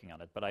still working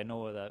on it. But I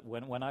know that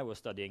when I was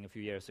studying a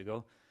few years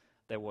ago,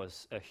 there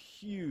was a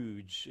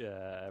huge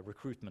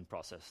recruitment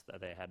process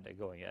that they had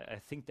going. I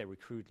think they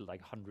recruited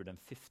like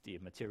 150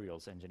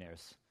 materials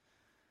engineers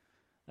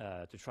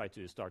to try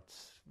to start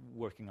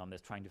working on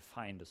this, trying to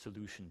find a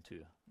solution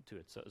to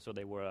it. So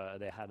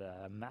they had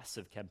a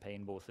massive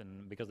campaign,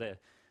 because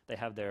they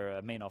have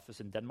their main office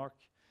in Denmark.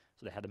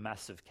 So they had a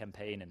massive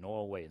campaign in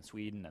Norway and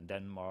Sweden and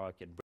Denmark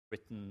and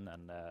Britain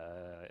and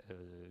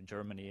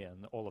Germany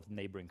and all of the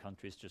neighboring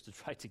countries, just to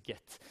try to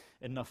get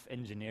enough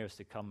engineers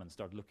to come and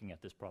start looking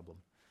at this problem.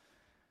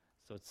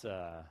 So it's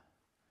a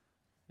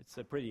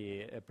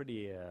pretty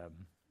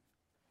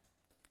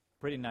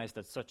nice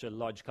that such a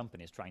large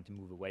company is trying to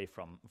move away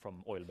from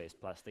oil-based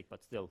plastic,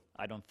 but still,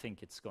 I don't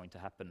think it's going to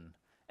happen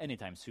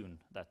anytime soon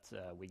that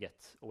we get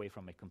away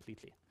from it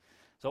completely.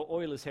 So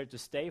oil is here to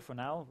stay for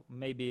now,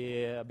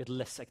 maybe a bit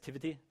less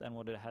activity than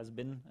what it has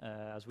been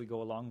as we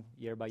go along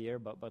year by year,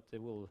 but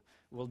it will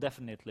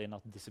definitely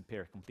not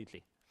disappear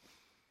completely.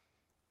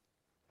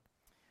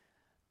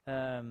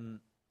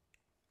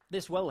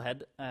 This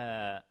wellhead,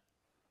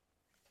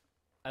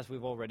 as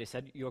we've already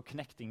said, you're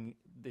connecting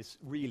this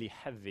really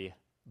heavy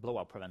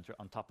blowout preventer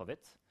on top of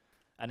it,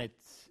 and it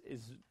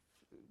is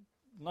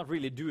not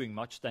really doing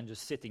much than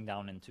just sitting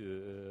down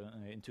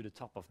into the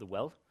top of the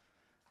well.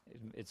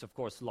 It's of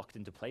course locked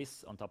into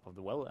place on top of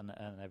the well and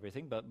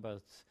everything, but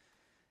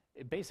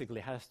it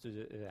basically has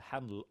to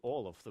handle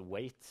all of the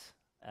weight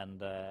and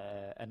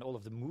all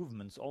of the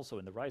movements also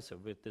in the riser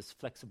with this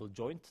flexible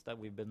joint that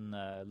we've been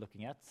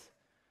looking at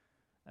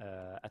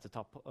the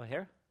top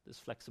here. This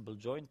flexible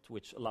joint,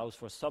 which allows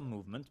for some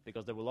movement,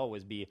 because there will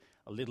always be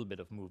a little bit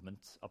of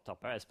movement up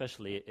top,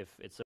 especially if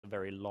it's a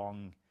very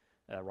long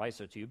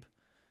riser tube.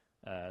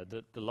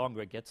 The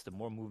longer it gets, the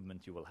more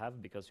movement you will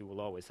have, because you will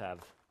always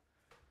have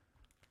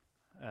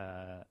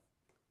a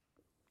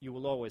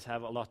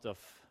lot of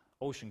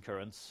ocean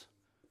currents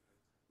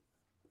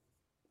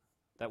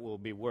that will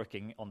be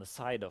working on the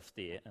side of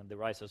the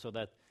riser, so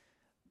that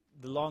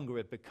the longer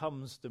it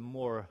becomes, the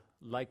more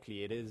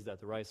likely it is that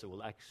the riser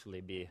will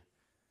actually be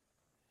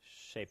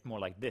shaped more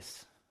like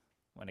this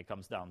when it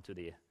comes down to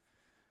the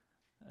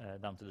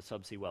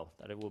subsea well,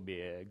 that it will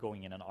be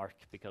going in an arc,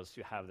 because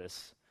you have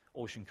this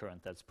ocean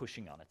current that's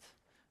pushing on it,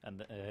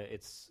 and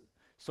it's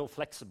so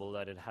flexible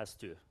that it has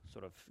to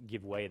sort of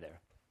give way there.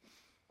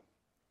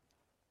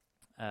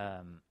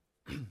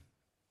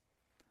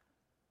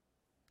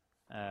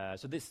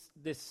 So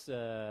this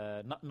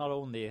not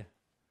only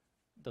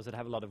does it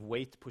have a lot of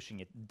weight pushing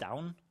it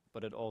down,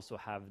 but it also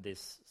have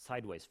this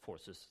sideways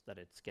forces that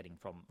it's getting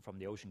from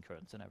the ocean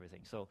currents and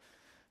everything. So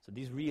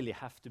these really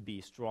have to be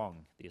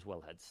strong, these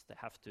wellheads. They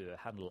have to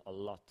handle a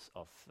lot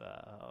of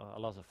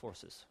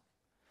forces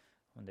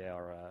when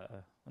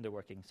they're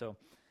working. So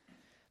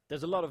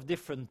there's a lot of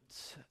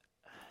different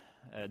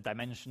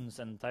dimensions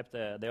and type.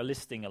 They are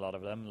listing a lot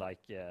of them,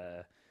 like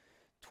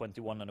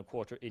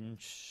 21.25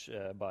 inch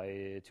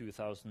by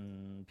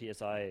 2000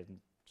 psi and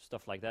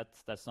stuff like that.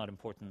 That's not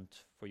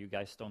important for you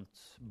guys. Don't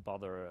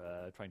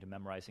bother trying to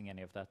memorizing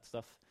any of that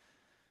stuff.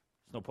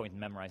 There's no point in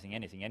memorizing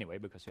anything anyway,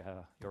 because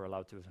you're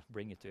allowed to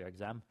bring it to your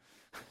exam.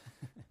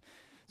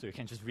 So you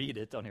can just read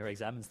it on your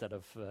exam instead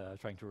of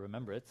trying to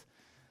remember it.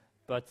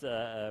 But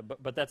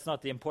that's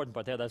not the important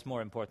part there. That's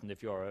more important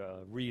if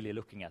you're really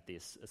looking at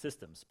these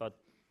systems. But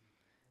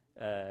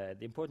the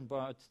important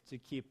part to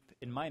keep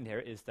in mind here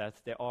is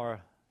that there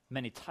are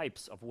many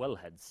types of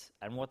wellheads,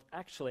 and what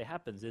actually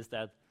happens is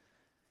that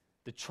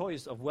the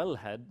choice of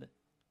wellhead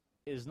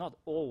is not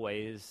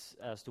always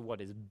as to what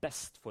is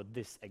best for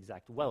this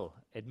exact well.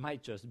 It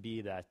might just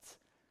be that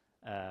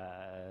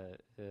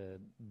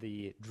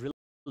the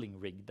drilling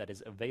rig that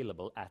is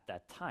available at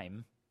that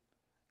time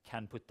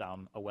can put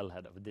down a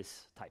wellhead of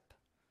this type.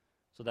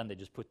 So then they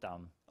just put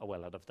down a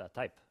wellhead of that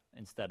type,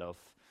 instead of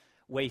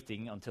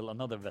waiting until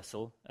another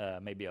vessel,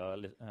 maybe a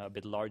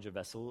bit larger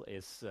vessel,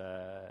 is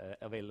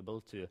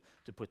available to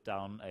put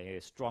down a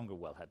stronger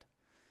wellhead.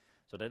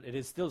 So that it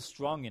is still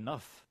strong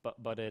enough,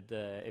 but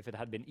if it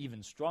had been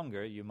even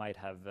stronger, you might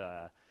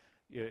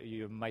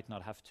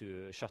not have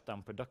to shut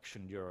down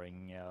production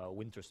during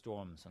winter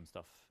storms and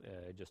stuff,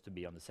 just to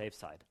be on the safe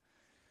side.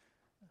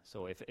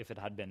 So if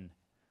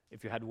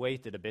you had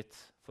waited a bit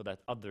for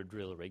that other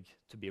drill rig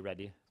to be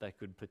ready, that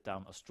could put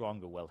down a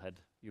stronger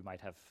wellhead, you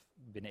might have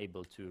been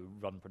able to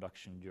run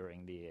production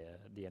during the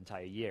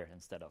entire year,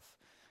 instead of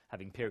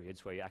having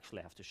periods where you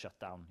actually have to shut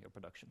down your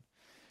production.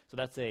 So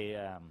that's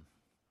a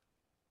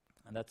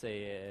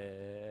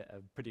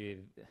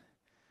pretty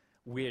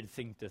weird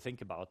thing to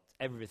think about.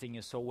 Everything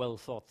is so well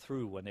thought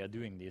through when they are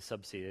doing these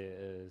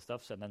subsea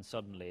stuffs, and then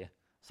suddenly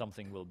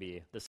something will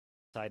be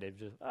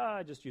decided,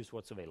 just use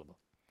what's available.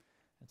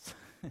 It's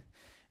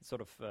it's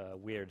sort of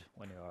weird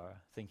when you are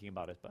thinking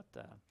about it, but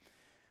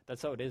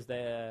that's how it is.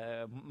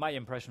 My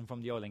impression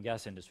from the oil and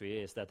gas industry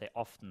is that they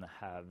often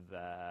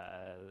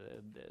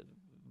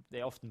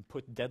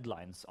put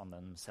deadlines on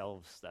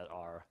themselves that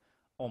are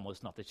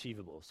almost not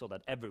achievable, so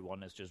that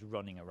everyone is just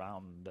running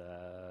around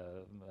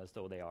as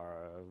though they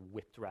are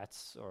whipped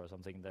rats or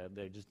something.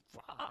 They're just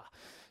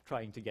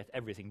trying to get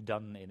everything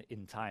done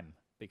in time,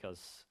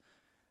 because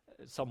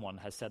someone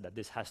has said that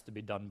this has to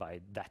be done by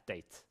that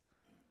date.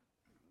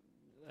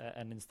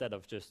 And instead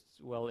of just,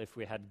 well, if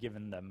we had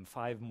given them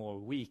 5 more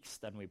weeks,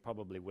 then we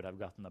probably would have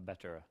gotten a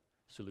better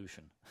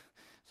solution.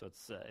 So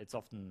it's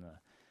often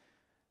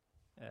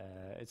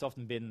it's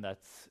often been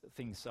that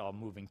things are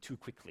moving too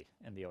quickly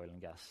in the oil and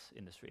gas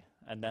industry.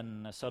 And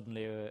then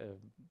suddenly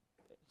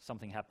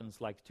something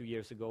happens like 2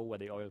 years ago where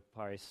the oil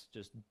price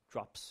just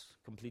drops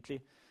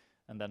completely.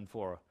 And then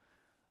for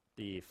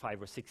the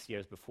 5 or 6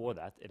 years before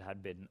that, it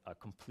had been a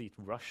complete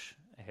rush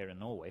here in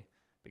Norway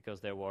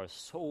because there were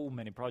so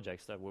many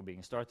projects that were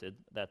being started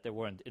that there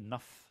weren't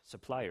enough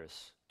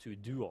suppliers to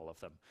do all of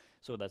them.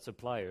 So that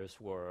suppliers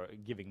were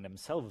giving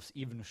themselves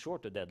even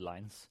shorter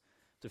deadlines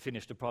to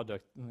finish the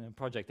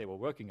project they were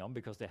working on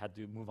because they had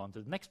to move on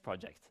to the next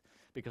project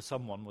because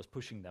someone was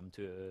pushing them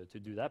to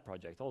do that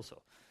project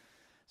also.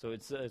 So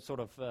it's sort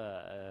of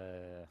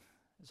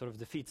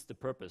defeats the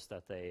purpose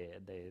that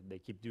they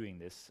keep doing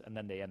this, and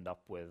then they end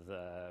up with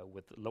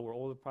lower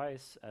oil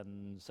price,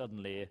 and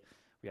suddenly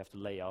we have to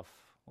lay off.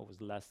 What was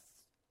the last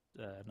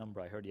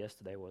number I heard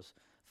yesterday was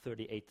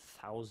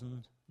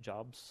 38,000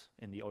 jobs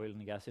in the oil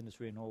and gas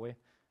industry in Norway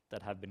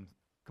that have been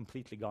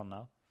completely gone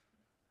now.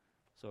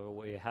 So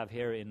we have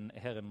here in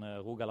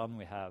Rogaland,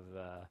 we have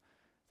I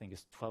think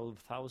it's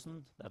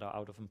 12,000 that are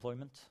out of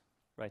employment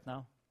right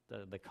now.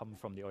 They come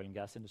from the oil and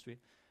gas industry.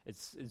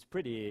 It's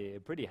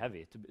pretty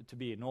heavy to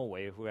be in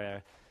Norway,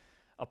 where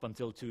up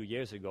until 2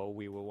 years ago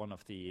we were one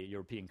of the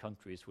European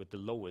countries with the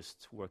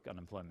lowest work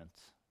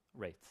unemployment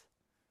rate.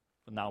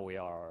 But now we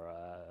are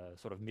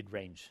sort of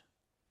mid-range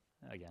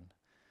again.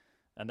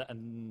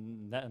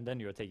 And then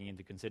you're taking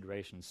into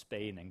consideration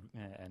Spain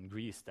and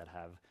Greece that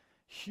have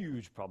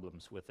huge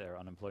problems with their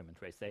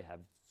unemployment rates. They have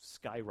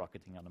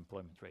skyrocketing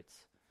unemployment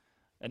rates.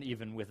 And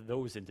even with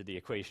those into the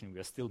equation, we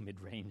are still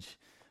mid-range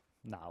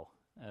now.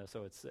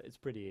 So it's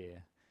pretty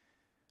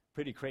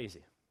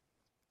crazy.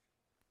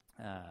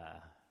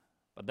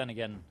 But then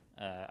again,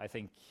 I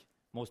think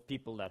most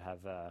people that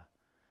have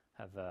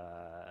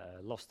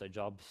lost their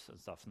jobs and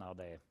stuff now,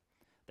 they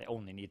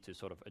only need to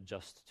sort of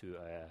adjust to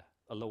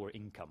a lower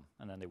income,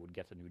 and then they would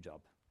get a new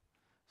job.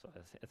 So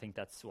I think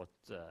that's what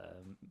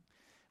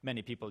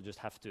many people just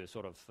have to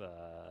sort of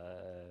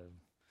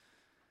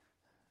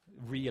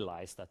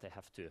realize, that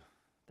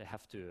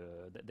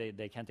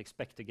they can't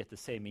expect to get the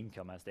same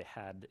income as they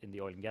had in the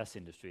oil and gas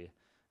industry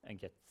and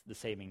get the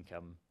same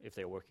income if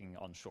they're working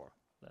onshore.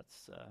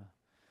 That's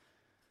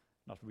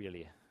not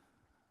really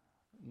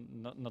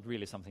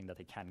something that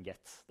they can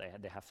get.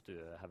 They have to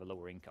have a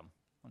lower income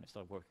when they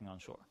start working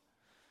onshore.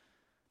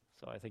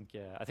 So I think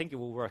it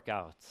will work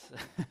out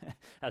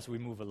as we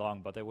move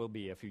along, but there will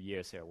be a few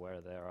years here where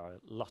there are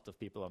a lot of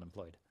people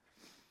unemployed.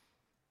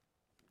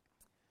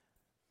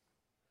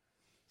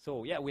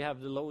 So yeah, we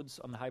have the loads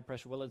on the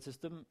high-pressure wellhead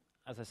system.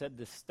 As I said,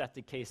 the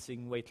static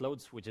casing weight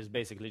loads, which is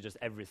basically just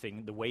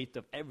everything, the weight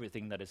of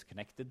everything that is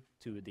connected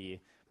to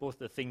both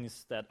the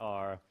things that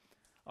are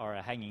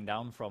hanging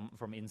down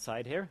from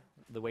inside here,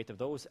 the weight of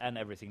those, and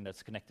everything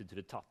that's connected to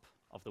the top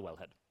of the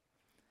wellhead.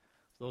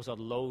 So those are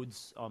the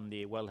loads on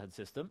the wellhead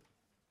system.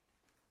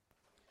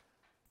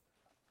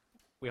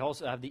 We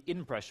also have the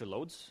in-pressure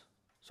loads,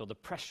 so the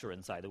pressure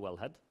inside the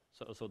wellhead,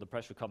 so the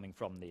pressure coming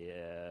from the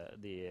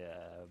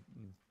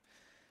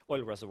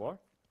oil reservoir.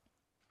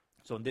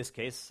 So in this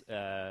case,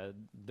 the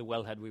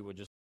wellhead we were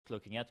just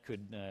looking at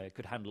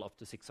could handle up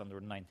to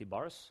 690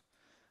 bars.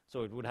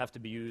 So it would have to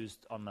be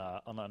used on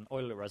an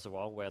oil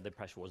reservoir where the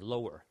pressure was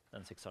lower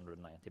than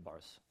 690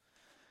 bars.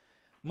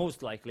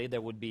 Most likely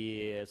there would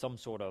be some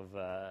sort of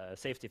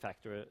safety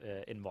factor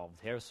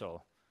involved here.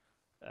 So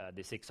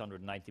the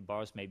 690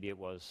 bars, maybe it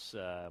was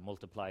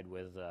multiplied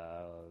with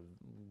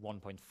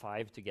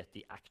 1.5 to get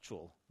the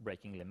actual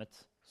braking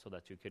limit, so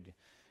that you could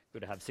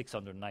have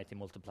 690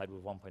 multiplied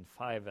with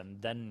 1.5,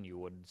 and then you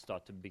would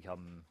start to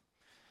become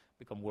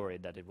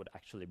worried that it would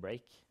actually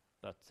break.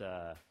 But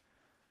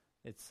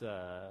it's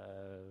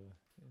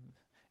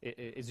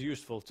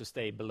useful to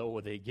stay below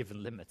the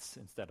given limits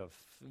instead of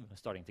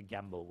starting to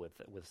gamble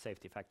with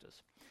safety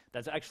factors.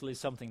 That's actually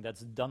something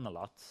that's done a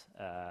lot.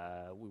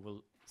 We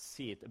will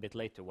see it a bit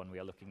later when we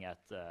are looking at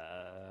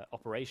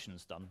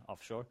operations done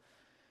offshore,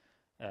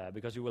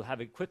 because you will have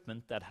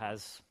equipment that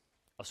has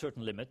a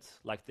certain limit,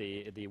 like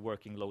the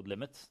working load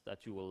limit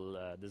that you will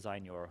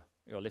design your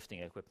lifting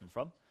equipment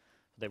from.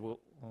 They will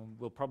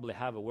probably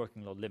have a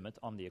working load limit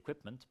on the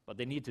equipment, but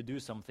they need to do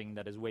something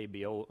that is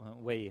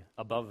way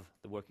above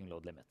the working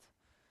load limit.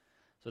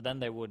 So then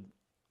they will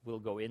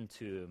go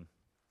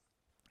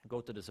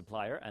to the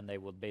supplier, and they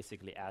will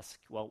basically ask,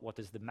 well, what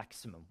is the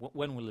maximum?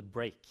 When will it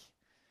break?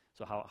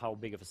 So how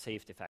big of a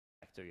safety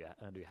factor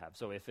do you have?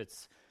 So if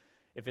it's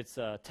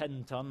a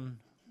 10-ton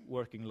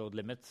working load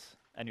limit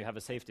and you have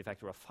a safety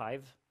factor of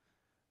 5,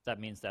 that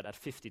means that at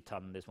 50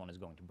 ton this one is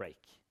going to break,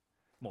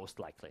 most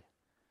likely.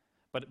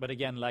 But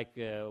again, like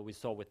we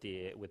saw with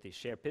the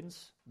shear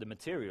pins, the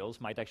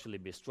materials might actually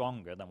be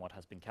stronger than what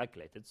has been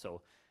calculated.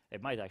 So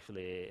it might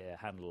actually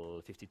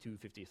handle 52,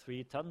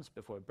 53 tons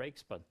before it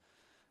breaks. But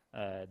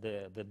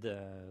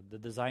the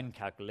design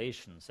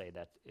calculations say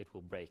that it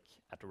will break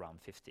at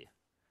around 50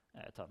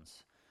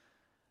 tons.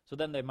 So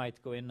then they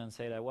might go in and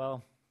say that,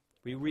 well,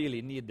 we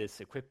really need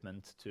this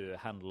equipment to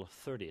handle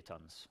 30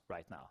 tons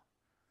right now.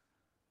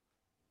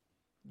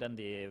 then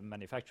the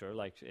manufacturer,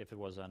 like if it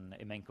was an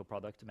Emenco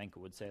product, Emenco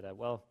would say that,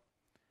 well,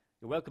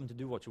 you're welcome to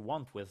do what you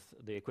want with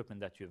the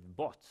equipment that you've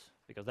bought,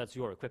 because that's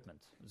your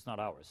equipment. It's not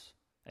ours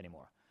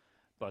anymore.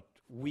 But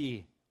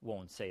we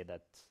won't say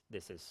that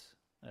this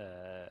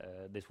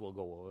will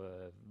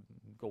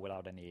go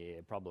without any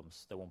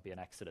problems. There won't be an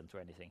accident or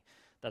anything.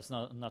 That's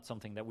not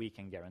something that we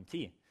can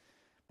guarantee.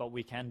 But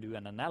we can do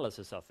an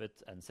analysis of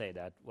it and say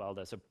that, well,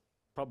 there's a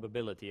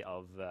probability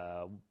of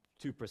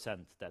 2%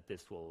 that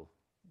this will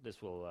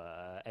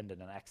end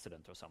in an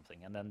accident or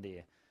something. And then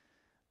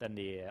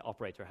the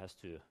operator has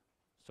to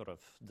sort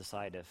of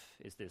decide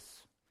is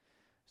this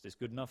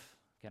good enough?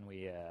 Can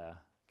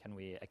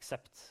we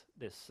accept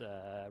this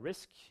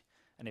risk?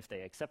 And if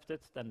they accept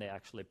it, then they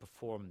actually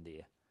perform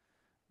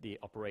the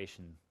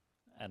operation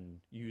and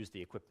use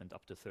the equipment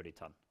up to 30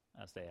 ton,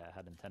 as they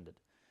had intended.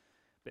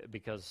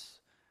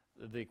 Because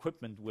the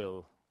equipment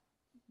will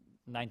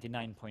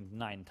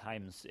 99.9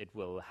 times it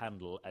will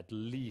handle at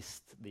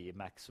least the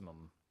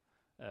maximum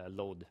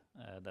load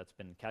that's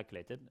been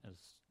calculated, as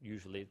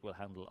usually it will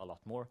handle a lot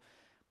more.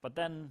 But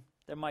then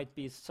there might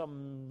be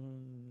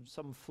some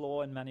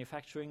flaw in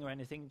manufacturing or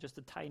anything, just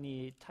a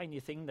tiny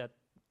thing that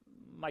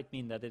might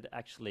mean that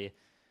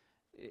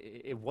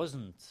it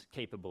wasn't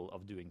capable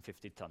of doing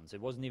 50 tons.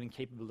 It wasn't even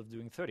capable of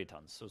doing 30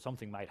 tons. So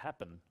something might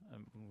happen.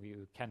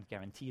 You can't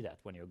guarantee that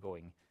when you're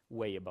going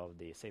way above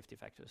the safety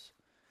factors.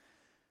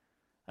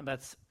 And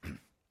that's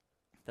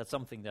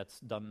something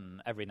that's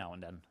done every now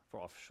and then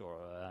for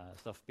offshore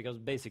stuff, because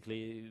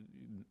basically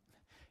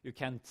you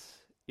can't,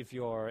 if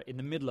you're in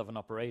the middle of an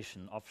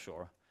operation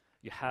offshore,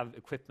 you have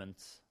equipment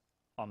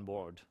on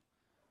board.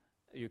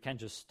 You can't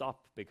just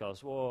stop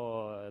because,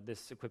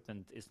 this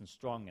equipment isn't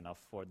strong enough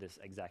for this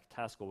exact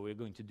task, or we're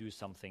going to do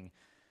something.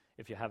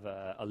 If you have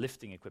a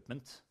lifting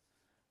equipment,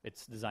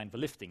 it's designed for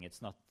lifting.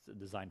 It's not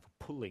designed for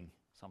pulling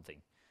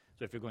something.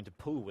 So if you're going to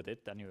pull with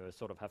it, then you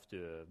sort of have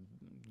to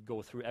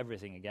go through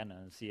everything again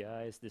and see,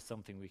 is this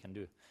something we can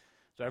do?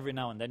 So every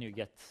now and then you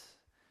get,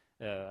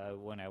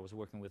 when I was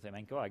working with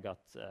Emenco, I got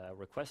a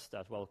request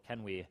that, well,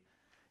 can we,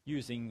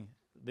 using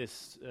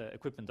this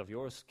equipment of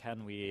yours,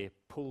 can we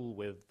pull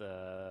with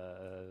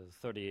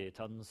 30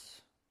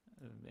 tons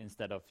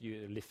instead of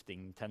you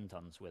lifting 10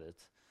 tons with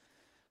it?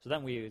 So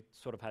then we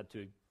sort of had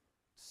to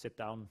sit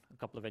down, a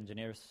couple of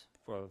engineers,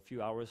 for a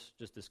few hours,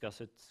 just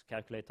discuss it,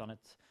 calculate on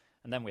it,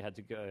 and then we had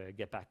to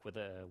get back with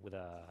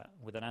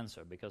an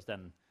answer, because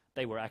then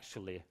they were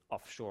actually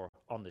offshore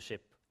on the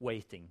ship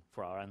waiting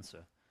for our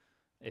answer,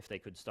 if they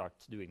could start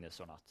doing this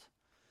or not.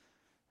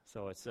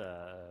 So it's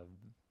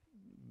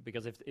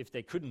because if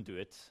they couldn't do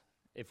it,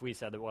 if we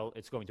said, well,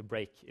 it's going to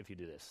break if you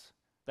do this,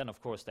 then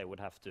of course they would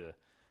have to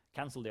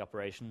cancel the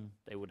operation.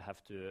 They would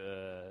have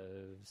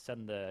to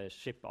send the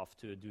ship off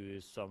to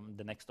do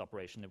the next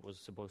operation it was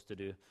supposed to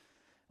do,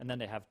 and then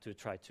they have to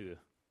try to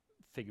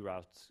figure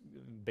out,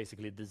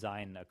 basically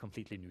design a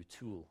completely new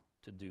tool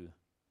to do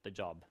the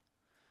job.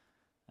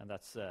 And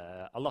that's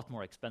a lot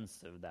more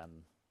expensive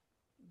than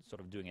sort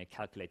of doing a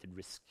calculated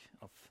risk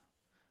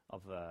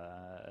of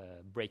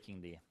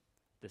breaking the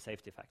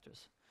safety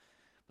factors.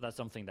 But that's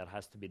something that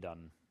has to be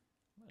done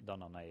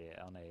on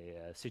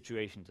a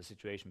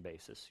situation-to-situation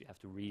basis. You have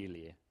to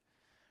really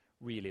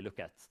look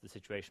at the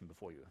situation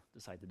before you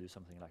decide to do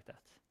something like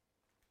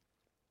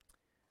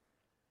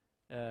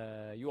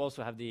that. You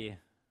also have the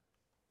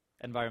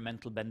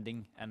environmental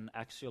bending and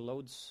axial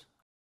loads.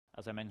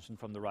 As I mentioned,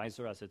 from the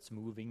riser, as it's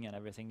moving and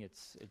everything,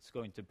 it's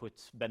going to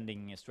put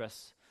bending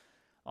stress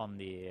on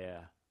the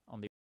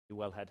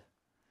wellhead.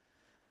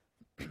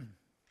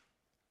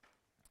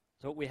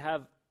 So we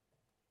have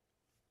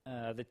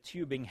the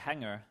tubing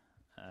hanger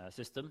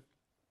system.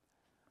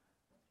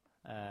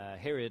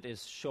 Here it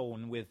is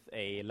shown with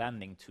a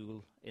landing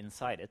tool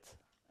inside it.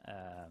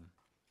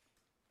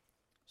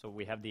 So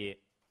we have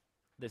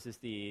this is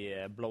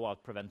the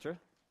blowout preventer,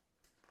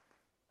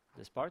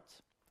 this part,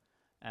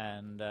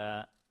 and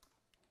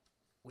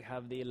we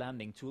have the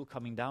landing tool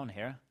coming down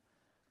here,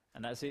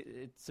 and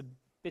it's a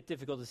bit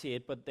difficult to see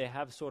it, but they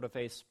have sort of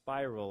a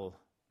spiral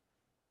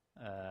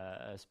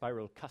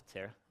cut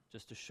here,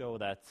 just to show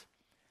that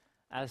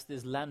as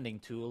this landing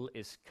tool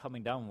is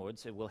coming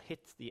downwards, it will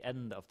hit the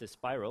end of the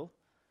spiral,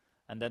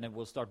 and then it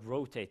will start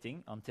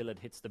rotating until it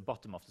hits the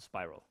bottom of the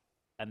spiral,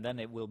 and then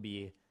it will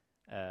be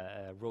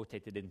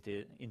rotated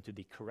into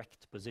the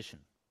correct position.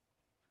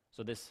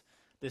 So this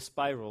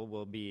spiral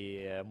will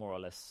be more or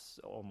less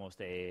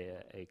almost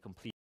a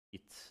complete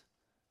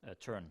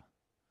turn,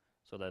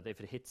 so that if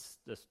it hits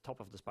the top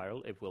of the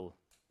spiral, it will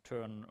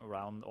turn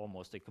around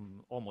almost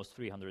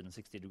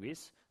 360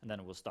 degrees, and then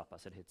it will stop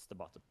as it hits the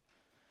bottom.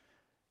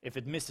 If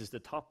it misses the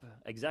top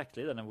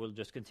exactly, then it will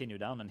just continue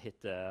down and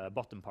hit the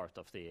bottom part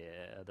of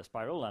the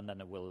spiral, and then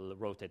it will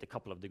rotate a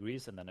couple of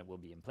degrees, and then it will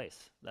be in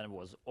place. Then it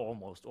was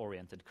almost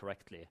oriented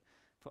correctly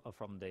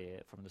from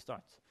the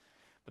start.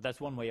 But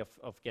that's one way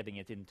of getting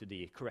it into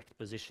the correct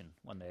position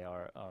when they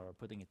are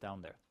putting it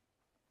down there.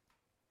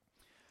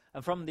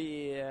 And from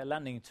the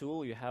landing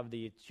tool, you have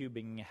the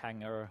tubing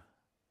hanger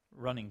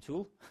running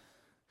tool.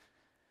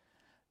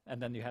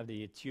 and then you have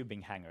the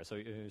tubing hanger. So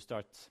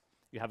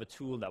you have a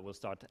tool that will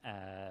start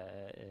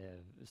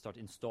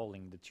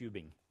installing the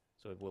tubing.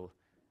 So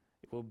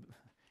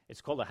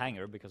it's called a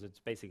hanger because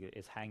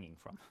it's hanging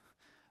from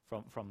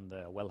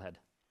the wellhead,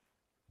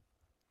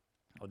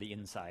 or the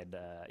inside.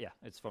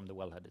 It's from the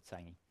wellhead. It's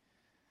hanging.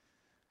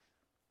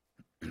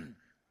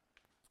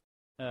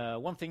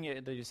 One thing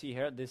that you see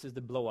here, this is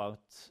the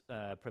blowout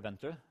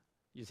preventer.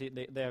 You see,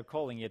 they are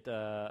calling it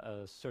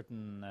a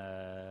certain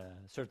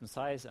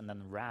size and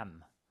then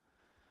RAM,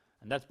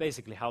 and that's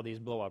basically how these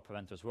blowout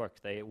preventers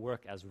work. They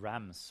work as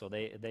RAMs, so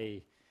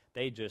they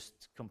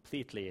just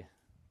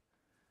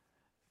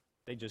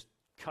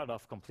cut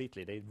off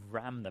completely. They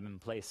ram them in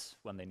place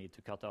when they need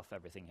to cut off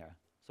everything here.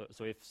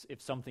 So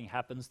if something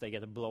happens, they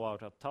get a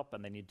blowout up top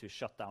and they need to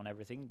shut down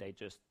everything. They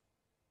just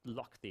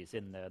lock these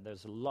in there.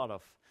 There's a lot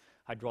of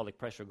hydraulic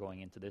pressure going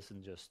into this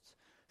and just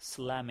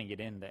slamming it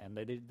in there, and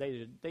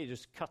they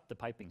just cut the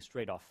piping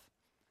straight off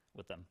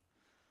with them,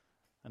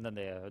 and then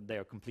they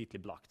are completely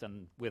blocked.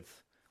 And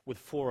with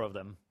 4 of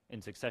them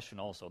in succession,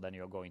 also, then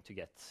you're going to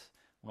get,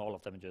 when all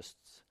of them just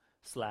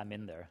slam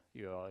in there,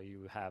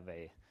 you have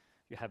a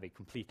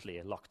completely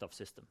locked off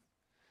system.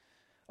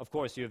 Of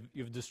course,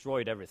 you've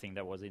destroyed everything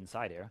that was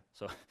inside here.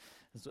 So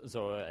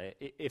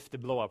if the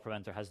blowout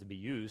preventer has to be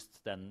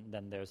used,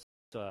 then there's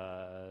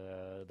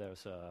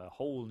a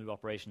whole new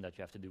operation that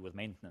you have to do with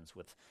maintenance,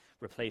 with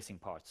replacing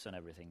parts and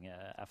everything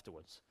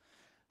afterwards.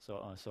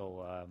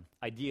 So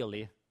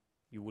ideally,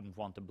 you wouldn't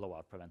want the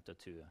blowout preventer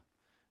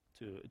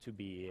to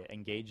be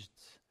engaged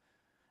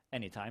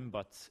anytime,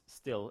 but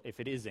still, if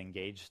it is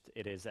engaged,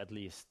 it is at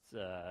least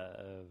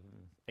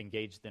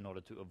engaged in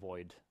order to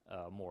avoid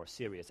a more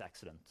serious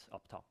accident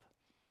up top.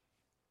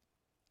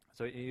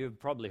 So you've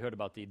probably heard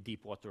about the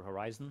Deepwater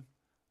Horizon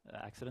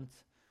accident,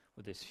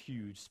 with this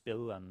huge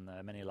spill and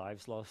many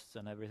lives lost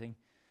and everything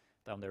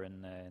down there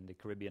in the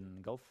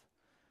Caribbean Gulf.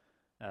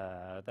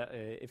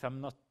 If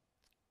I'm not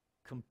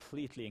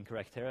completely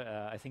incorrect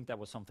here, I think that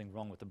was something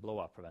wrong with the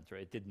blowout preventer.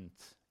 It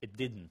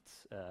didn't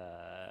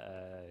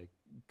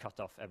cut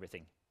off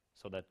everything,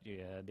 so that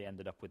they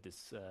ended up with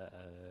this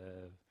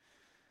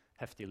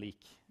hefty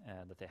leak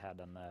that they had,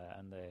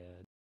 and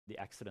the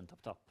accident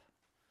up top.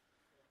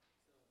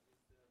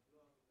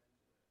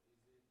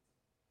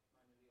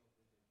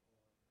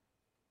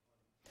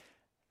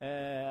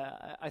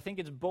 I think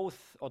it's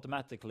both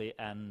automatically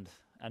and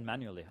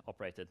manually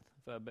operated,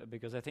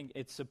 because I think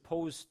it's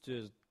supposed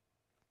to.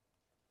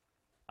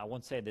 I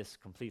won't say this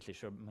completely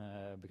sure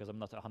because I'm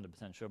not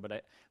 100% sure,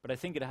 but I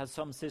think it has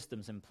some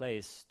systems in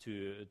place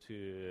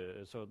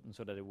so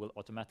that it will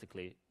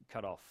automatically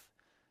cut off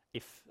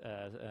if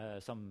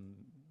some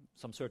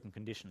certain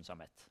conditions are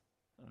met,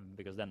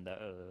 because then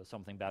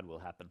something bad will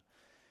happen.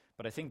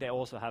 But I think they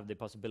also have the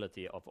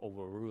possibility of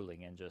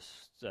overruling and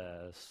just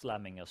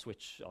slamming a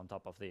switch on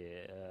top of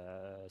the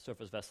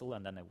surface vessel,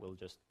 and then it will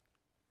just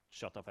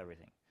shut off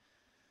everything.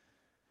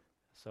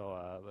 So,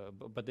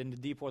 but in the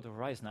Deepwater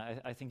Horizon,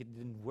 I think it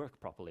didn't work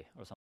properly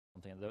or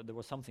something. There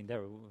was something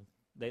there.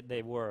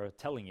 They were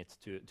telling it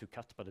to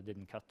cut, but it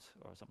didn't cut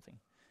or something.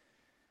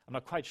 I'm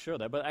not quite sure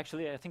there, but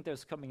actually I think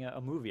there's coming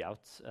a movie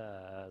out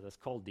that's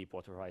called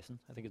Deepwater Horizon.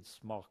 I think it's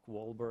Mark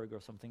Wahlberg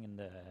or something in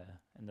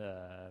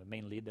the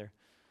main lead there.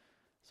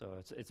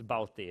 So it's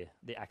about the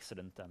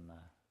accident, and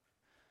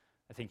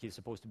I think he's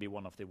supposed to be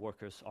one of the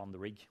workers on the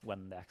rig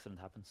when the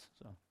accident happens.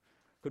 So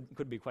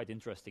could be quite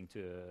interesting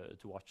to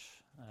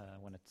watch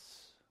when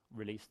it's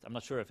released. I'm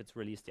not sure if it's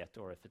released yet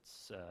or if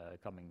it's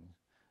coming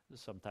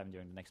sometime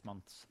during the next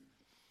months.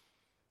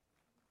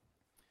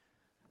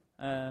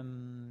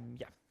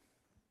 Yeah.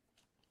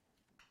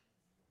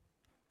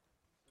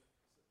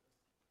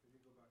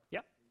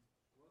 Yeah.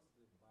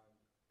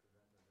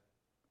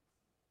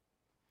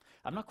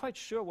 I'm not quite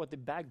sure what the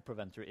bag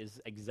preventer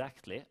is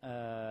exactly.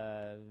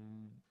 I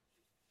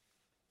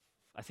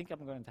think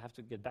I'm going to have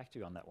to get back to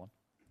you on that one.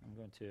 I'm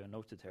going to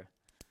note it here.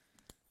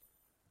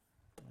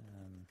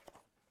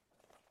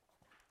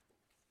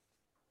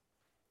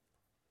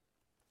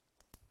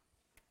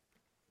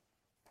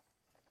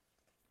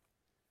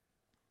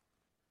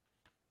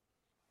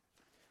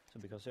 So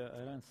because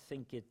I don't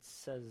think it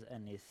says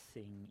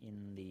anything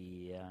in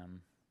the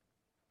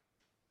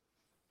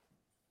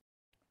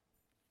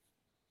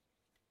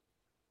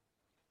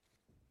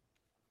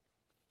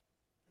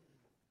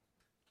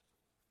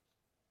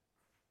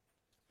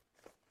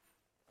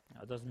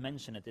it doesn't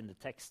mention it in the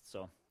text,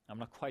 so I'm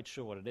not quite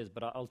sure what it is,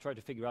 but I'll try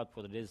to figure out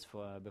what it is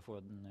before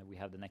we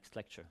have the next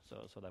lecture,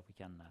 so that we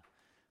can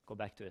go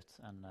back to it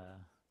and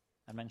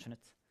mention it.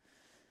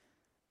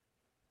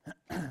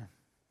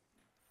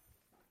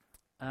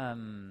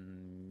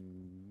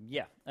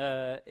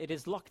 It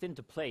is locked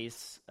into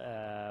place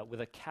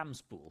with a cam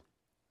spool.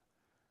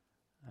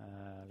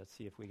 Let's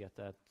see if we get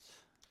that.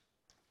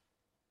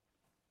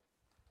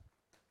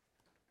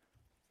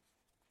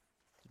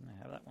 Didn't I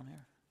have that one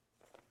here?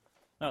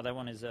 No, that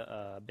one is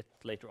a bit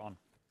later on.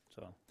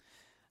 So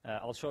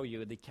I'll show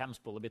you the cam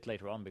spool a bit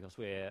later on, because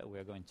we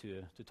are going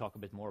to talk a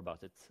bit more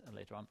about it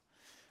later on.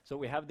 So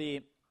we have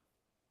the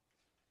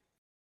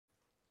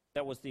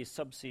That was the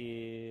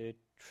subsea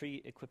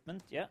tree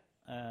equipment. Yeah,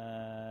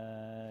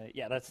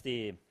 that's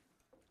the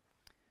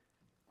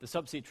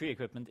subsea tree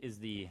equipment is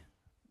the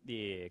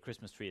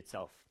Christmas tree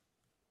itself,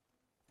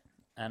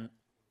 and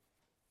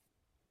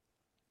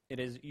it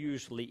is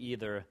usually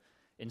either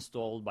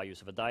installed by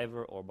use of a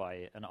diver or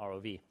by an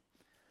ROV.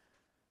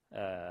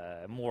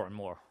 More and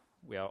more,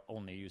 we are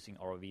only using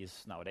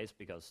ROVs nowadays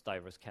because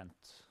divers can't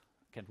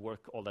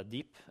work all that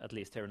deep, at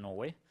least here in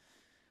Norway.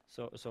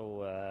 So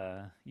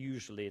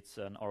usually it's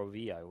an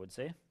ROV, I would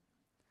say.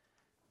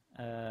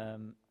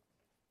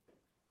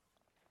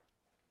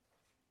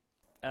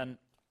 And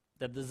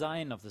the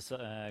design of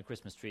the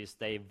Christmas trees,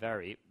 they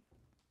vary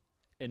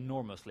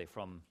enormously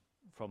from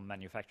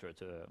manufacturer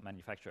to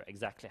manufacturer.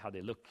 Exactly how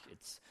they look,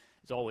 it's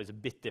always a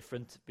bit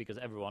different because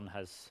everyone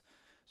has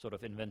sort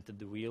of invented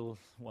the wheel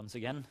once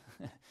again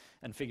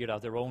and figured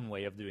out their own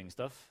way of doing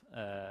stuff.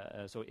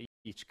 So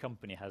each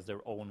company has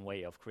their own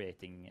way of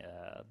creating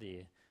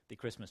the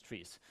Christmas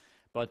trees.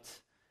 But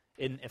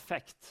in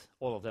effect,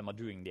 all of them are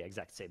doing the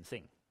exact same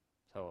thing.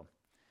 So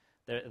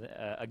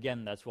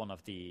again, that's one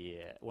of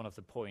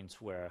the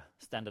points where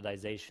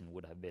standardization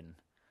would have been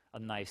a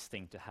nice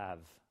thing to have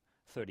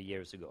 30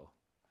 years ago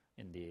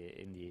in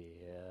the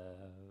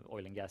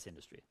oil and gas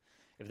industry.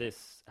 If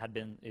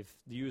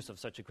the use of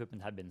such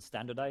equipment had been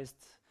standardized,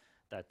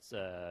 that's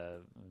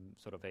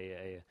sort of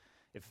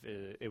if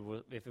it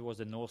was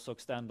a NORSOK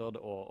standard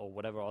or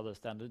whatever other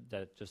standard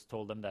that just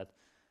told them that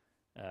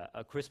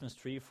a Christmas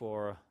tree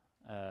for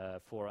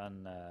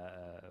an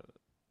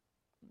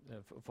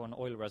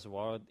oil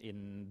reservoir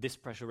in this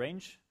pressure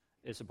range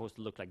is supposed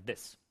to look like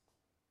this,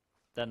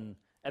 then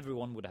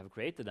everyone would have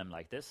created them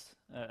like this,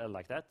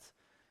 like that.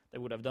 They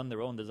would have done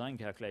their own design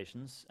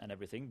calculations and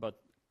everything,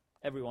 but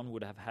everyone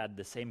would have had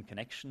the same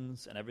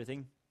connections and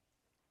everything.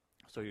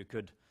 So you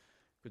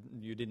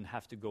didn't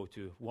have to go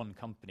to one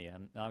company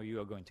and now you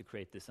are going to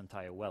create this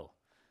entire well,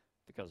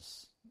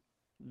 because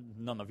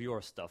none of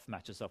your stuff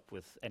matches up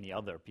with any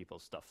other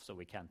people's stuff, so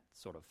we can't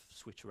sort of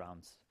switch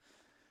around.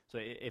 So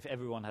if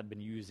everyone had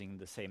been using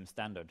the same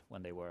standard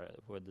when they were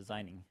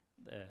designing,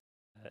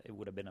 it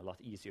would have been a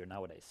lot easier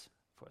nowadays.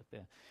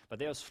 But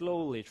they are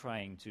slowly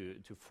trying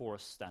to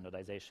force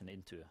standardization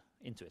into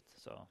it.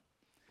 So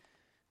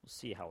we'll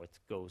see how it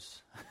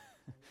goes.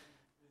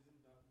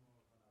 Isn't that more of an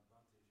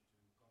advantage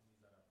to companies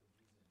that are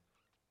producing?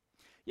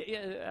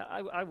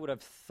 Yeah, I would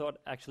have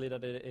thought actually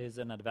that it is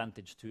an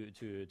advantage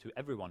to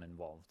everyone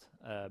involved,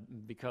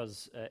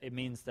 because it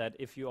means that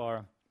if you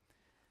are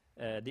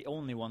the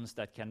only ones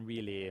that can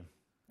really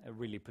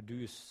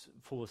produce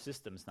full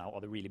systems now are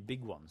the really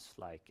big ones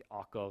like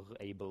Aker,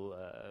 Able,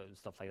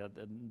 stuff like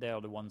that. They are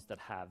the ones that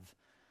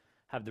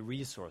have the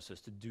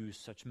resources to do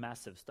such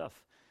massive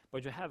stuff.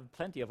 But you have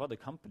plenty of other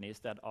companies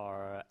that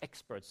are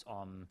experts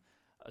on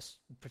a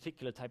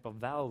particular type of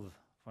valve,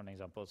 for an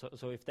example.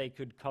 So if they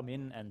could come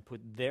in and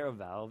put their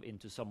valve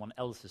into someone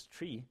else's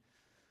tree,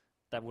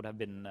 that would have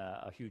been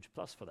a huge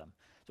plus for them.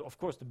 So of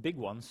course the big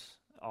ones,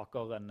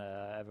 Aker and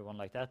everyone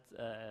like that,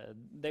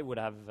 they would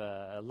have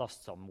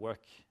lost some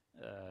work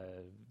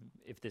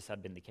if this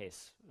had been the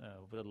case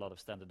with a lot of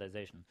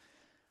standardization.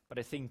 But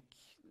I think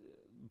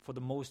for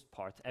the most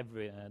part,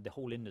 the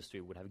whole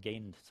industry would have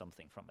gained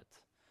something from it.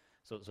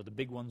 So the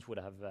big ones would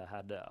have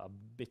had a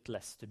bit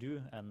less to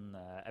do, and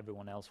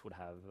everyone else would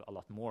have a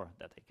lot more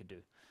that they could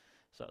do.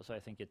 So I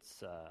think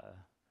it's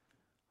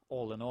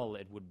all in all,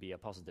 it would be a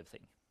positive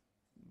thing.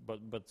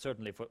 But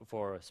certainly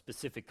for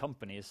specific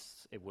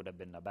companies, it would have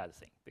been a bad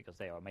thing because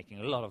they are making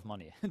a lot of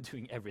money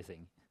doing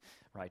everything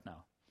right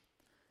now.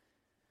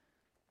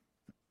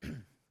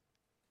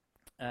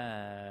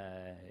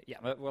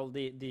 Well,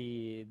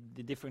 the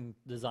different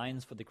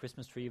designs for the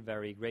Christmas tree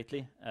vary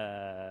greatly.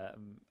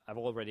 I've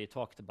already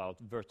talked about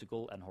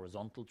vertical and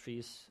horizontal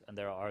trees, and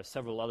there are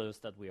several others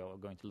that we are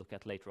going to look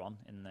at later on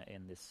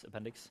in this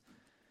appendix.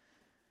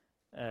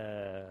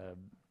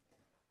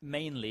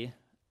 Mainly,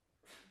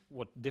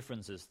 what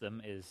differences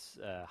them is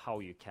how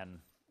you can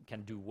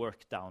do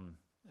work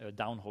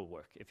downhole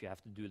work. If you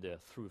have to do the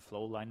through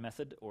flow line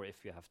method, or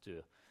if you have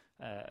to,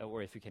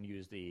 or if you can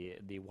use the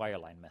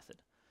wireline method.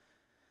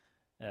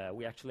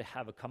 We actually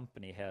have a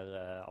company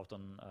here out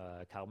on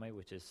Karmøy,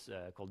 which is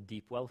called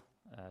Deepwell.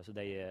 So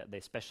they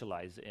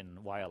specialize in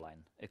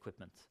wireline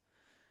equipment.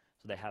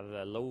 So they have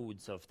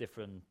loads of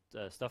different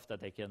stuff that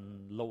they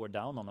can lower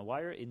down on a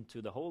wire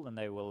into the hole, and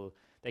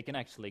they can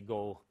actually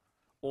go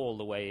all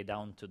the way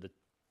down to the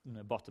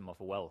bottom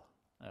of a well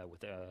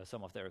with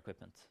some of their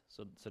equipment.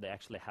 So they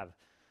actually have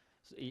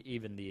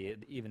even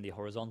the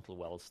horizontal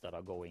wells that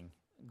are going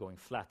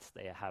flat.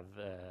 They have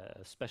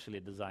specially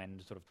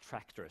designed sort of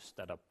tractors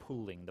that are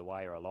pulling the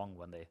wire along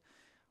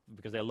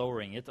because they're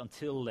lowering it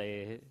until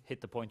they hit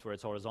the point where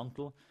it's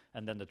horizontal,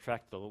 and then the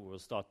tractor will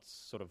start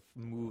sort of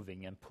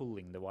moving and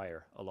pulling the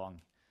wire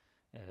along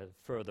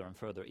further and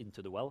further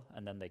into the well,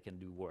 and then they can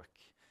do work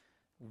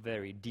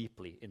very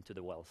deeply into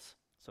the wells.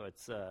 So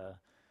it's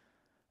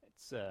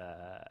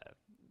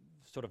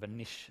sort of a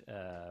niche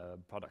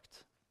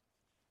product.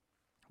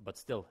 but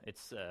still,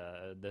 it's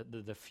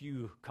the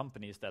few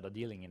companies that are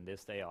dealing in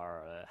this, they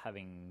are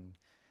having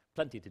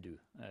plenty to do,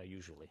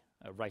 usually.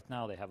 Right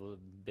now, they have a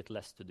bit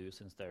less to do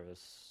since there is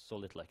so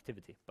little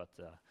activity, but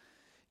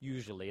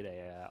usually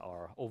they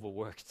are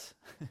overworked.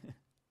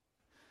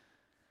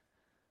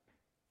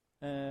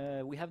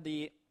 We have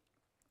the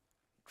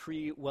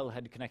tree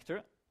wellhead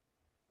connector,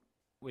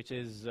 which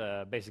is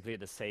basically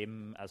the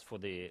same as for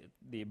the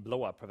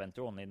blowout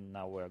preventer, only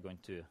now we're going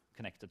to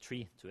connect a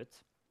tree to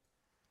it.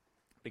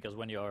 Because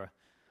when you're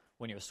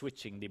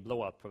switching the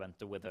blowout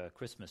preventer with a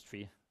Christmas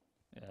tree,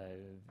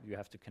 you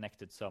have to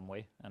connect it some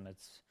way, and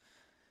it's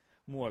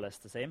more or less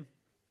the same.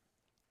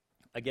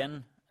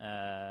 Again,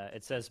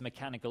 it says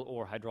mechanical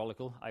or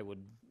hydraulical. I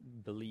would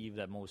believe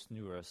that most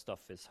newer stuff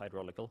is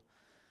hydraulical.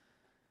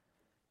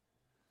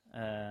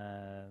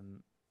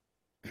 And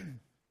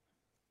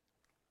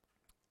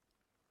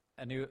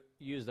you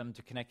use them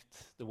to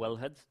connect the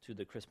wellhead to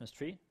the Christmas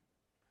tree.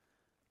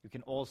 You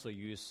can also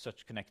use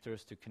such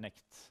connectors to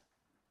connect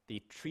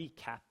the tree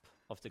cap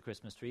of the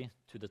Christmas tree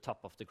to the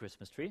top of the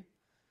Christmas tree.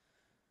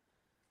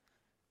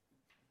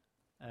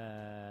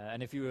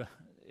 And if you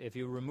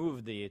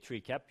remove the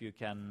tree cap, you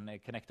can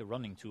connect a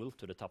running tool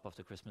to the top of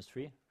the Christmas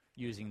tree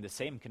using the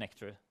same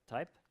connector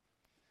type.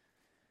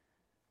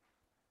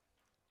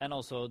 And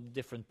also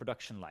different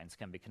production lines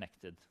can be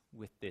connected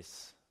with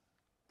this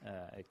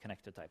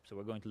connector type. So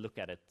we're going to look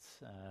at it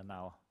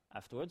now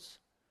afterwards.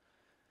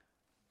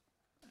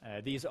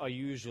 These are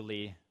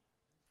usually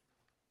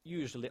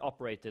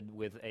operated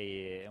with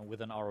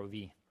an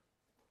ROV,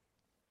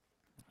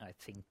 I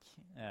think,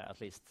 at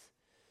least.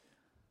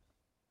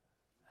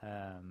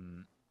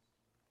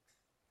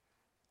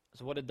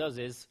 So what it does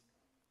is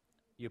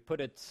you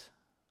put it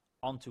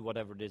onto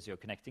whatever it is you're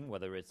connecting,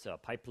 whether it's a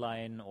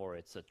pipeline or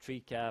it's a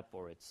tree cap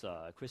or it's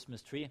a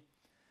Christmas tree.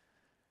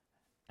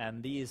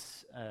 And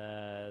these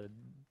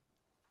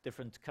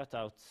different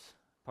cutout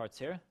parts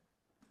here,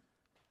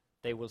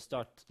 they will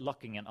start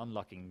locking and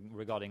unlocking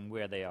regarding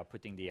where they are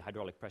putting the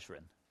hydraulic pressure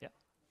in. Yeah.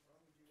 Why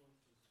would you want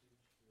to switch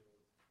your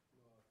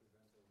blowout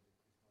preventer with the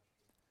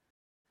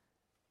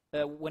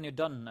Christmas tree? When you're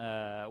done,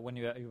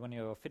 when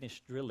you're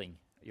finished drilling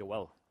your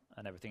well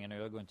and everything, and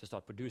you're going to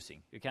start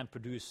producing, you can't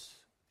produce.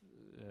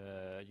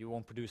 You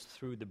won't produce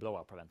through the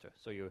blowout preventer,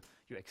 so you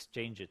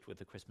exchange it with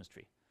the Christmas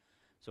tree.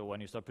 So when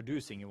you start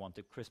producing, you want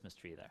the Christmas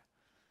tree there.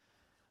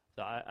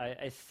 So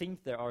I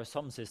think there are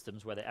some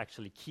systems where they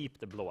actually keep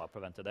the blowout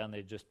preventer, then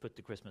they just put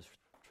the Christmas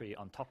tree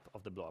on top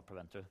of the blowout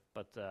preventer.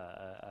 But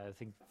I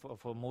think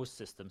for most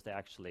systems, they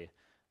actually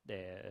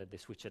they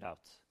switch it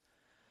out.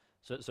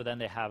 So then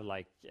they have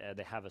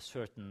a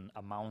certain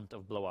amount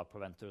of blowout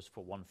preventers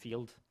for one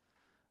field,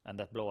 and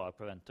that blowout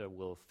preventer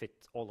will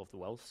fit all of the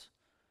wells.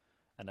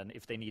 And then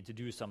if they need to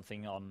do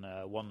something on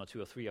 1 or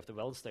 2 or 3 of the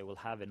wells, they will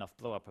have enough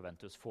blowout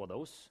preventers for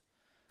those.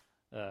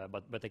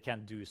 But they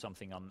can't do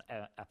something on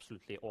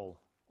absolutely all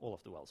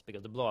of the wells,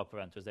 because the blowout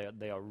preventers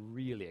they are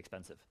really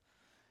expensive.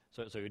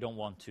 So you don't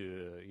want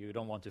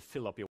to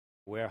fill up your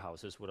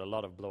warehouses with a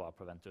lot of blowout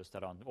preventers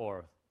that aren't,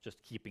 or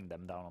just keeping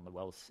them down on the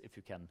wells if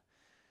you can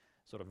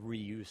sort of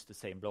reuse the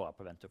same blowout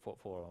preventer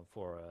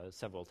for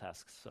several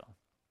tasks. So.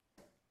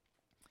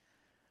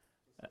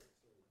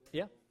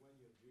 Yeah.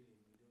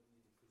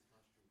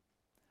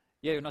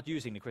 Yeah, you're not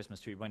using the Christmas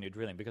tree when you're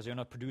drilling, because you're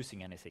not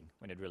producing anything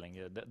when you're drilling.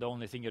 The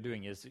only thing you're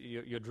doing is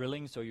you're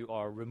drilling, so you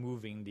are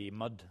removing the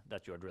mud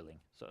that you're drilling.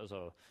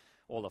 So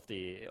all of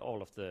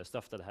the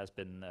stuff that has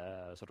been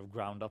sort of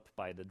ground up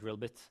by the drill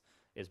bit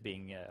is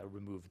being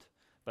removed.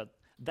 But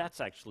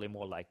that's actually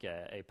more like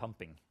a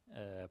pumping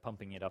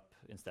it up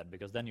instead,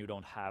 because then you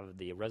don't have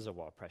the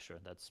reservoir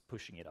pressure that's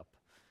pushing it up.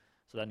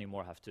 So then you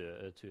more have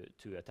to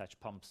attach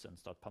pumps and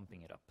start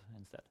pumping it up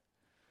instead.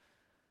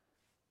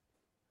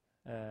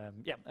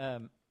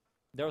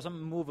 There are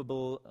some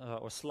movable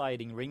or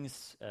sliding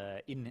rings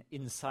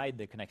inside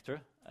the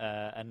connector,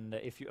 and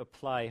if you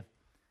apply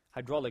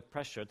hydraulic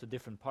pressure to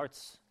different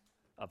parts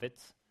of it,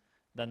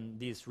 then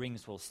these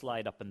rings will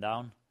slide up and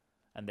down,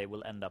 and they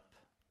will end up,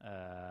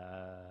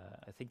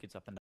 I think it's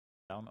up and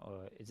down,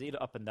 or it's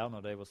either up and down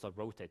or they will start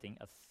rotating.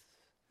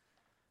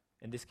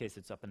 In this case,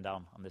 it's up and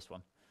down on this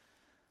one.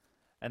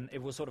 And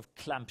it will sort of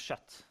clamp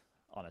shut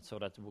on it so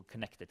that it will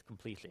connect it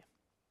completely.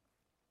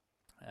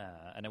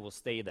 And it will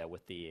stay there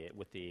with the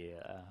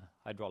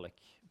hydraulic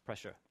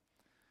pressure.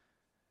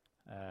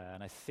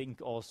 And I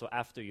think also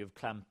after you've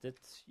clamped it,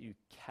 you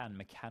can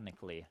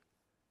mechanically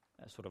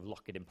sort of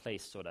lock it in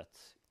place so that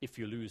if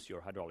you lose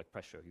your hydraulic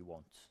pressure, you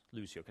won't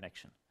lose your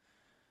connection.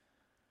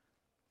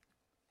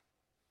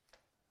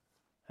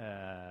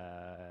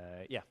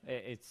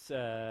 It's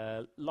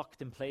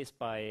locked in place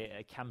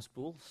by cam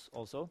spools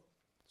also.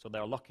 So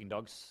there are locking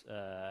dogs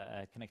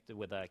connected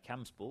with a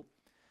cam spool.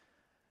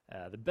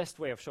 The best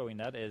way of showing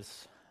that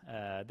is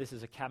this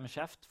is a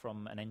camshaft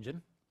from an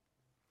engine,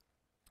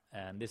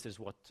 and this is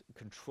what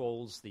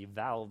controls the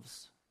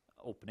valves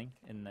opening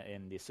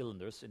in the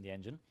cylinders in the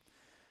engine.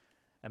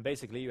 And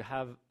basically, you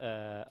have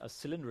a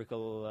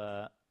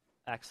cylindrical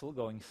axle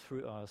going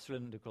through, a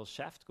cylindrical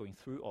shaft going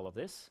through all of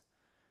this,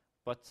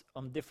 But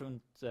on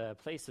different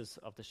places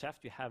of the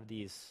shaft, you have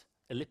these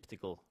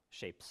elliptical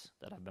shapes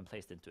that have been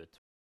placed into it,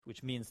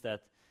 which means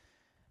that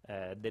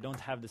they don't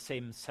have the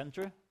same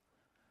center.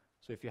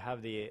 So if you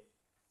have the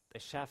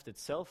shaft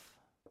itself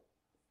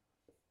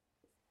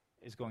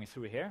is going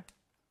through here,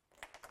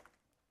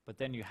 but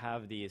then you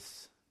have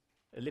these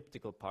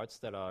elliptical parts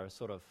that are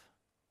sort of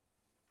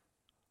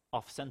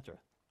off-center,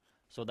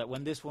 so that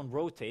when this one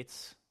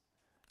rotates,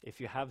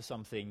 if you have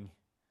something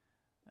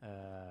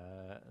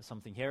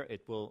here,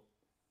 it will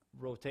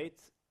rotate,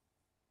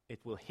 it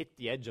will hit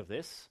the edge of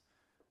this,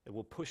 it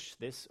will push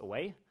this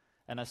away,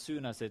 and as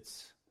soon as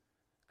it's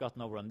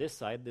gotten over on this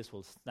side, this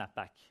will snap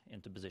back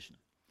into position.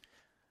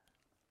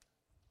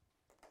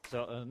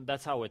 So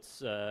that's how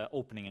it's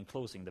opening and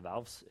closing the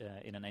valves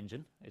in an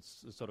engine.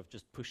 It's sort of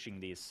just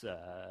pushing these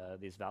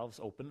valves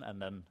open,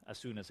 and then as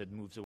soon as it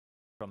moves away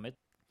from it.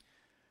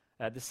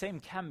 The same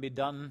can be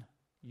done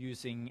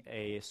using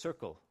a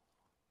circle.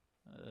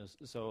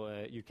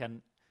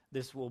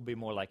 This will be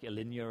more like a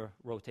linear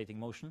rotating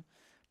motion,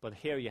 but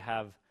here you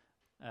have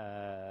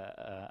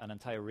an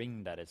entire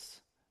ring that is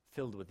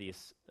filled with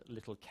these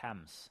little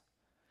cams,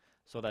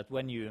 so that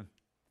when you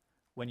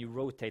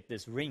rotate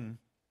this ring,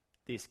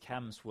 these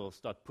cams will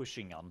start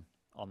pushing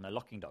on the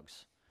locking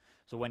dogs.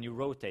 So when you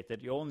rotate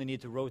it, you only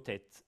need to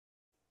rotate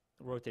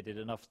it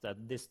enough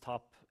that this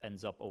top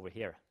ends up over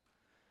here.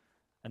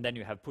 And then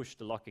you have pushed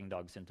the locking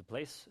dogs into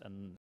place,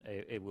 and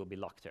it will be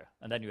locked here.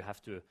 And then you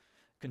have to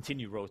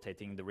continue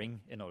rotating the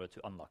ring in order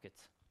to unlock it.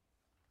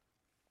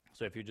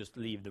 So if you just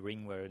leave the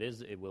ring where it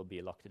is, it will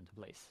be locked into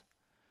place.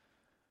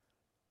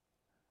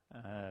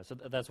 So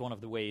that's one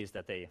of the ways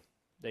that they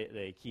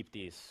keep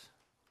these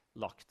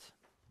locked.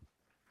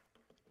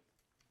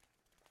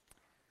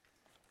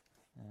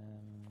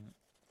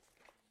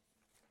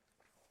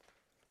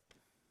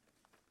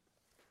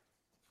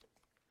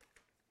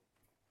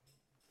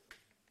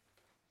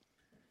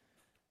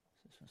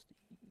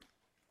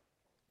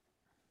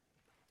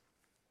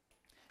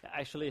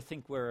 Actually, I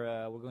think we're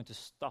going to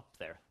stop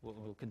there.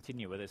 We'll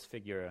continue with this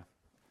figure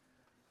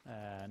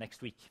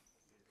next week.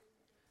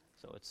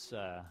 So it's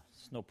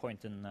no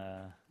point in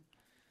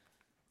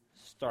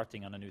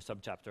starting on a new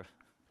subchapter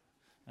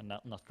and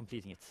not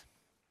completing it.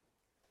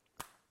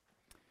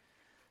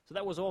 So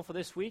that was all for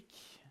this week.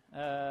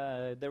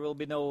 There will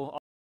be no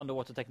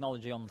underwater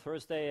technology on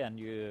Thursday, and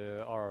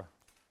you are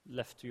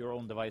left to your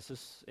own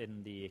devices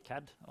in the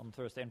CAD on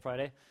Thursday and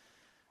Friday.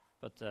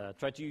 But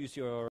try to use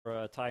your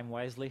time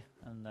wisely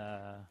and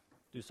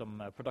do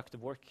some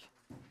productive work.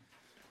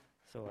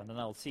 And then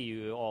I'll see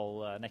you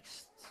all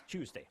next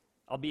Tuesday.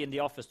 I'll be in the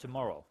office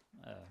tomorrow,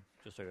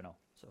 just so you know.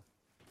 So.